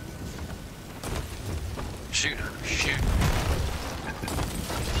 Shoot, Hunter. Shoot.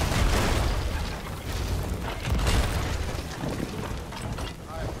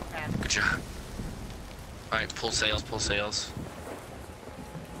 Alright, we're past. Good job. Alright, pull sails, pull sails.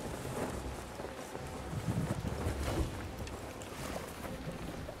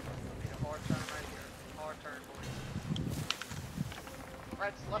 Need a hard turn right here. Hard turn, boys.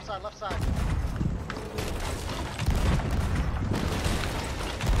 Right, left side, left side.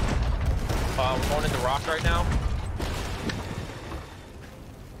 We're going into rock right now.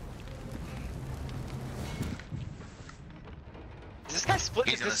 Is this guy split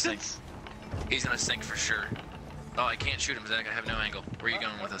He's the gonna sink. distance? He's gonna sink for sure. Oh, I can't shoot him, Zach. I have no angle. Where are you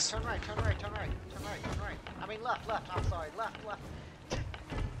going with us? Turn right, turn right, turn right, turn right, turn right. I mean left, left, I'm sorry, left, left.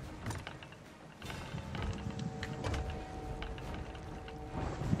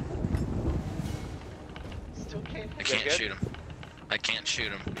 can't good? shoot him. I can't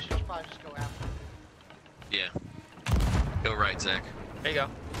shoot him. You should probably just go after him. Yeah. Go right, Zach. There you go.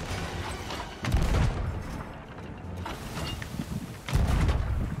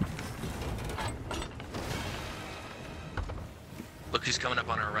 Look who's coming up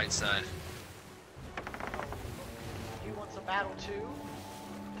on our right side. He wants a battle too.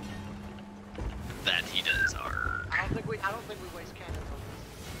 That he does. Arr. I don't think we waste cannons on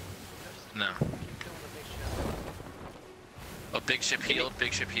this. No. Keep killing the big ship. Oh, big ship healed.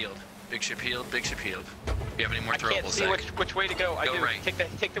 Big ship healed. Big ship healed. Big ship healed. Do you have any more I can't throwables, see Zach? which way to go. I Go do. right.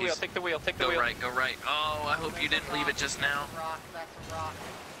 Take the wheel. Take the wheel. Take the Go wheel. right. Go right. Oh, I hope you That's a didn't leave rock, it just now. That's a rock. That's a rock.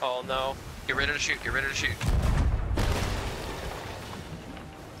 Oh no. Get ready to shoot. Get ready to shoot.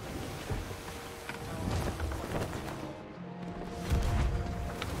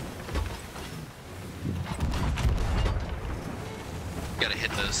 Gotta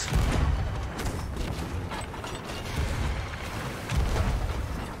hit those.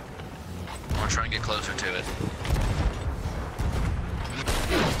 I want to try and get closer to it.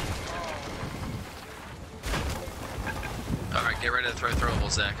 Alright, get ready to throw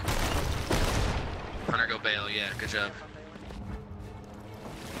throwables, Zach. Hunter, go bail. Yeah, good job.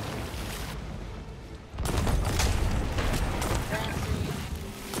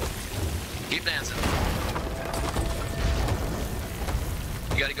 Keep dancing.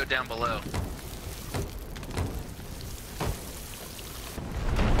 You gotta go down below.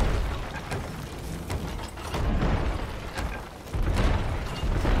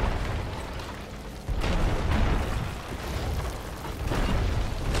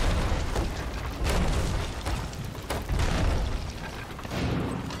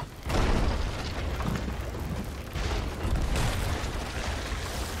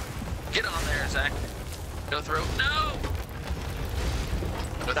 Get on there, Zach. Go through. No!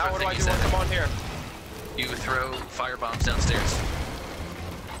 Go Now throw what do I do thingies once at I'm it. on here? You throw fire bombs downstairs.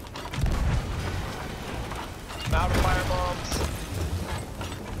 I'm out of fire bombs.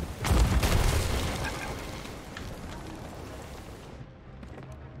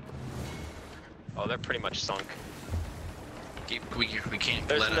 Oh, they're pretty much sunk. We can't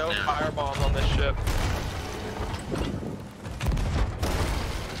There's let no them down. fire bombs on this ship.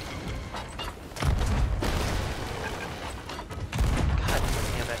 God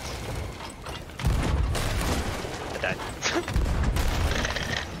damn it. I died.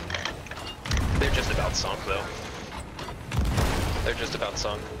 They're just about sunk though. They're just about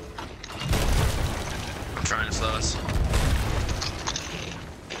sunk. I'm trying to slow us.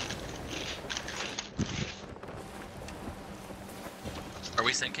 Are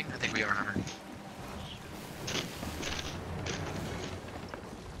we sinking? I think we are, Hunter.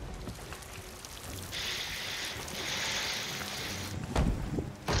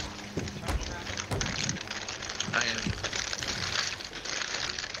 I am.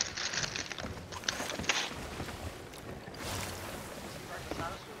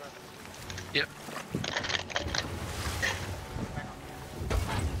 Yep.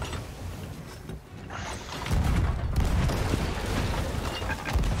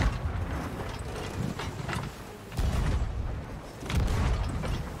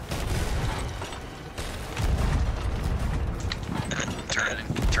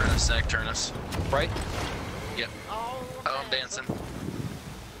 Turn us, Zach, turn us. Right? Yep. Oh, Oh, I'm dancing.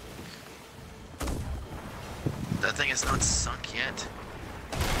 That thing is not sunk yet.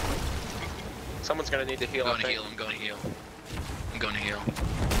 Someone's gonna need to heal. I'm I going to think. heal, I'm going to heal. I'm going to heal.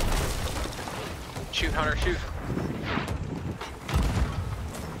 Shoot, Hunter, shoot.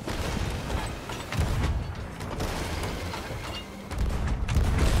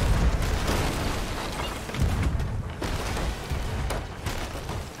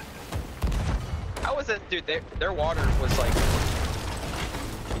 How was it, dude? Their water was like.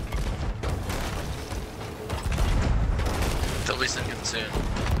 They'll be sinking soon.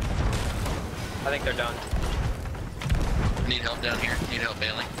 I think they're done. Need help down here? Need help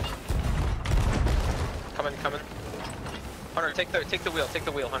bailing? Coming, coming. Hunter, take the wheel. Take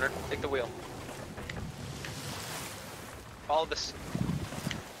the wheel, Hunter. Take the wheel. All of this.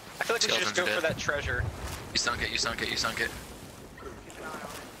 I feel like we should just Skeletons go are for dead. that treasure. You sunk it, you sunk it, you sunk it. keep an eye on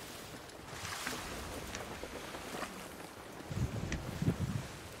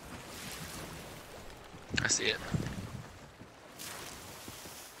it. I see it.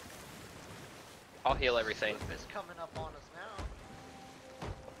 I'll heal everything. It's coming up on us now.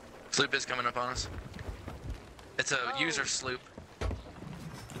 Sloop is coming up on us. It's a Oh. user sloop.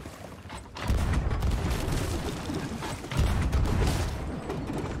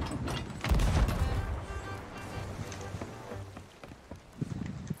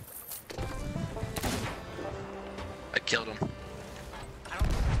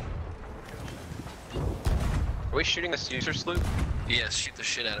 we shooting this user sloop? Yes, shoot the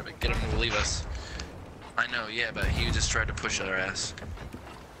shit out of it. Get him to leave us. I know, yeah, but he just tried to push our ass.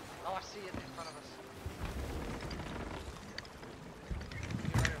 Oh, I see it in front of us.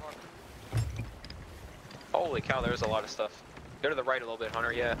 Get ready, Harpoon. Holy cow, there's a lot of stuff. Go to the right a little bit,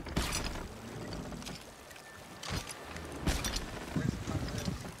 Hunter, yeah. Where's the front of this?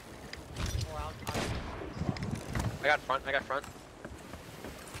 Oh, I got front, I got front.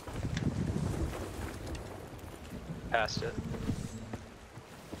 Passed it.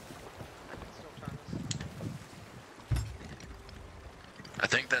 I can still turn this. I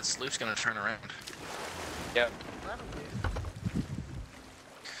think that sloop's gonna turn around. Yep. That'll do.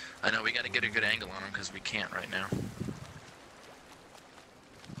 I know, we gotta get a good angle on him because we can't right now.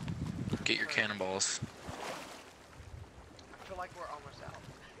 Get your cannonballs. I feel like we're almost out.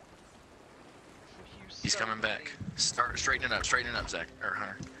 You He's so coming back. late. Straighten it up, Zach. Or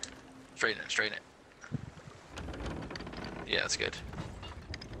Hunter. Straighten it. Yeah, that's good.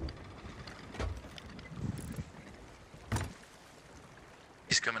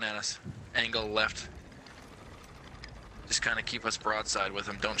 He's coming at us. Angle left. Just kind of keep us broadside with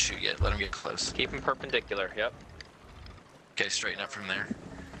him. Don't shoot yet. Let him get close. Keep him perpendicular, yep. Okay, straighten up from there.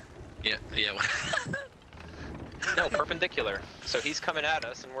 Yeah. No, perpendicular. So he's coming at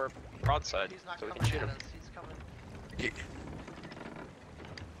us and we're broadside, He's not so we can coming shoot at him. us. He's coming.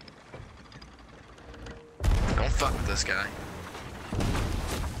 Don't fuck with this guy.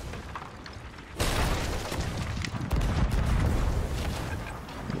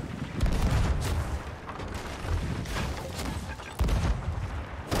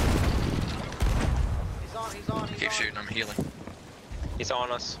 He's on. Keep shooting, I'm healing. He's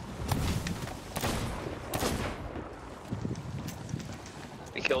on us.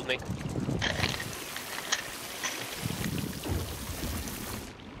 He killed me.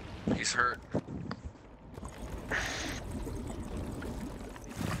 He's hurt.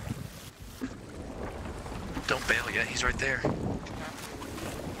 Don't bail yet, he's right there.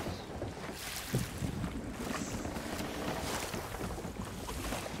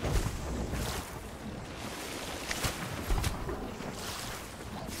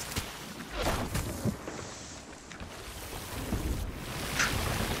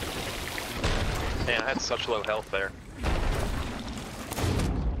 Man, I had such low health there. Low.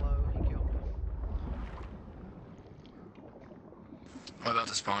 He killed me. I'm about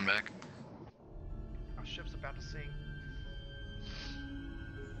to spawn back. Our ship's about to sink.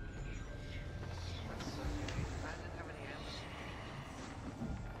 That's so good. I didn't have any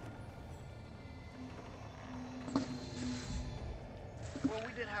ammo. Well,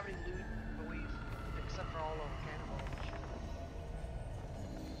 we didn't have any loot, but we, except for all of the cannonballs and shit.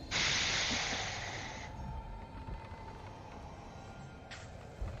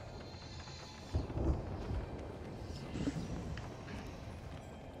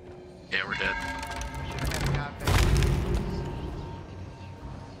 Yeah, we're dead. We should have had a guy back.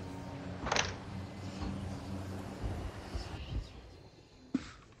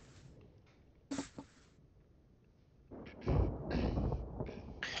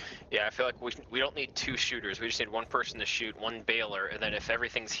 Yeah, I feel like we don't need two shooters. We just need one person to shoot, one bailer, and then if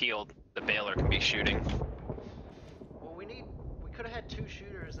everything's healed, the bailer can be shooting. Well, we could have had two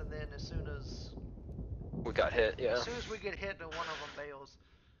shooters, and then as soon as We got hit, yeah. we get hit, then one of them bails.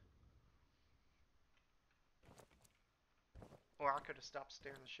 Or I could have stopped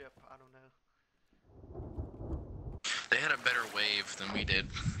steering the ship. I don't know. They had a better wave than we did.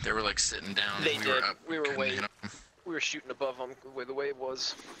 They were like sitting down. They and did. Were up. We were couldn't way. hit 'em. We were shooting above them where the wave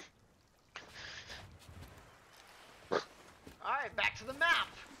was. Alright, back to the map!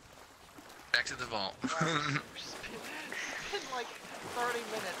 Back to the vault. Wow, it's been like 30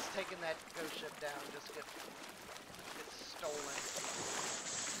 minutes taking that ghost ship down, just get stolen.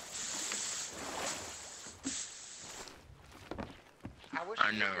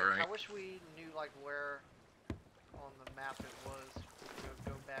 I know, right? I wish we knew like where on the map it was.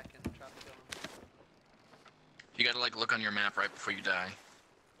 Go back and try to kill him. You gotta like look on your map right before you die.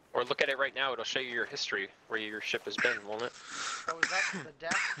 Or look at it right now, it'll show you your history, where your ship has been, won't it? So is that the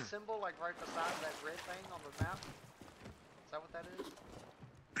death symbol like right beside that red thing on the map? Is that what that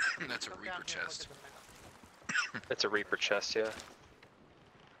is? That's a Come Reaper down here and chest. look at the map. It's a Reaper chest, yeah.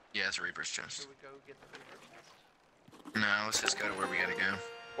 Yeah, it's a Reaper's chest. Should we go get the Reaper chest? No, let's just go to where we gotta go.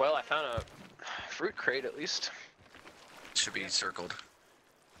 Well, I found a fruit crate at least. It should be circled.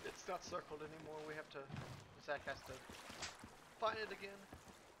 It's not circled anymore. We have to. Zach has to find it again.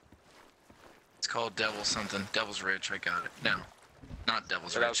 It's called Devil something. Devil's Ridge. I got it. No, not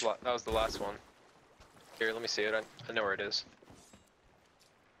Devil's So Ridge. that was the last one. Here, let me see it. I know where it is.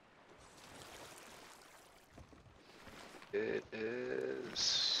 It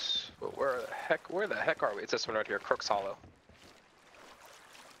is. Well, where the heck are we? It's this one right here, Crook's Hollow.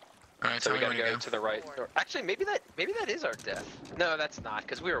 Alright, So tell we me gotta when to go go. to the right. Or, actually, maybe that is our death. No, that's not,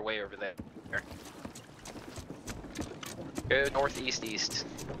 because we were way over there. Go northeast east.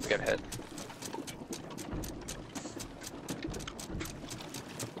 We gotta head.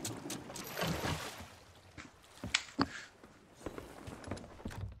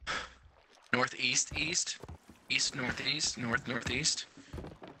 Northeast, east, east, northeast, north, northeast,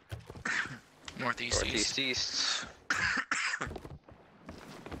 northeast, east. Northeast east.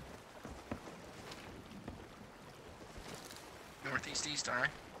 Northeast, east, alright.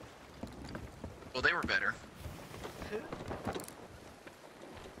 Well, they were better.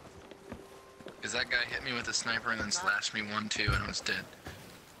 Because that guy hit me with a sniper and then slashed me 1-2 and I was dead.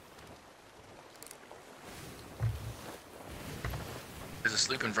 There's a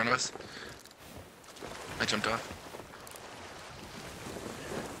sloop in front of us. I jumped off.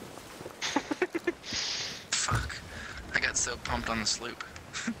 Fuck. I got so pumped on the sloop.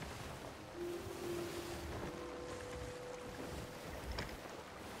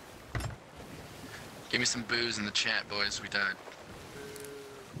 Give me some booze in the chat, boys. We died.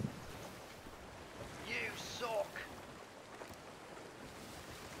 You suck.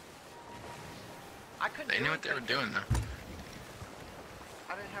 I couldn't. They do knew what they were anything. doing, though.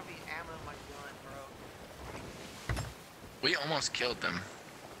 I didn't have any ammo in my gun, bro. We almost killed them.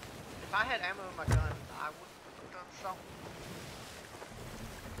 If I had ammo in my gun, I would have done something.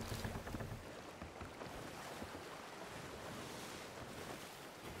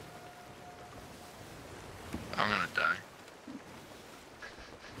 I'm gonna die.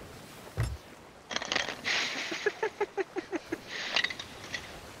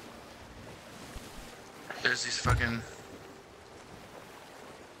 There's these fucking...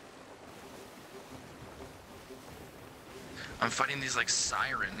 I'm fighting these like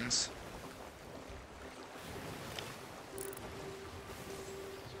sirens.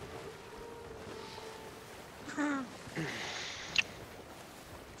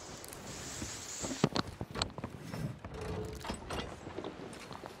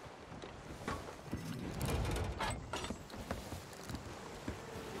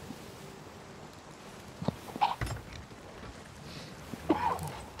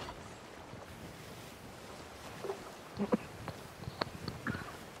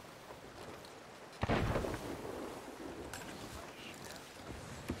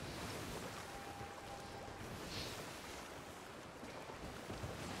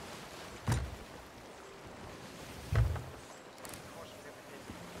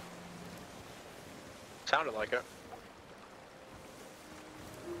 Sounded like it.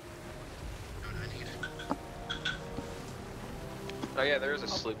 What do I need? Oh yeah, there is a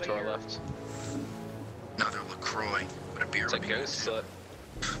sloop to our left. Another LaCroix. What a beer It's a would be good ghost too. slip.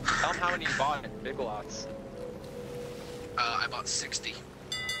 Tell them how many you bought in Big Lots. I bought 60.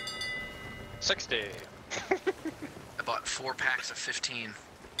 60. I bought 4 packs of 15.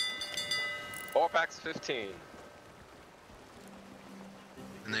 4 packs of 15.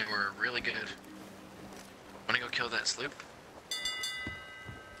 And they were really good. Wanna go kill that sloop?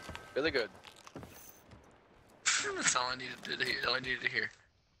 Really good. That's all I needed to hear. All I needed to hear.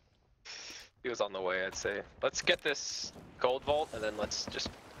 He was on the way, I'd say. Let's get this gold vault and then let's just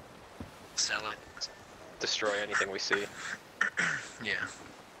Sell it. destroy anything we see. Yeah.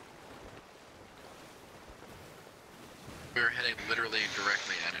 We were headed literally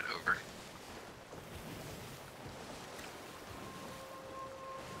directly at it, over.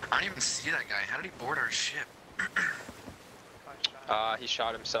 I didn't even see that guy. How did he board our ship? He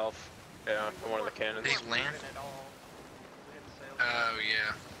shot himself. Yeah, from one of the cannons. Did he land? Oh,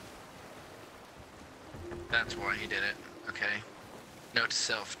 yeah. That's why he did it. Okay. Note to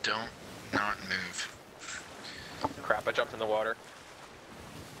self, don't not move. Crap, I jumped in the water.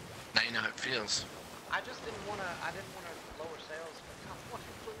 Now you know how it feels. I just didn't want to. I didn't want to lower sales, but I wanted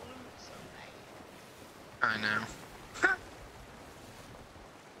to loot so bad. I know.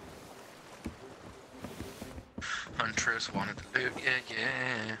 Huntress wanted the loot,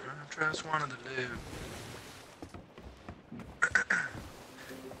 yeah. Huntress wanted the loot.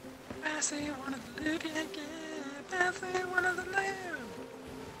 Bassy wanted the loot, yeah. Bassy wanted the loot.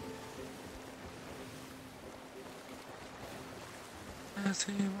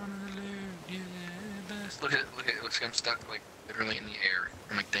 Bassy wanted the loot, yeah. Bass. Look at it. Looks like I'm stuck like literally in the air.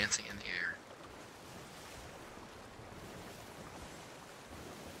 I'm like dancing in the air.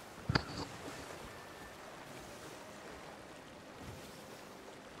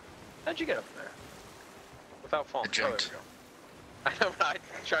 How'd you get up there? Without falling? I jumped. Oh, there we go. I know, but I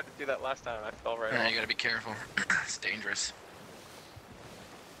tried to do that last time. I fell right Alright, off. you gotta be careful. It's dangerous.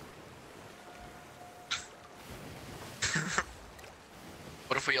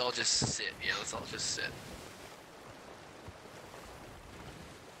 What if we all just sit? Yeah, let's all just sit.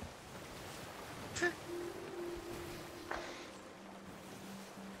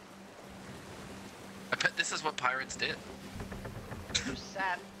 I bet this is what pirates did. Just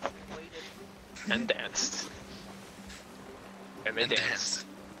sat, waited. And danced. And they And danced. danced.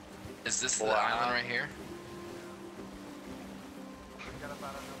 Is this the Wow. island right here? We got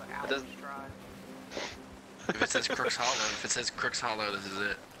about another hour's doesn't- drive. If it says Crooks Hollow, this is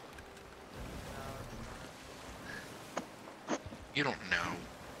it. No, You don't know.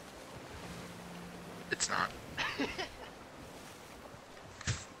 It's not.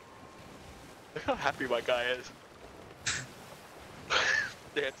 Look how happy my guy is.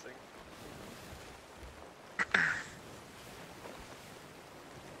 Dancing.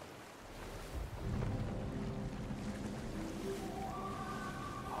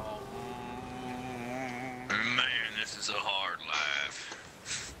 Man, this is a hard life.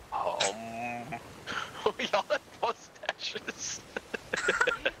 We all have mustaches.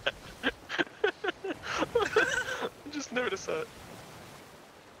 I just noticed that.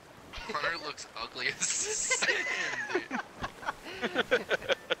 Hunter looks ugly as sin, dude.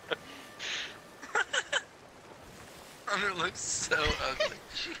 Hunter looks so ugly.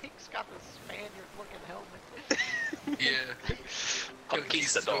 Jake's got the Spaniard looking helmet. Yeah.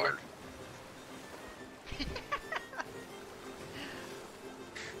 Conquistador.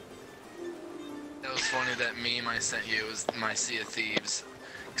 That was funny, that meme I sent you was my Sea of Thieves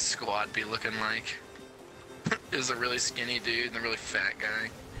squad be looking like. It was a really skinny dude and a really fat guy.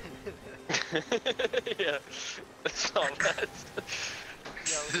 Yeah. I saw that.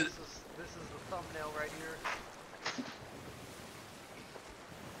 Yo, this is the thumbnail right here.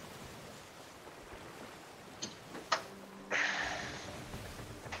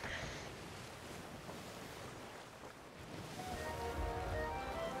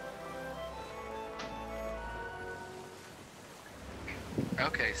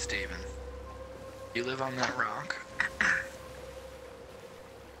 Okay, Steven. You live on that rock.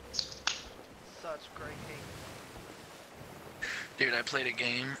 Such great game. Dude, I played a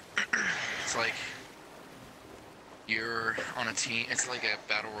game. It's like you're on a team. It's like a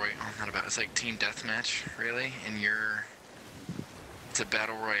battle royale. Not about. It's like team deathmatch, really. And it's a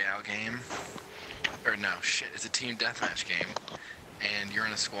battle royale game. Or no, shit. It's a team deathmatch game. And you're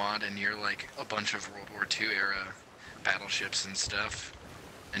in a squad, and you're like a bunch of World War II era battleships and stuff.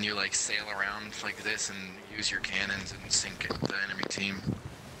 And you like sail around like this and use your cannons and sink the enemy team.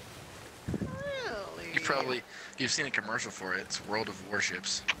 Really? You've seen a commercial for it. It's World of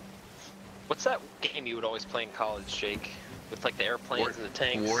Warships. What's that game you would always play in college, Jake? With like the airplanes and the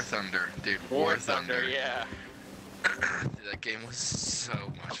tanks? War Thunder, dude. War Thunder, yeah. Dude, that game was so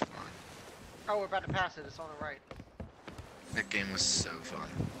much fun. Oh, we're about to pass it. It's on the right. That game was so fun.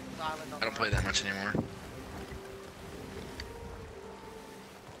 The island on I don't the play right. that much anymore.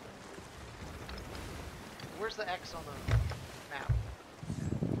 Where's the X on the map?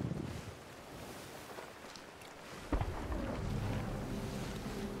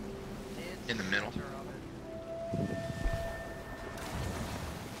 In the middle. Center of it.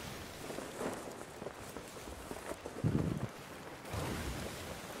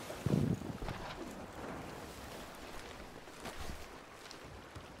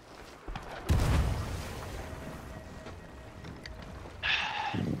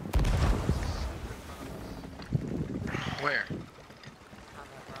 Where? On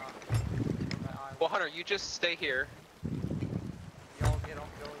that rock. On that island. Well, Hunter, you just stay here. Y'all go to the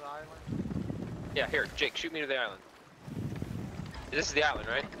island. Yeah, here, Jake, shoot me to the island. This is the island,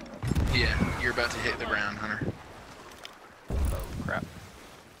 right? Yeah, you're about to hit the ground, Hunter. Oh, crap.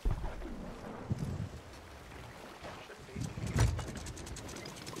 Should be.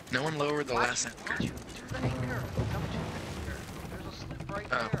 No one lowered the last Why'd anchor. you do the anchor? Don't do the anchor. There's a slip right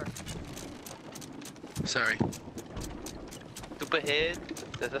Oh. there. Sorry. Stupid head.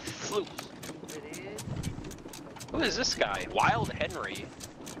 There's a sloop. It is. Who is this guy? Wild Henry.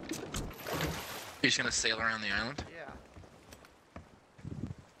 You're just gonna sail around the island? Yeah.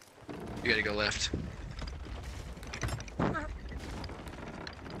 You gotta go left.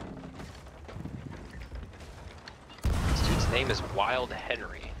 This dude's name is Wild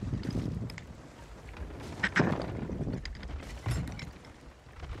Henry.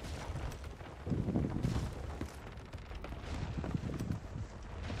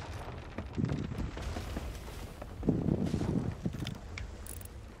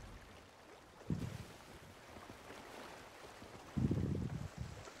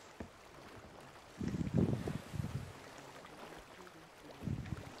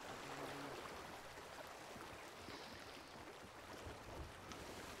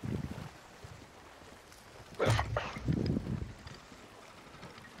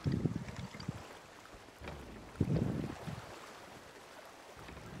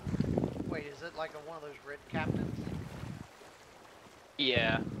 Is it like one of those red captains?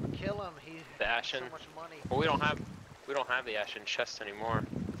 Yeah, Kill him. He the has Ashen. so much money. Well, we don't have the Ashen chest anymore.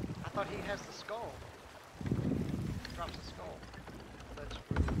 I thought he has the skull. Drops the skull. That's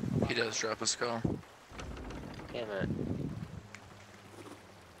for He does drop a skull. Damn it.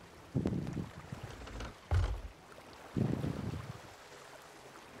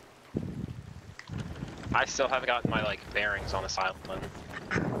 I still haven't gotten my like bearings on this island.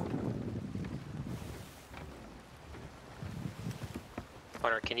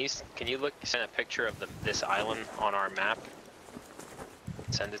 Hunter, can you send a picture of this island on our map?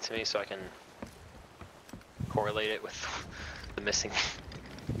 Send it to me so I can correlate it with the missing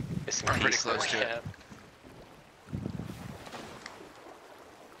I'm pretty piece that close we to it. have.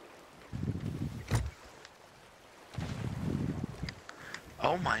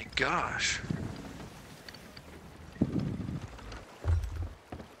 Oh my gosh.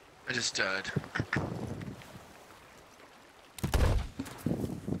 I just died.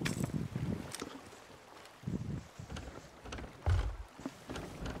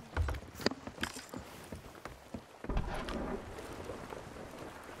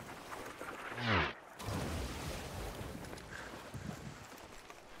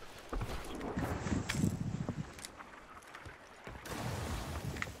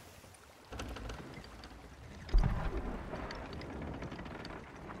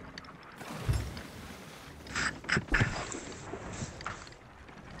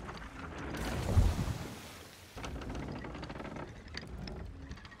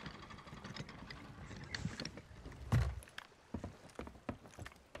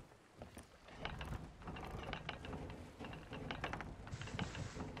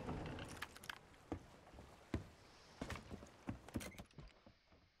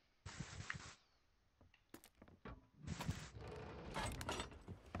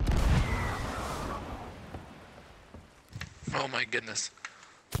 Oh my goodness.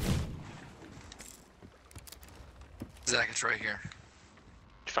 Zach, it's right here. Did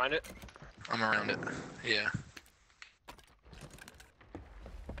you find it? I'm around it. Yeah.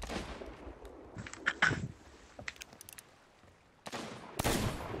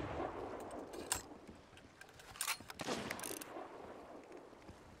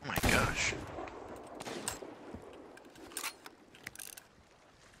 Oh my gosh.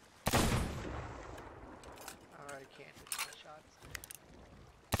 Alright, can't hit my shots.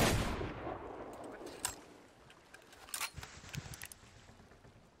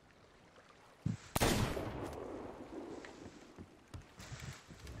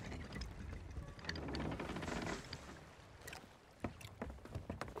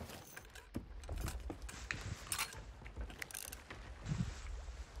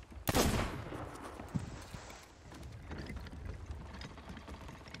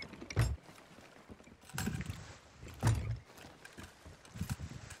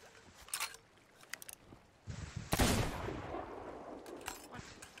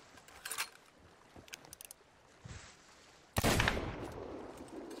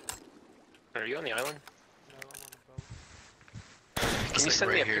 Are you on the island? No, I'm on the boat. Can you like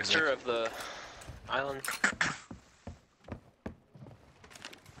send me right a here, picture Zach. of the island?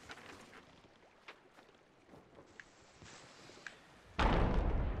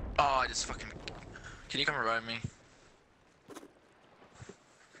 Oh, I just fucking... Can you come revive me?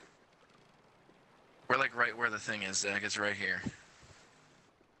 We're like right where the thing is, Zach. It's right here.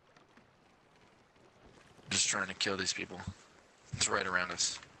 Just trying to kill these people. It's right around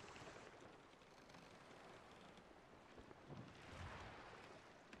us.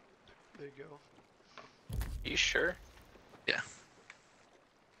 There you go. You sure? Yeah.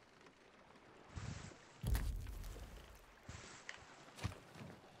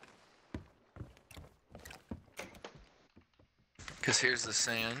 Because here's the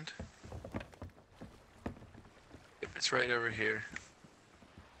sand. Yep, it's right over here.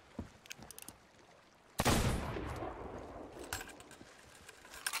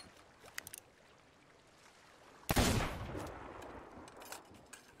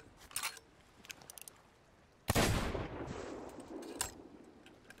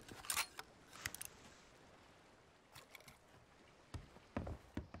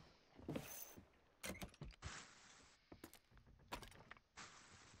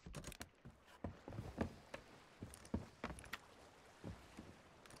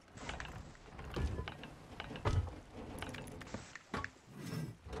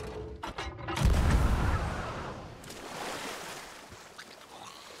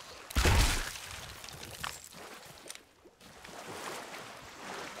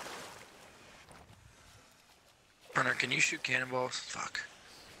 Runner, can you shoot cannonballs? Fuck.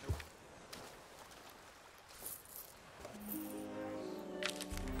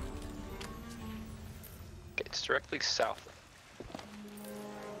 It's directly south.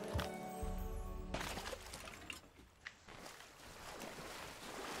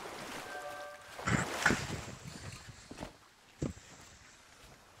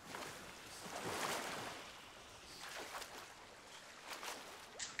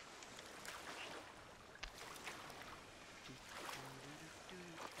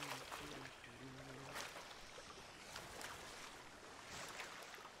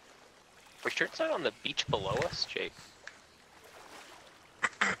 We sure it's not on the beach below us, Jake?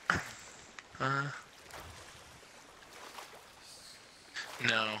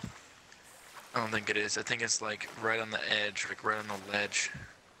 No. I don't think it is. I think it's like right on the edge, like right on the ledge.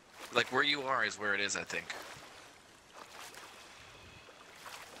 Like where you are is where it is, I think.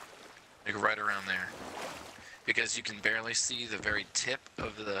 Like right around there. Because you can barely see the very tip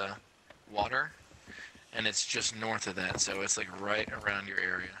of the water, and it's just north of that, so it's like right around your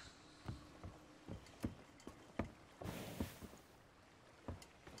area.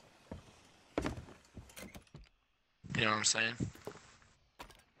 You know what I'm saying?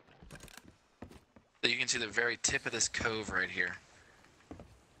 So you can see the very tip of this cove right here.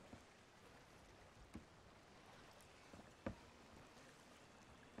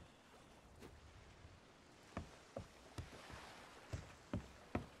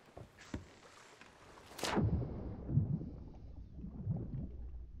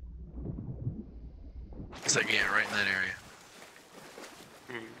 It's like, yeah, right in that area.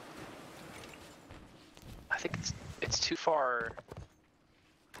 I think it's too far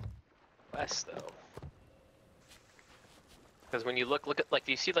west though. Because when you look at like,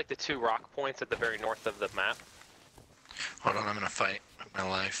 do you see like the two rock points at the very north of the map? Hold on, I'm gonna fight with my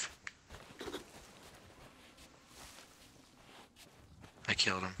life. I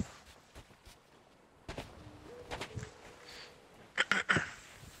killed him.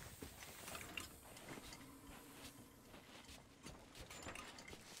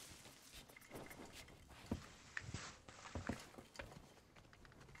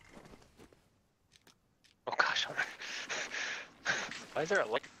 Oh gosh, why is there a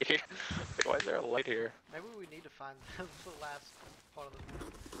light here? Like, why is there a light here? Maybe we need to find the last part of the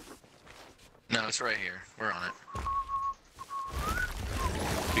map. No, it's right here. We're on it.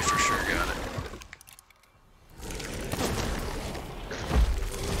 We for sure got it.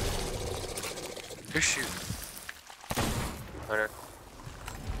 Who's shooting? Hunter.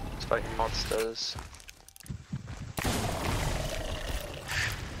 It's fighting monsters.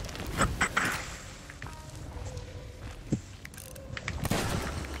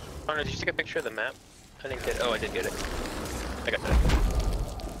 Hunter, did you take a picture of the map? I didn't get it. Oh, I did get it. I got that.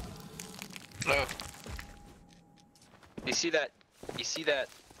 Oh, You see that? You see that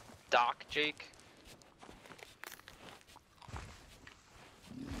dock, Jake?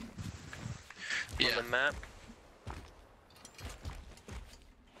 yeah. On the map?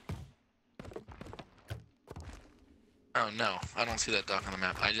 Oh no, I don't see that dock on the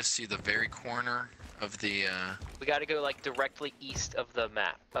map. I just see the very corner of the, We gotta go like directly east of the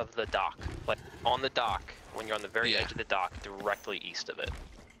map, of the dock. Like on the dock, when you're on the very Yeah. edge of the dock, directly east of it.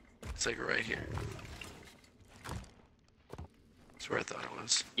 it's like right here. That's where I thought it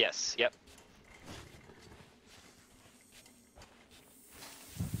was. Yes, yep.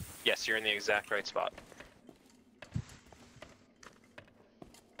 Yes, you're in the exact right spot.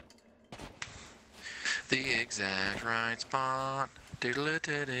 The exact right spot.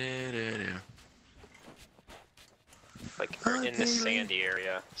 Doodle-doo-doo-doo-doo. Like you're in this Bailey. sandy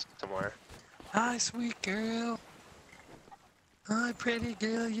area somewhere. Hi, sweet girl. Hi, pretty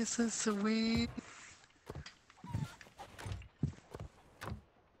girl. You're so sweet.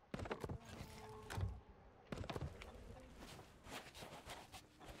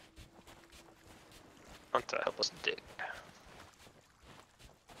 Hunter, help us dig.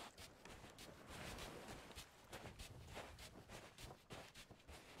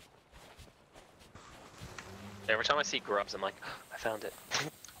 Every time I see grubs, I'm like, I found it.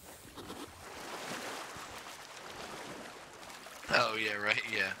 Oh, yeah, right,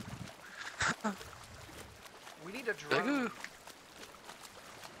 yeah. We need a Like, drone. ooh.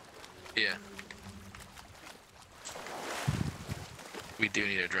 Yeah. We do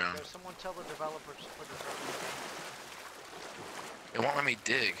need a drone. There's someone tell the developers to put the drone. It won't let me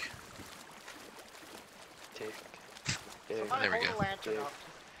dig. Dig. Somebody There we hold go. a lantern Dig. up.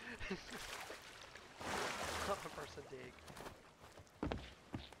 Let the person dig.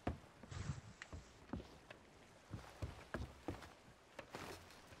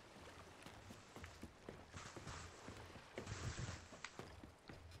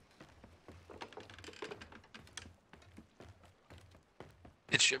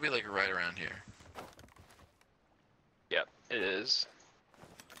 It should be like right around here. It is.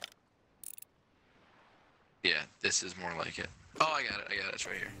 Yeah, this is more like it. Oh, I got it. It's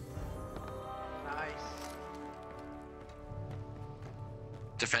right here. Nice.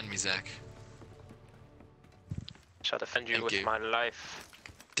 Defend me, Zach. Shall defend you Thank with you. my life.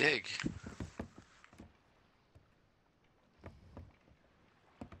 Dig.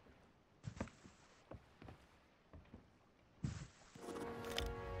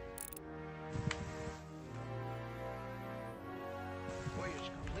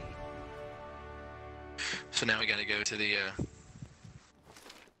 Voyage complete. So now we gotta go to the,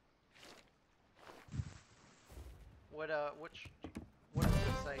 What does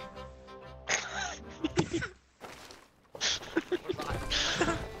it say? What's the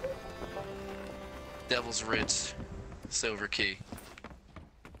item? Devil's Ridge Silver Key.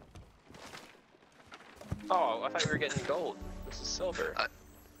 Oh, I thought we were getting gold. This is silver.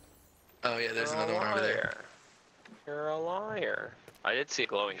 Oh yeah, there's You're another a one over there. liar. You're a liar. I did see a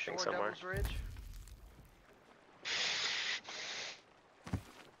glowing thing Short somewhere. Devil's Ridge.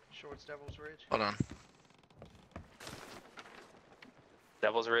 Short's Devil's Ridge. Hold on.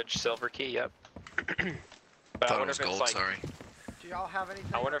 Devil's Ridge, silver key, yep. But I Thought it wonder was if it's gold, like, sorry. Do y'all have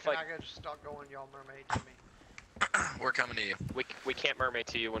anything? I wonder or if, can like- I go just start going, y'all mermaid to me? We're coming to you. we can't mermaid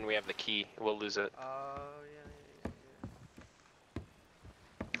to you when we have the key. We'll lose it. Yeah.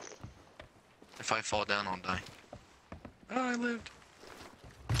 If I fall down, I'll die. Oh, I lived.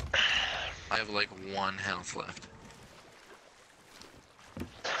 I have like 1 health left.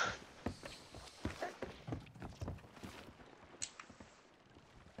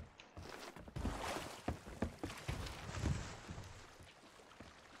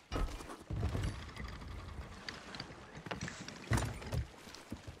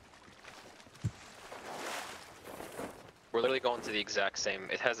 We're literally going to the exact same.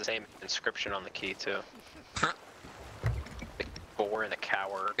 It has the same inscription on the key too. The boar and the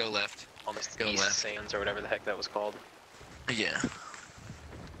cower Go left. on the Go East left. Sands or whatever the heck that was called. Yeah.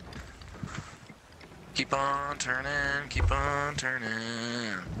 Keep on turning, keep on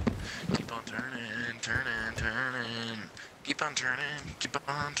turning. Keep on turning, turning. Keep on turning, keep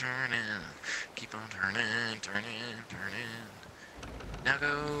on turning. Keep on turning, turning. Now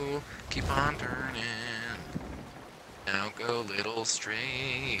go, keep on turning. Now go little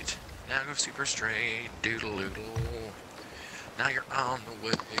straight. Now go super straight. Doodle doodle. Now you're on the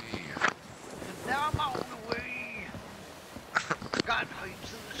way. Now I'm on the way. Got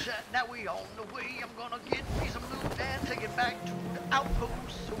pipes in the shot, now we on the way. I'm gonna get me some loot and take it back to the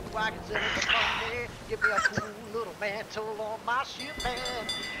outpost so I can set it up on there. Give me a cool little mantle on my ship, man.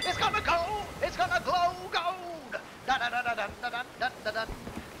 It's gonna glow gold. Da da da da da da da da da da.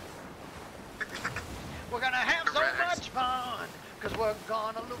 We're gonna have so much fun, cause we're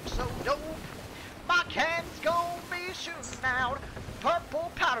gonna look so dope. My cat's gonna be shooting out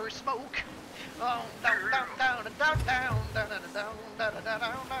purple powder smoke. Oh, down, down, down, down, down, down, down, down, down, down, down,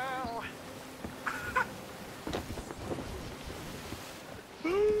 down.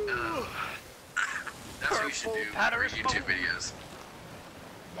 That's what you should do Purple for powder YouTube smoke. videos.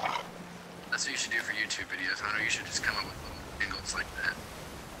 That's what you should do for YouTube videos, Hunter. You should just come up with little jingles like that.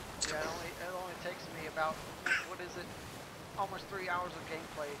 Yeah, it only takes me about, what is it, almost 3 hours of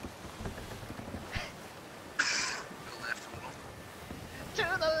gameplay. Go left a little. To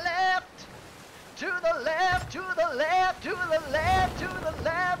the left, to the left, to the left, to the left, to the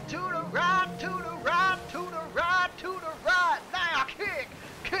left, to the right, to the right, to the right, to the right. Now kick,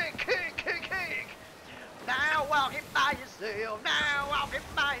 kick, kick, kick, kick. Now walk it by yourself. Now walk it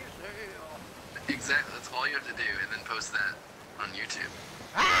by yourself. Exactly. That's all you have to do, and then post that on YouTube.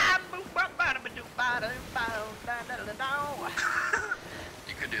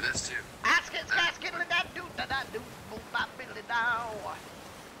 You could do this too.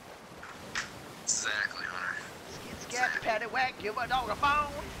 Exactly, Hunter. Skit, paddywhack, give a dog a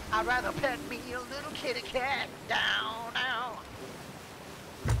bone. I'd rather pet me a little kitty cat. Down, down.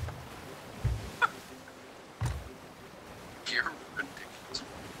 You're ridiculous.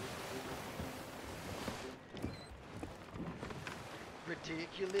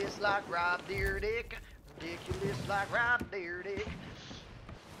 Ridiculous like Rob Dyrdek. Ridiculous like Rob Dyrdek.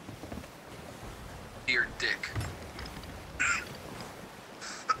 Dear Dick.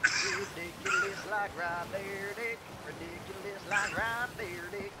 Ridiculous like Rob Dyrdek. Ridiculous like Rob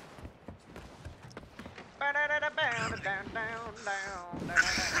Dyrdek. Down, down, down, down, down, down, down,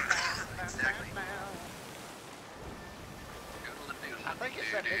 Exactly. down. I think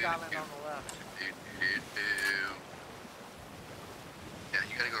it's that big island on the left. Yeah,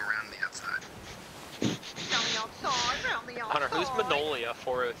 you gotta go around the outside. Round the outside, round the outside. Hunter, who's Manolia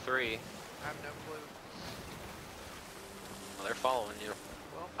 403? I have no clue. Oh, they're following you.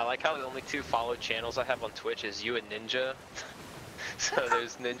 Well, I like how the only 2 followed channels I have on Twitch is you and Ninja. So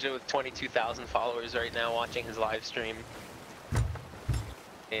there's Ninja with 22,000 followers right now watching his live stream.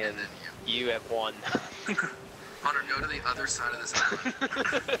 And then you have 1. Hunter, go to the other side of this island.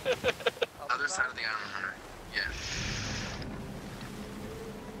 Other side of the island, Hunter. Yeah.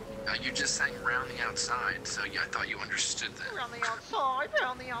 You just sang round the outside, so yeah, I thought you understood that. round the outside,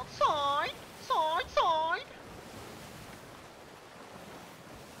 side, side.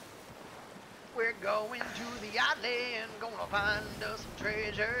 We're going to the island, gonna find us some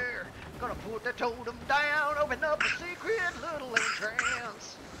treasure. Gonna put the totem down, open up a secret little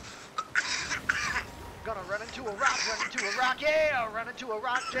entrance. Gonna run into a rock, yeah, run into a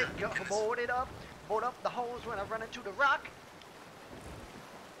rock, take up, board it up, board up the holes when I run into the rock.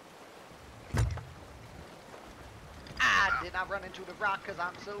 I did not run into the rock cause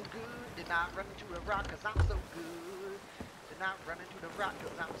I'm so good. Did not run into the rock cause I'm so good. Did not run into the rock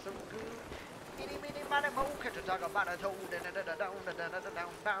cause I'm so good. Eeny, meeny, miny, moe, catch a dog about a toe,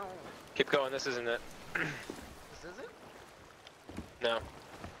 down. Keep going, this isn't it. This is it? No.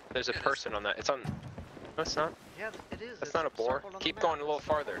 There's a person on that. It's on... No, it's not. Yeah, it is. That's It's not a boar. circled on the Keep map. going a little It's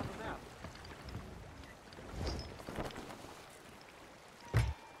circled farther. on the map.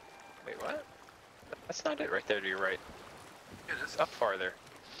 Wait, what? That's not it right there to your right. It is. Up farther.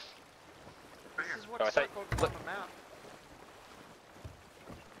 Right This is here. what's Oh, I thought- circled look. on the map.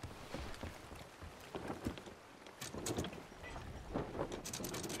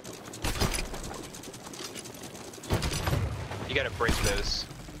 You gotta break those.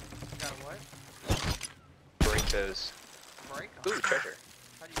 Got what? Break those. Break? Ooh, treasure.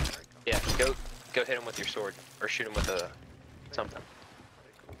 How do you break them? Yeah, go hit him with your sword. Or shoot him with a... something.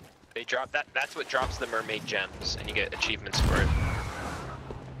 They drop that. That's what drops the mermaid gems, and you get achievements for it.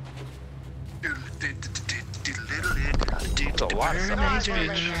 It's a lot of mermaid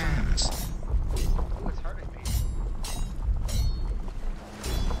stuff. gems. Ooh, it's hurting me.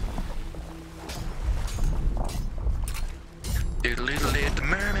 The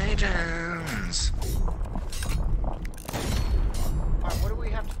mermaid gems. Alright, what do we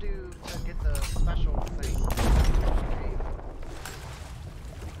have to do to get the special thing?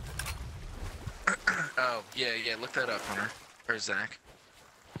 Oh, yeah, look that up, Hunter. Or Zach.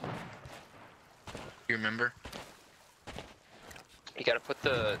 You remember? You gotta put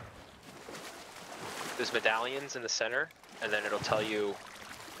those medallions in the center, and then it'll tell you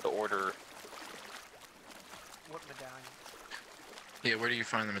the order. What medallion? Yeah, where do you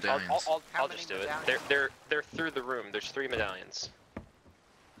find the medallions? I'll just do it. They're through the room. There's 3 medallions.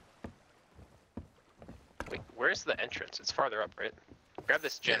 Wait, where's the entrance? It's farther up, right? Grab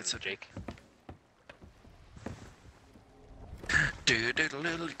this gem, it's okay. Jake.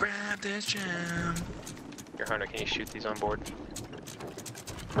 Grab this gem. Here, Hunter, can you shoot these on board?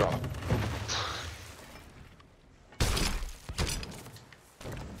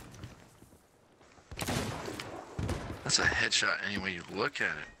 That's a headshot any way you look at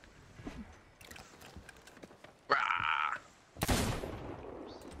it. Rah!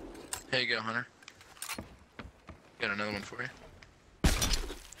 Here you go, Hunter. Got another one for you.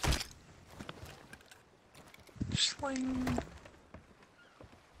 Sling.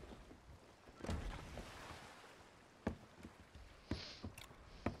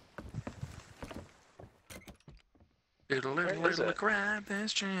 Where is it? Grab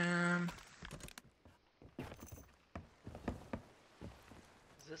this gem. Is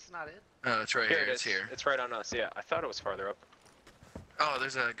this not it? Oh, it's right Here here. it It's is. here. It's right on us. Yeah, I thought it was farther up. Oh,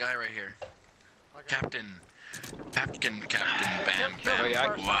 there's a guy right here. Okay. Captain Bam Kill Bam him Oh, yeah,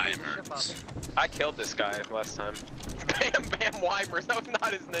 first, I'll beat the Weimers. ship up. I killed this guy last time. Bam Bam Weimers. That was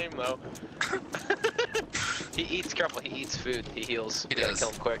not his name though. He eats careful. He eats food. He heals. He We gotta does. kill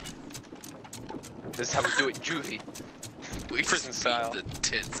him quick. This is how we do it, juvie. We Prison just style. beat the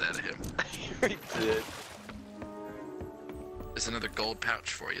tits out of him. We did. There's another gold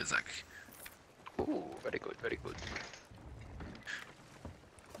pouch for you, Zach. Ooh, very good, very good.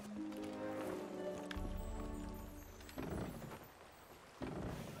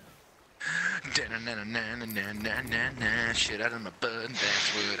 Da-na-na-na-na-na-na-na-na. Shit out of my butt,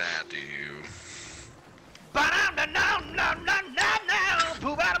 that's what I do. Ba-dum-da-dum-dum-dum-dum-dum.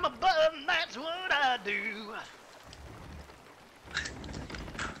 Poop out of my butt, and that's what I do.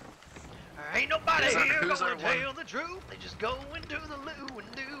 Ain't nobody here who's gonna our one? tell the truth. They just go into the loo and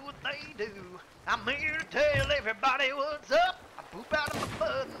do what they do. I'm here to tell everybody what's up. I poop out of my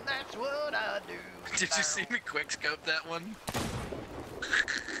butt, and that's what I do. Did you see me quickscope that one?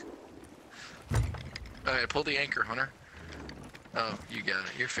 Alright, pull the anchor, Hunter. Oh, you got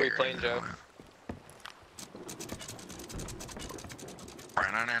it. You're figuring playing, it Joe? out.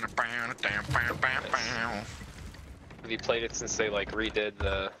 Have you played it since they like redid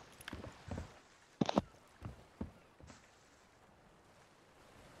the?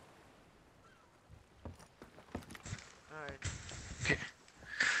 Alright.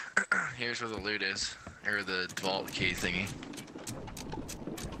 Here's where the loot is, or the vault key thingy.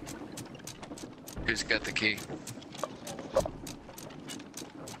 Who's got the key?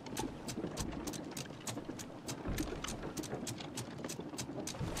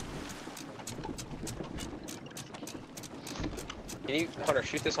 Can you, Hunter,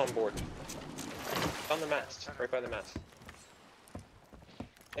 shoot this on board? It's on the mast, right by the mast.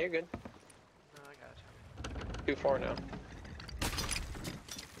 Hey, you're good. No, I got you. Too far now.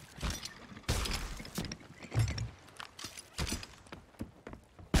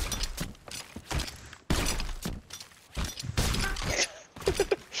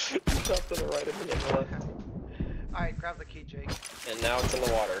 Dropped to the right of the left. Alright, grab the key, Jake. And now it's in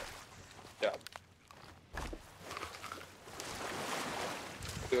the water. Good job.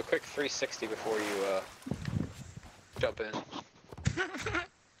 Do a quick 360 before you jump in.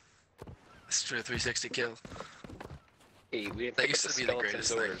 Let's do a 360 kill. Hey, we didn't That pick up used the to be the skeleton's greatest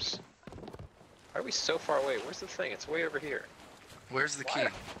thing. orders. Why are we so far away? Where's the thing? It's way over here. Where's the key?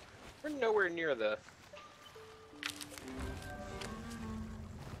 Why? We're nowhere near the...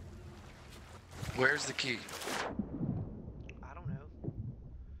 Where's the key? I don't know.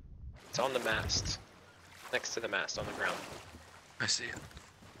 It's on the mast. Next to the mast, on the ground. I see it.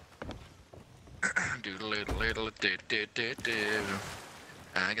 Do-do-do-do-do-do-do-do.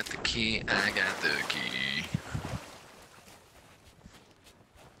 I got the key, I got the key.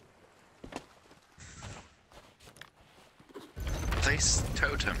 Place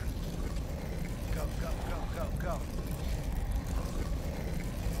totem. Go, go, go, go, go.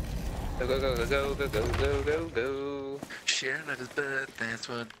 Go, go, go, go, go, go, go, go, go. Share at his butt, that's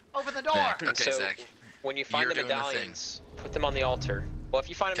what. Open the door! Okay, So, Zach. when you find You're the doing the thing. medallions, put them on the altar. Well, if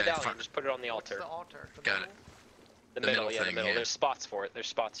you find a Okay, medallion, fine. just put it on the What's altar. the altar? The Got middle? The The middle, middle yeah, the thing, middle. yeah. There's spots for it. There's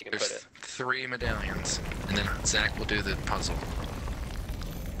spots you can There's put it. 3 medallions, and then Zach will do the puzzle.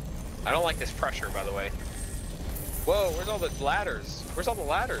 I don't like this pressure, by the way. Whoa, where's all the ladders? Where's all the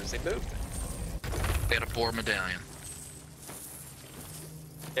ladders? They moved. They got a 4 medallion.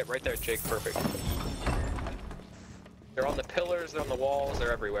 Yeah, right there, Jake. Perfect. They're on the pillars, they're on the walls,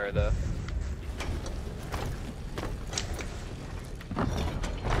 they're everywhere, though.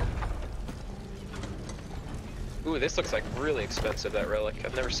 Ooh, this looks like really expensive, that relic.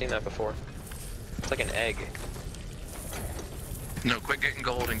 I've never seen that before. It's like an egg. No, quit getting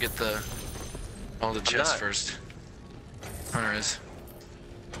gold and get all the chests not. first. Hunter is.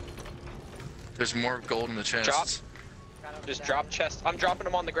 There's more gold in the chests. Drop. Got a Just medallion. drop chest. I'm dropping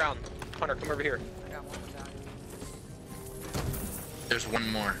them on the ground. Hunter, come over here. I got one medallion. There's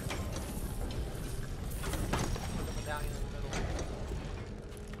one more. Put the medallion in the middle.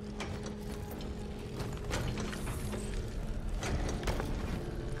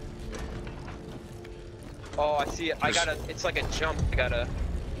 Oh, I see it. I gotta, it's like a jump. I gotta.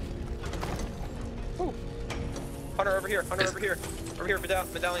 Ooh. Hunter, over here. Hunter, Is- over here. Over here,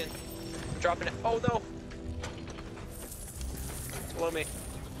 medallion. I'm dropping it. Oh, no. It's below me.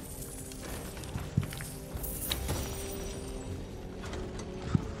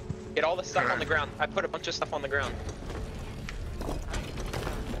 Get all the stuff on the ground. I put a bunch of stuff on the ground.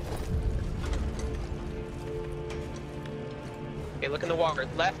 Okay, look in the water.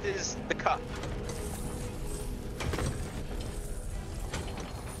 Left is the cup.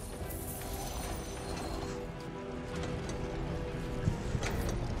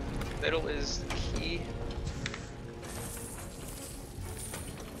 Middle is the key.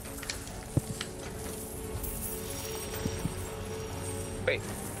 Wait.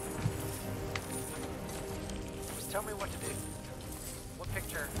 Just tell me what to do. What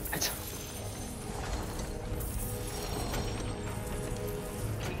picture?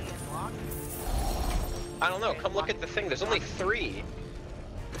 Key and lock? I don't know. Come look at the thing. There's only 3. Chain,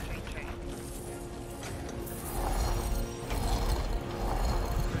 chain.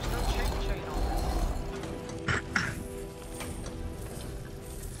 There's no chain on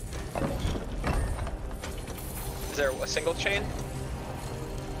Is there a single chain? this.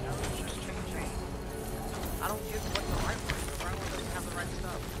 No, it's just chain. I don't get what the right one is. The right one doesn't have the right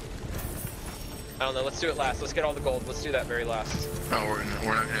stuff. I don't know. Let's do it last. Let's get all the gold. Let's do that very last. Oh, we're not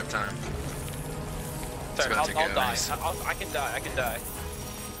gonna have time. Sorry, about to I'll go, die. nice. I can die. I can die.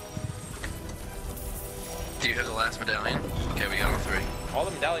 Do you have the last medallion? Okay, we got all 3. All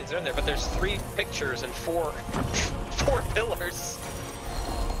the medallions are in there, but there's 3 pictures and 4 pillars.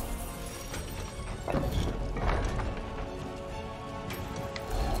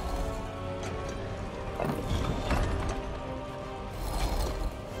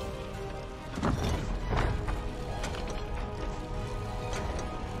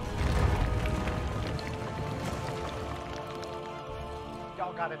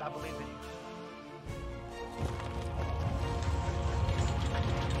 got it. I believe in you.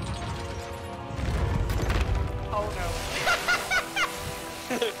 Oh no.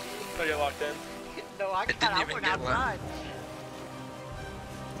 Oh, you're locked in. No, I It got. didn't I even went get one. outside.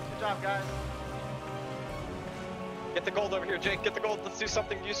 Good job, guys. Get the gold over here, Jake. Get the gold. Let's do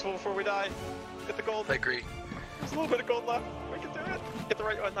something useful before we die. Get the gold. I agree. There's a little bit of gold left. We can do it. Get the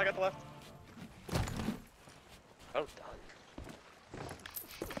right one. I got the left. Oh, done.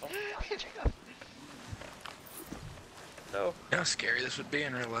 No. You know how scary this would be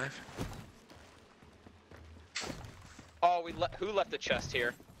in real life? Oh, who left the chest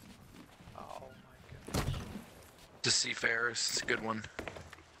here? Oh my gosh. The seafarers, it's a good one.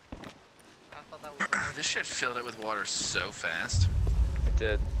 I thought that was. The This shit filled it with water so fast. It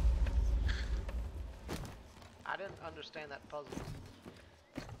did. I didn't understand that puzzle.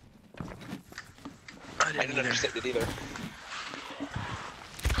 I I didn't either. understand it either.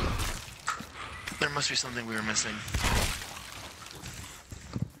 There must be something we were missing.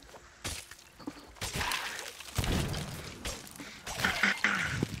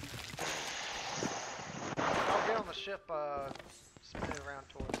 I'll get on the ship, spin it around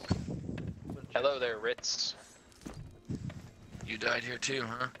towards. Hello there, Ritz. You died here too,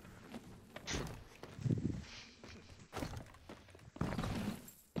 huh?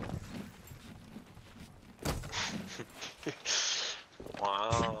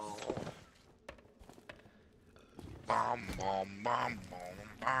 Wow. Bomb, bomb, bomb, bomb,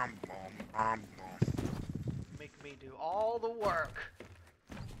 bomb, bomb, bomb, bomb. Make me do all the work.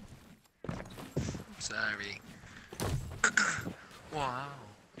 Sorry. Wow,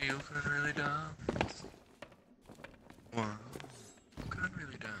 you can really dance. Wow, you can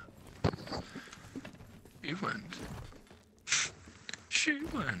really dance. You went. She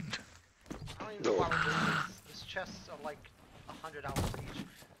went. I don't even know why we're doing this. These chests are like $100 each.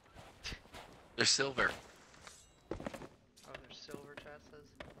 They're silver. Oh, there's silver chests.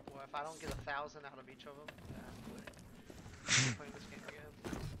 Well, if I don't get 1,000 out of each of them, then I'm quitting. Playing this game again.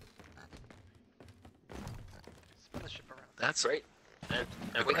 Spin the ship around. That's Great. And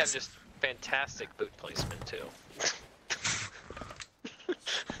we have Aggressive. just fantastic boot placement too.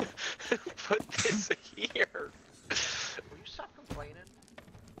 Put this here. Will you stop complaining?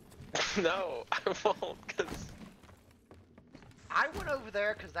 No, I won't, cause I went over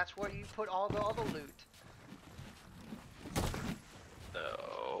there because that's where you put all the other loot.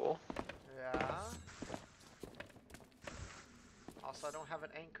 no. Yeah. Also, I don't have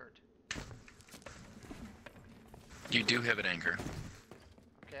it anchored. You do have an anchor.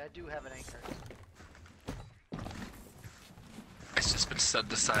 Okay, I do have it anchored. It's just been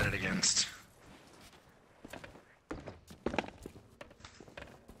decided against.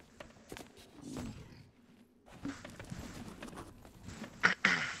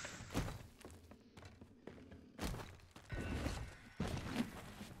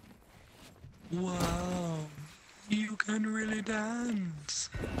 Wow, you can really dance.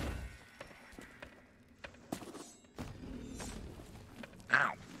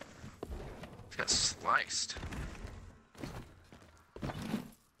 Ow. It got sliced.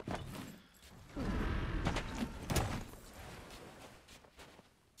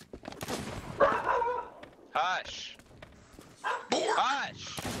 Hush. Bork!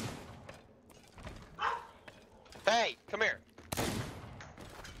 Hush. Hey, come here.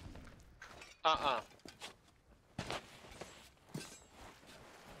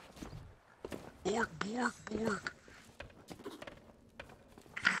 Bork, bork, bork.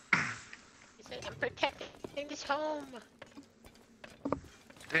 He said, I'm protecting this home.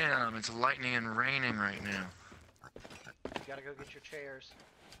 Damn, it's lightning and raining right now. You gotta go get your chairs.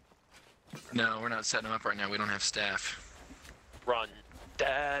 No, we're not setting them up right now. We don't have staff. Run.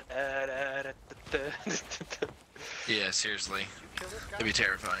 Da, da, da, da, da, da. Yeah, seriously. Did you kill this guy? That'd be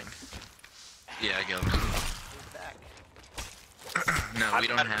terrifying. Yeah, I killed him. He's back. No, we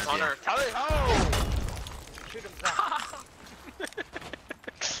don't have on you. her. Tell it home. Shoot him back.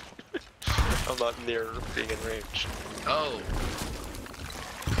 I'm not near being in range. Oh.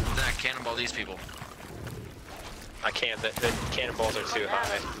 Zach, cannonball these people. I can't. The cannonballs are too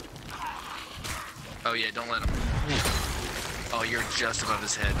high. Oh yeah, don't let him. Oh, you're just above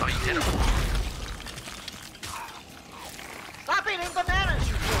his head. Oh, you hit him. Stop eating bananas,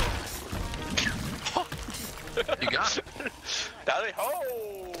 you fool! You got it. Tally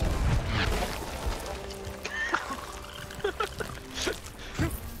ho!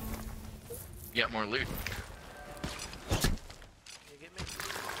 You got more loot. You get me?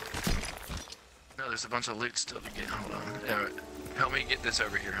 No, there's a bunch of loot still to get. Hold on. Help me get this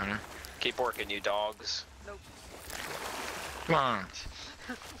over here, Hunter. Keep working, you dogs. Nope. Come on.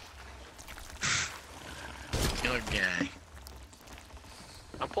 You're gay.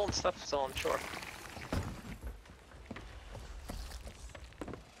 I'm pulling stuff still on shore.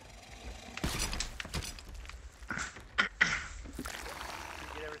 Did you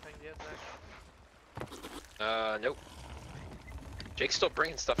get everything yet, Zach? Nope. Jake's still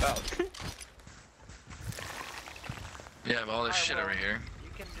bringing stuff out. Yeah, all this Alright, shit well, over here.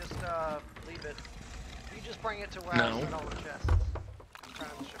 You can just leave it. You just bring it to where No. I put all the chests. I'm trying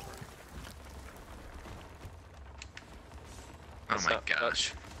to ship her. Oh What's my up?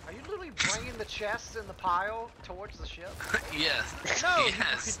 gosh. Are you literally bringing the chests in the pile towards the ship? Yes. No,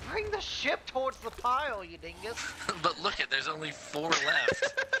 Yes. you bring the ship towards the pile, you dingus. But look it, there's only 4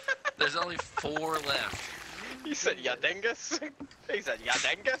 left. There's only 4 left. He said Yadengus. He said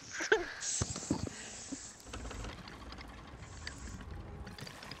Yadengus.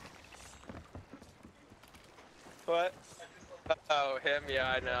 What? Oh, him? Yeah,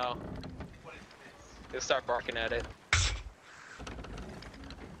 I know. He'll start barking at it.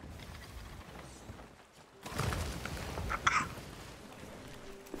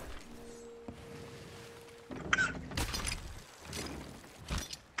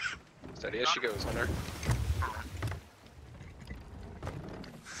 Steady as she goes, Hunter.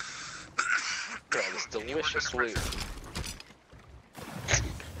 Look at all this delicious loot.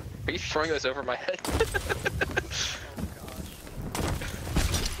 Are you throwing those over my head?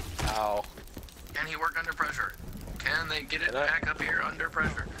 Ow. Can he work under pressure? Can they get it Can I? back up here under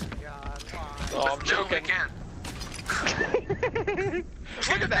pressure? God, fine. Oh, I'm No, joking. they can't.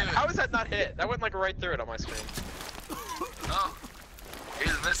 Look at that. How is that not hit? That went like right through it on my screen. Oh,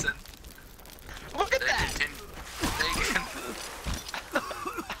 he's missing. Look at They that! can.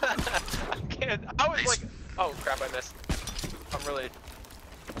 I can't. I was like, oh crap, I missed. I'm really.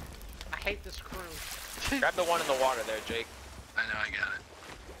 I hate this crew. Grab the one in the water there, Jake. I know, I got it.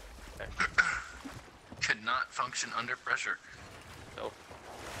 Okay. Could not function under pressure. Nope.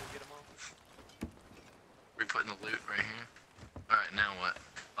 Get 'em all. We're putting the loot right here. Alright, now what?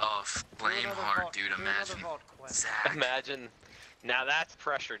 Oh, flame Do another heart, vault- dude, do another imagine. vault quest. Zach. Imagine. Now that's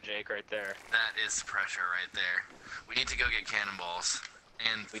pressure, Jake, right there. That is pressure right there. We need to go get cannonballs.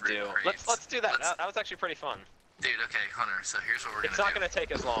 And We fruit do. crates. Let's do that. Let's- That was actually pretty fun. Dude, okay, Hunter, so here's what we're It's gonna not do. gonna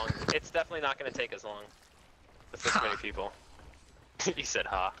take as long. It's definitely not gonna take as long. With this many people. You said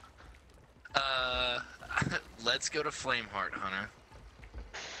ha. Let's go to Flameheart, Hunter.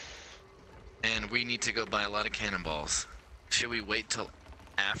 And we need to go buy a lot of cannonballs. Should we wait till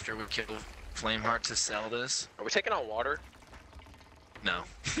after we kill Flameheart to sell this? Are we taking on water? No.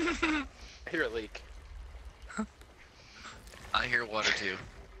 I hear a leak. I hear water too.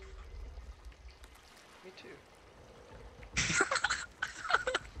 Me too.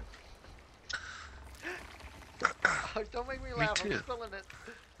 Oh, don't make me laugh. too. I'm spilling it.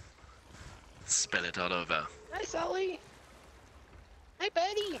 Spill it all over. Hi, Sully. Hi,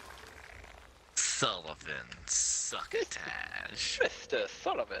 buddy. Sullivan Succotash. Mr.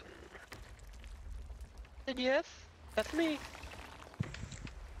 Sullivan. And yes, that's me.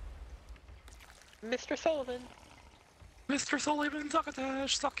 Mr. Sullivan. Mr. Sullivan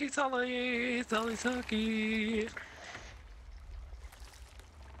Succotash, Sucky Sully, Sully Sucky.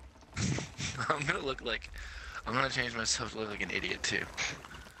 I'm gonna change myself to look like an idiot too.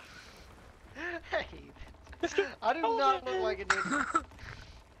 Hey, I do not look like an idiot.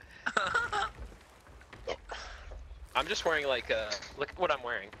 I'm just wearing like look at what I'm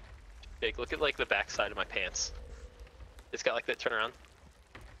wearing. Jake, look at like the back side of my pants. It's got like that turnaround.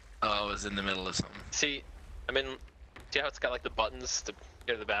 Oh, I was in the middle of something. See, I mean, see how it's got like the buttons to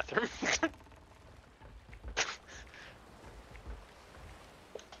go to the bathroom?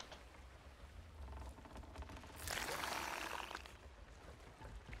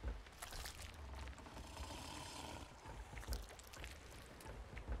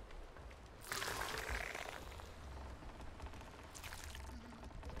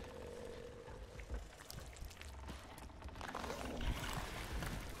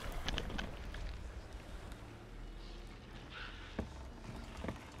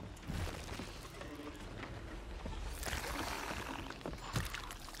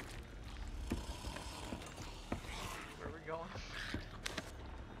 Where are we going?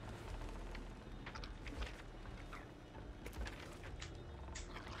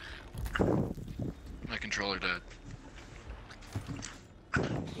 My controller died.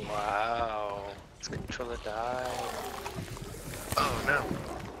 Wow. This controller died. Oh no.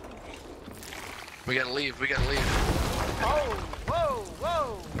 We gotta leave, we gotta leave. Oh, whoa,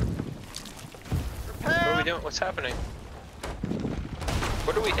 whoa! What are we Repair! doing? What's happening?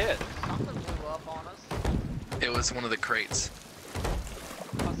 What do we hit? Something blew up on us. It was one of the crates.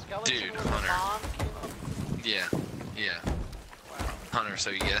 A skeleton Dude, with a Hunter. bomb came up. Yeah, yeah. Wow. Hunter, so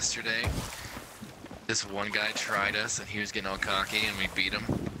yesterday, this one guy tried us and he was getting all cocky and we beat him.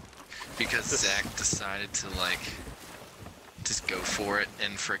 Because Zach decided to, like, just go for it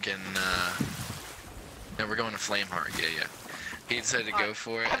and frickin', no, we're going to Flameheart, yeah. He decided to go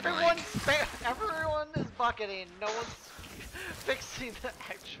for it and, like... Everyone is bucketing, no one's fixing the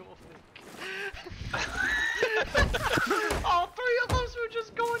actual leak. All three of us were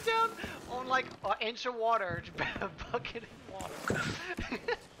just going down on, like, an inch of water, bucketing water.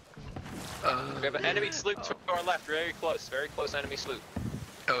 We have an enemy sloop to our left, very close enemy sloop.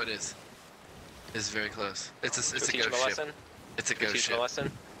 Oh, it is. It's very close. It's a Should we teach ghost him a ship. lesson? It's a Should we ghost teach ship. him a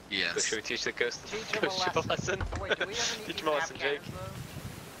lesson? Yes. Should we teach the ghost Teach him ship a lesson? Oh, wait, do we have any Teach him a lesson, Jake. cannons,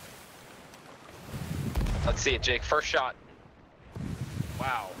 Let's see it, Jake. First shot.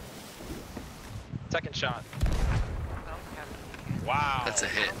 Wow. Second shot. though? I don't have any cannons. Wow. That's a I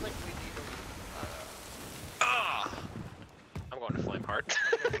hit. don't think we need Ah! I'm going to Flameheart.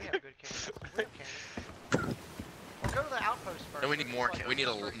 okay, we have good cannons. We have cannons. We'll go to the outpost first. No, we need It's more. like We need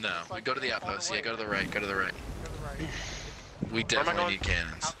a. it's No, we like go to the on outpost. way. Yeah, go to the right. Go to the right. Go to the right. We am I definitely going? need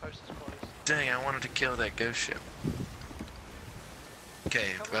cannons. Outpost is closed. Dang, I wanted to kill that ghost ship.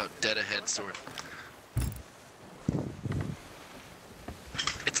 Okay, about dead ahead, sword.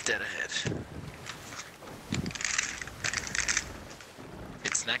 It's dead ahead.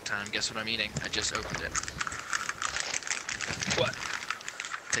 It's snack time. Guess what I'm eating? I just opened it. What?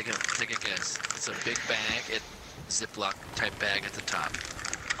 Take a guess. It's a big bag. Ziploc type bag at the top.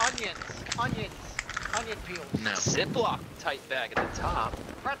 Onion peels. No. Ziploc tight bag at the top.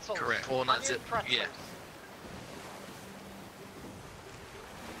 Pretzels. Correct. Well, not Onion zip- pretzels. yeah.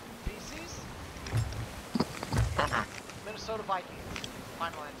 Feces? Uh-uh. Minnesota Vikings.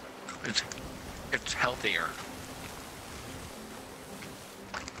 Final answer. It's healthier.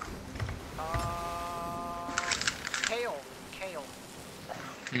 Kale. Kale.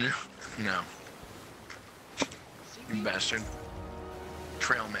 No. You Seaweed. bastard.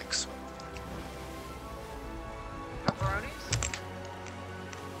 Trail mix. Pepperonis.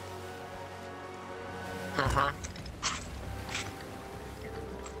 Uh-huh.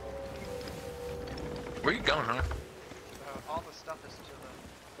 Where you going, huh? All the stuff is to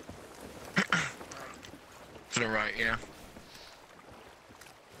the right. To the right, yeah.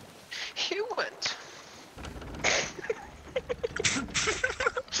 You went.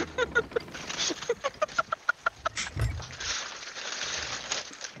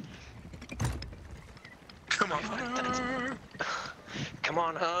 Come on, Hunter. Come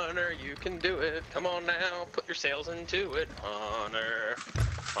on, Hunter, you can do it. Come on now, put your sails into it, Hunter.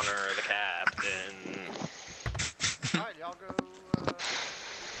 Hunter, the captain. Alright, y'all go,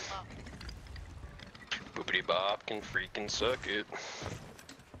 pop. Boopity bop can freaking suck it.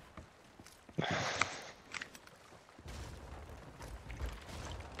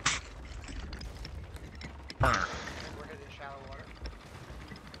 Hunter. We're hitting shallow water.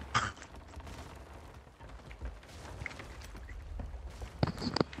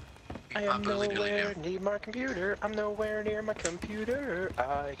 I am nowhere near my computer. I'm nowhere near my computer.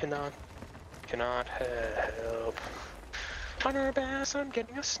 I cannot help. Hunter Bass, I'm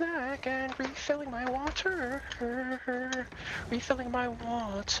getting a snack and refilling my water. Refilling my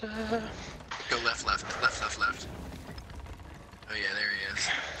water. Go left. Oh yeah, there he is.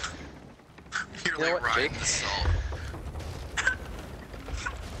 You're You know like what, riding Jake? the salt. Okay,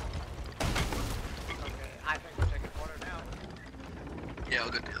 I think we're taking water now. Yeah,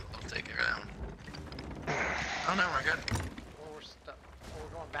 I'll take it around. Oh no, we're good. Or we're stuck. Or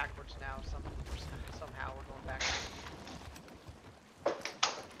we're going backwards now. Somehow we're going backwards.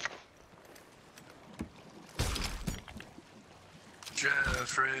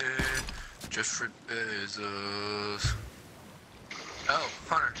 Jeffrey Bezos. Oh,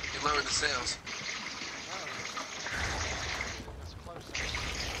 Hunter, you lowered the sails. That's closer.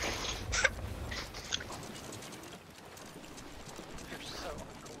 You're so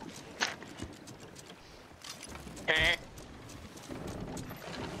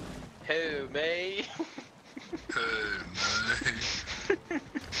Who, me? Hey, man.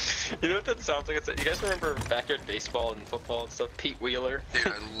 You know what that sounds like? You guys remember backyard baseball and football and stuff? Pete Wheeler? Dude,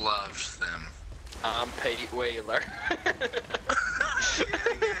 I loved them. I'm Pete Wheeler. I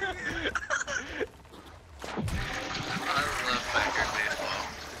love backyard baseball.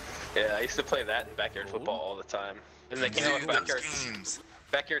 Yeah, I used to play that in backyard football all the time. And like, you know, Dude, backyard, those games.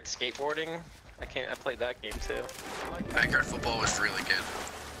 backyard skateboarding. I played that game too. Backyard football was really good.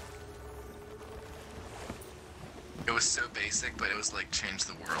 It was so basic, but it was like changed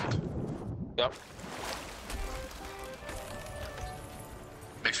the world. Yep.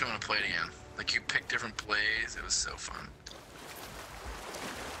 Makes me want to play it again. Like, you pick different plays. It was so fun.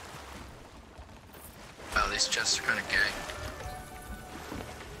 Wow, these chests are kind of gay.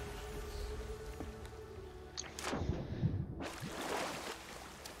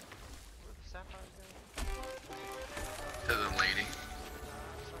 Where the sapphires go? To the lady.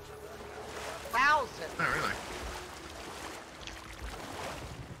 1,000! Oh, really?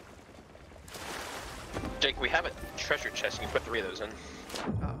 Jake, we have a treasure chest. You can put 3 of those in.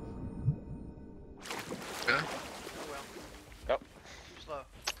 Oh. Really? Oh well. Yep. Too slow.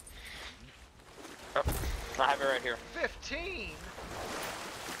 Oh, I have it right here. 15?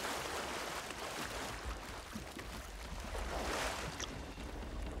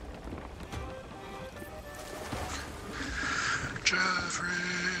 Jeffrey!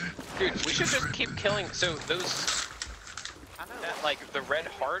 Dude, we should just keep killing. So those, I know. that, like the red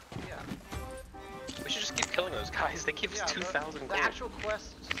heart. Yeah. We should just keep killing those guys. They give us Yeah, 2,000 the gold. actual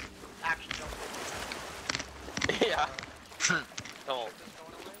quest is just action jump. Yeah. Oh. Just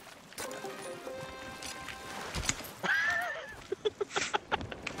going away.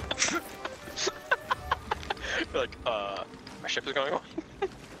 You're like, my ship is going away.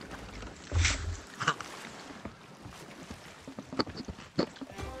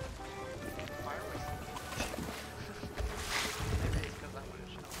 Fireworks. Maybe it's because I would have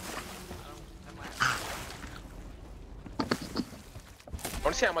shown. I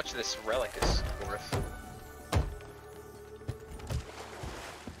want to see how much this relic is worth.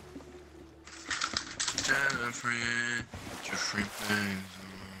 Jeffrey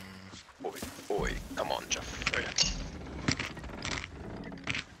Bezos. Boy, come on, Jeff.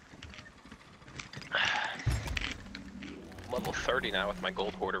 I'm level 30 now with my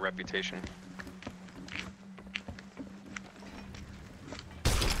gold hoarder reputation.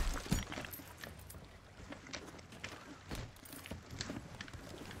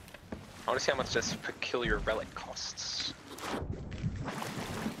 I want to see how much this peculiar relic costs.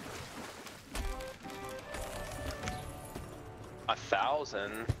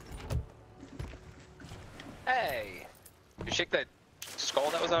 $1,000. Hey! You shake that skull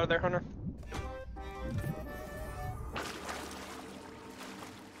that was out of there, Hunter?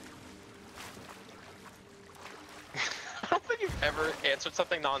 I don't think you've ever answered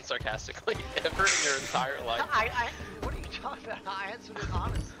something non-sarcastically ever in your entire life. What are you talking about? I answered it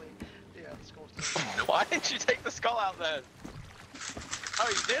honestly. Yeah, the skull's still Why didn't you take the skull out then? Oh,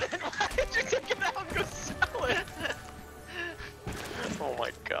 you didn't? Why did you take it out and go sell it? Oh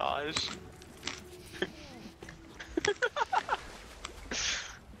my gosh.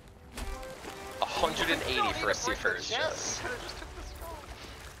 $180 for a seafarer's chest. Could've just took the skull.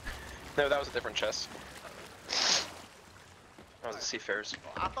 No, that was a different chest. That was a seafarer's.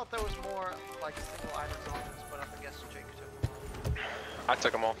 I thought there was more like single items on this, but I guess Jake took them all. I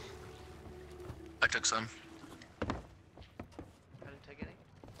took them all. I took some. I didn't take any.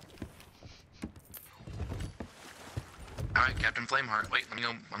 Alright, Captain Flameheart. Wait, I'm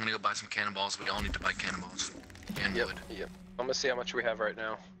gonna go buy some cannonballs. We all need to buy cannonballs. And wood. Yep. I'm gonna see how much we have right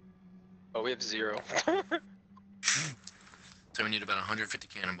now. Oh, we have 0. So we need about 150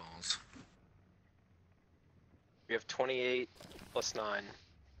 cannonballs. We have 28 plus 9.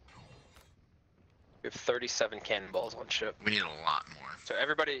 We have 37 cannonballs on ship. We need a lot more. So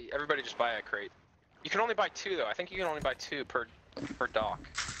everybody just buy a crate. You can only buy 2 though. I think you can only buy 2 per dock.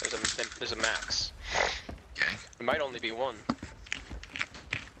 There's a max. Okay. It might only be 1.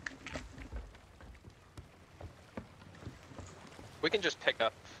 We can just pick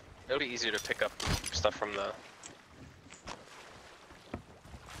up. It'll be easier to pick up stuff from the.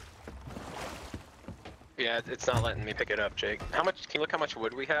 Yeah, it's not letting me pick it up, Jake. How much? Can you look how much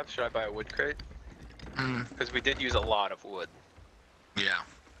wood we have? Should I buy a wood crate? Because we did use a lot of wood. Yeah.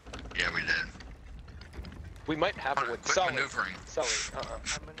 Yeah, we did. We might have Hunter, wood. quit Sell it. maneuvering. Sell it.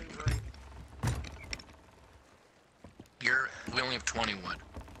 I'm maneuvering. We only have 20 wood.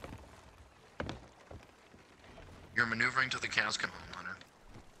 You're maneuvering till the cows come home, Hunter.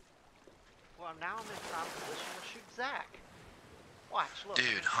 Well, now I'm in prime position to shoot Zach. Watch, look. Dude,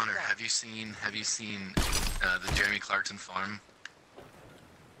 shoot Hunter, Zach. have you seen the Jeremy Clarkson farm?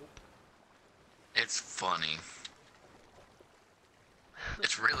 It's funny.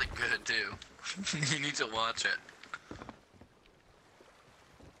 It's really good too. You need to watch it.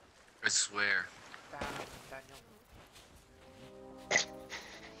 I swear. Daniel.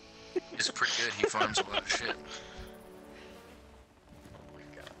 It's pretty good. He farms a lot of shit. Oh my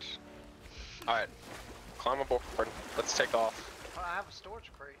gosh. Alright. Climb aboard. Let's take off. Oh, I have a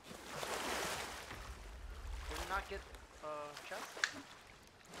storage crate. Did we not get chest?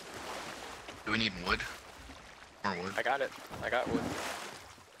 Do we need wood? More wood? I got it. I got wood.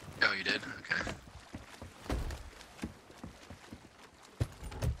 Oh, you did? Okay.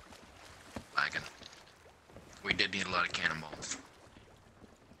 Lagging. We did need a lot of cannonballs.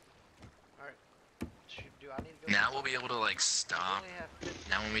 Alright. Do I need to go? Now we'll be able to, like, stop. only have 50.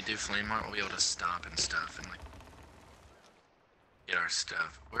 Now when we do Flame Art, we'll be able to stop and stuff and, like, get our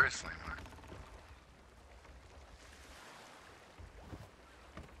stuff. Where is Flame Art?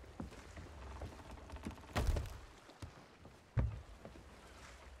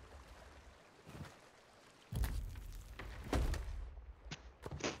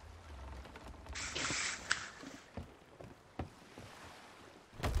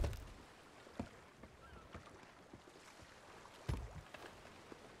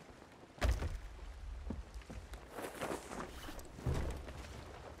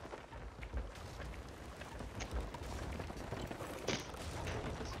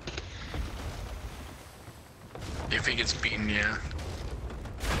 If he gets beaten, yeah.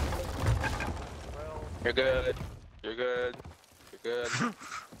 Well, You're good. You're good. You're good.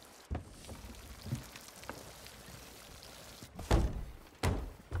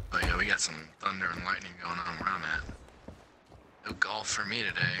 Oh yeah, we got some thunder and lightning going on where I'm at. No golf for me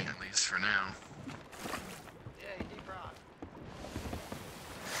today, at least for now. yeah, you deep rock.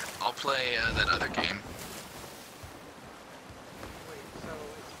 I'll play that other game. Wait, so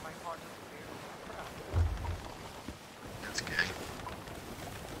it's my part disappeared? Crap. That's gay.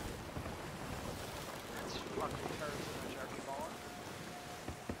 That's fucking turns in a jerky bar.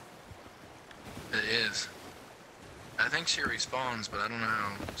 It is. I think she respawns, but I don't know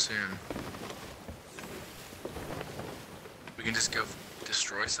how soon. We can just go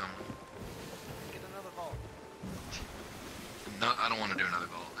destroy someone. Get another vault. No, I don't want to do another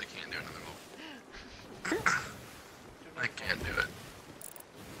vault. I can't do another vault. I can't do it.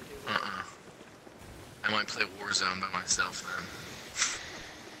 I might play Warzone by myself then.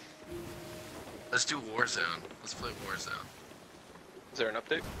 Let's do Warzone. Let's play Warzone. Is there an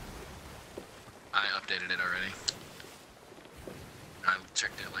update? I updated it already. I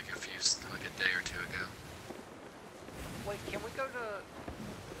checked it like a day or two ago. Wait, can we go to...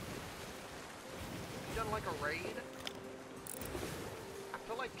 You done like a raid? I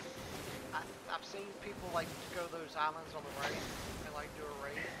feel like I've seen people like go to those islands on the raid and like do a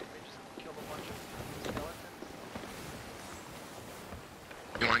raid. They just kill a bunch of skeletons.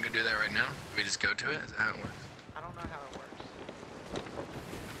 You want to go do that right now? We just go to it? Is that how it works? I don't know how it works.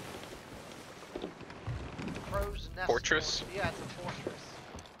 Crow's Nest Fortress? Yeah, it's a fortress.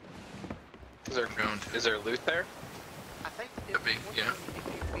 I'm going to. Is there loot there? I think Could be, yeah. if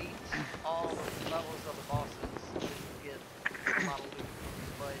you beat all the levels of the bosses, you get a lot of loot.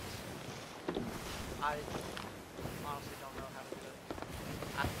 But I honestly don't know how to do it.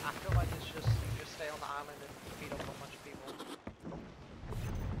 I feel like it's just you just stay on the island and beat up a bunch of people.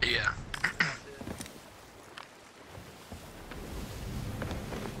 Yeah. That's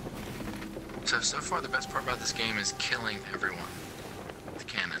it. So far the best part about this game is killing everyone with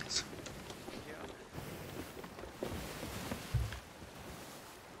cannons. Yeah.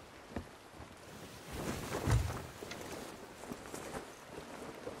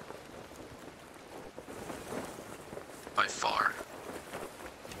 By far.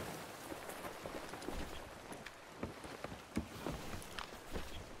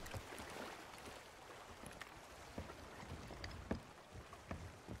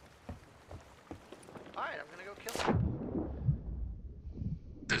 Alright, I'm gonna go kill him.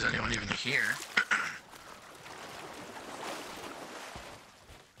 If there's anyone even here.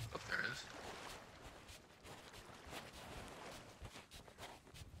 Oh, there is.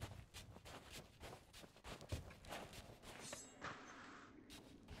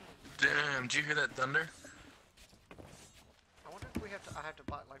 Damn, did you hear that thunder? I wonder if we have to. I have to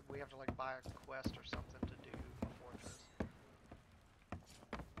buy buy a quest or something to do a fortress.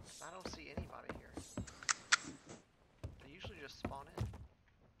 I don't see anybody here. They usually just spawn in.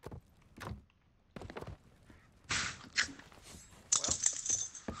 Well,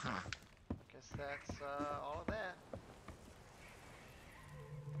 Huh. guess that's all of that.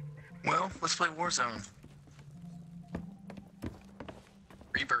 Well, let's play Warzone.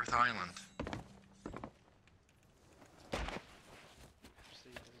 Rebirth Island. See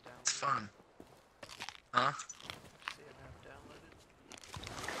if it's downloaded. It's fun. Huh? See if I've downloaded.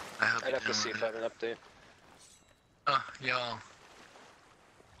 I hope I'd you have to see if I download have it. an update. Y'all.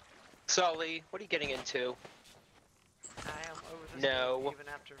 Sully, what are you getting into? I am over this No. game even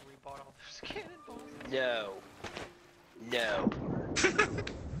after we bought all those cannonballs. No. No.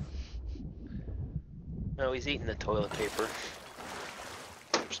 No, he's eating the toilet paper.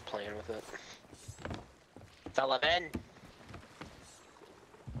 Just playing with it. Sullivan!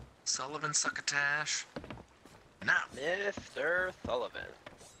 Sullivan Succotash. Now. Mr. Sullivan,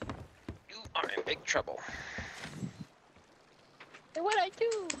 you are in big trouble. And what I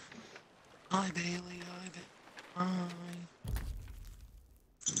do? Hi, Bailey. Hi.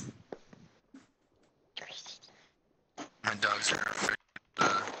 My dogs are afraid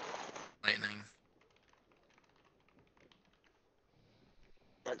of lightning.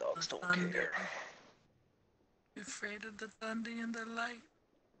 My dogs don't Thunder. care. You afraid of the thunder and the light?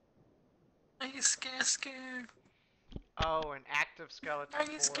 Are you scared? Oh, an active skeleton Are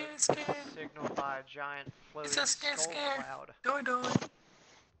you fort scared? signaled by a giant floating It's a skull scare. cloud. Doi.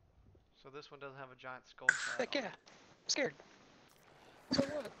 So this one doesn't have a giant skull cloud. Heck yeah, I'm scared. So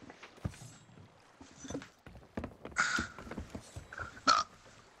what?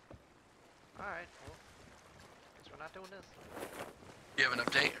 Alright, well, guess we're not doing this. You have an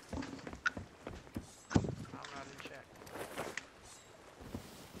update? I'm not in check.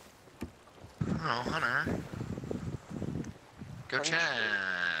 Oh, Hunter. Go check.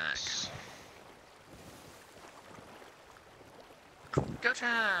 Go check.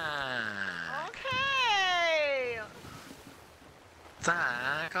 Okay!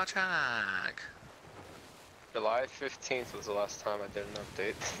 Go check. July 15th was the last time I did an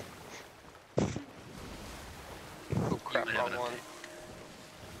update. Oh crap, You have wrong an one.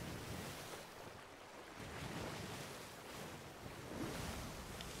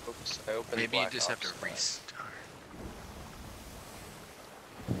 Oops, I opened Maybe you Black just have to Ops. restart.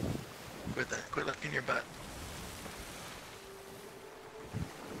 Quit that. Quit looking your butt.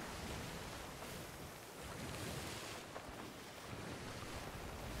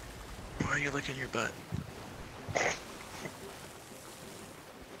 Why are you licking your butt?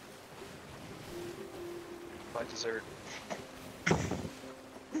 My dessert.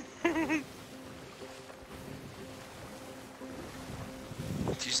 Did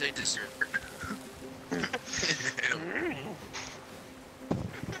you say dessert?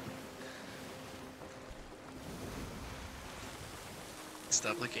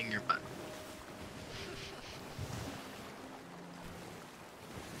 Stop licking your butt.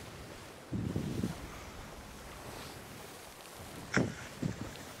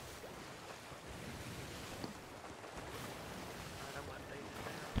 Alright, I'm updated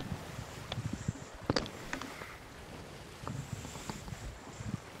now.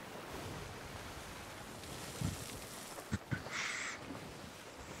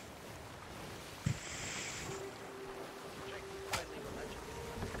 Jake, play League of Legends.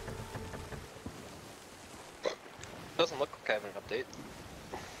 Doesn't look like I have an update.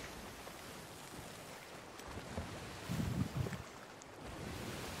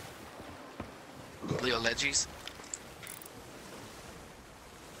 Leo Legis?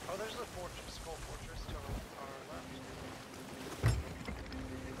 Oh, there's a fortress, skull fortress to our left.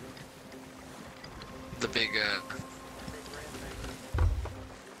 The big, Big red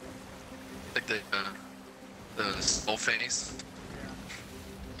thing. like the skull face? Yeah.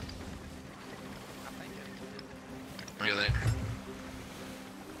 I think it is. Are you there?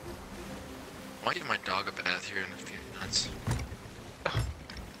 I'll give my dog a bath here in a few minutes.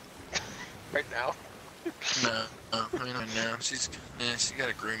 Right now? No, I mean, not now. She got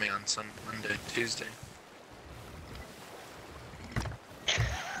a grooming on Monday, Tuesday.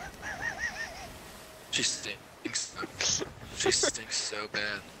 She stinks. She stinks so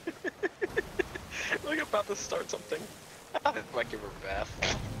bad. Like about to start something. I might give her a bath.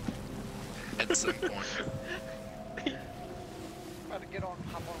 At some point. About to hop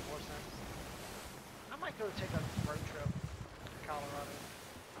on a horse next. I might go take a road trip to Colorado.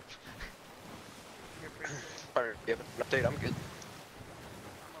 You're pretty cool. Alright, you have an update, I'm good.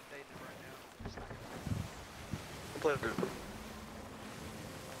 I'm updated right now. Play it.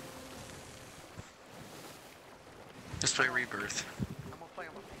 Just play Rebirth. I'm gonna play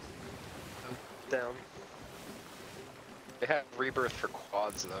on my PC. Down. They have Rebirth for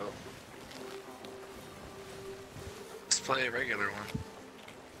quads though. Just play a regular one.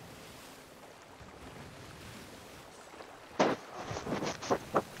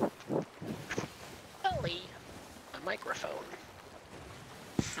 Ellie! A microphone.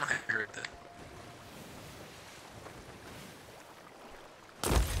 I heard that.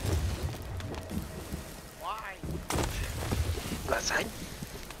 Why? Left side.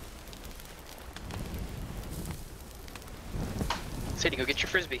 Sadie, go get your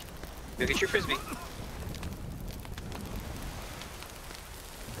frisbee. Go get your frisbee.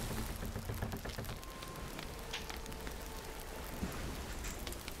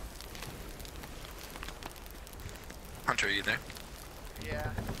 Hunter, are you there? Yeah.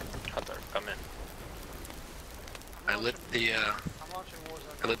 Hunter, come in. I lit the, I'm launching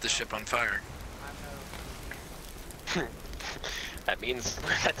Warzone. I lit the ship on fire. I know. That means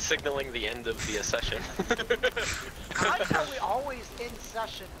that's signaling the end of the session. I like how we always end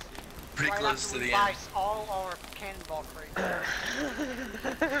sessions Pretty right close after to we the buy end. all our cannonball crates.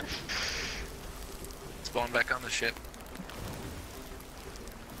 Spawn back on the ship.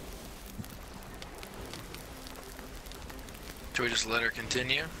 Should we just let her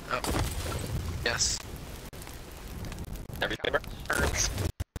continue? Oh. Yes. Everything burns.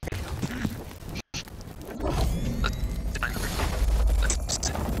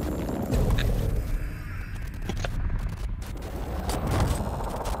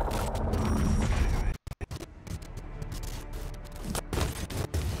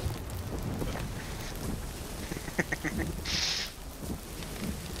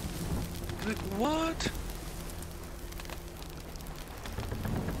 What?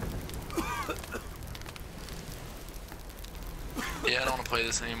 Yeah, I don't want to play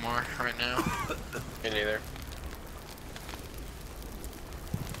this anymore right now. Me neither.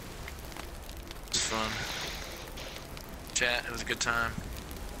 It's fun. Chat, it was a good time.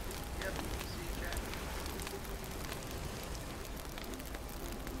 Yep, see you, Jack.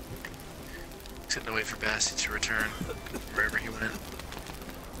 Just to wait for Bassy to return wherever he went.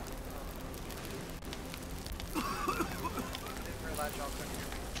 I didn't realize y'all couldn't hear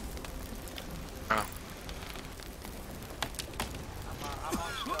me. Oh.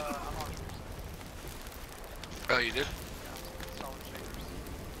 I'm on Oh, you did? yeah, solid shaders.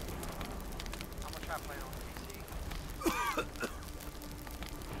 I'm gonna try playing on PC.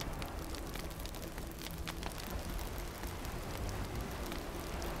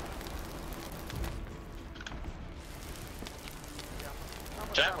 Yeah, I'm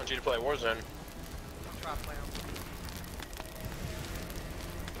gonna Jack try- wants you to play Warzone. I'm gonna try playing on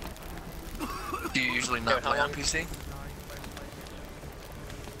PC. Do you usually not Yeah, how play on long? PC? No, you can play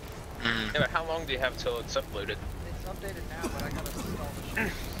PlayStation. Mm. Yeah, but how long do you have till it's uploaded? It's updated now, but I gotta install the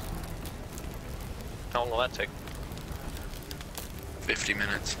shaders. How long will that take? 50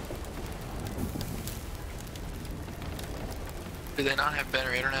 minutes. Do they not have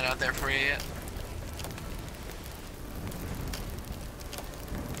better internet out there for you yet?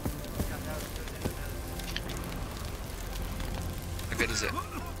 Got that good internet. How good is it?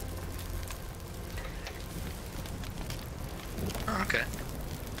 Oh, okay.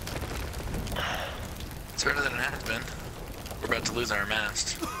 It's better than it has been. We're about to lose our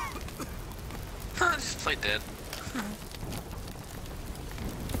mast. Just play dead.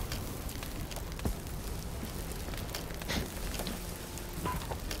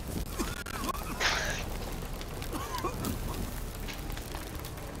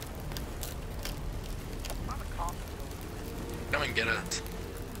 Find a coffee. Come and get us.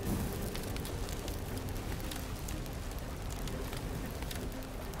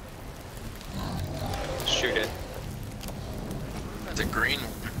 Shoot it. It's a green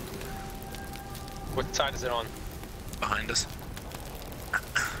one What side is it on? behind us.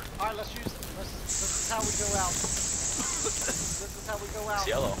 Alright, let's use it. This is how we go out. This is how we go out. It's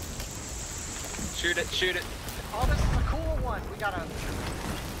yellow. Shoot it, shoot it. Oh, this is a cool one. We gotta.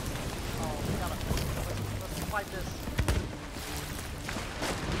 Oh, we gotta. Let's fight this.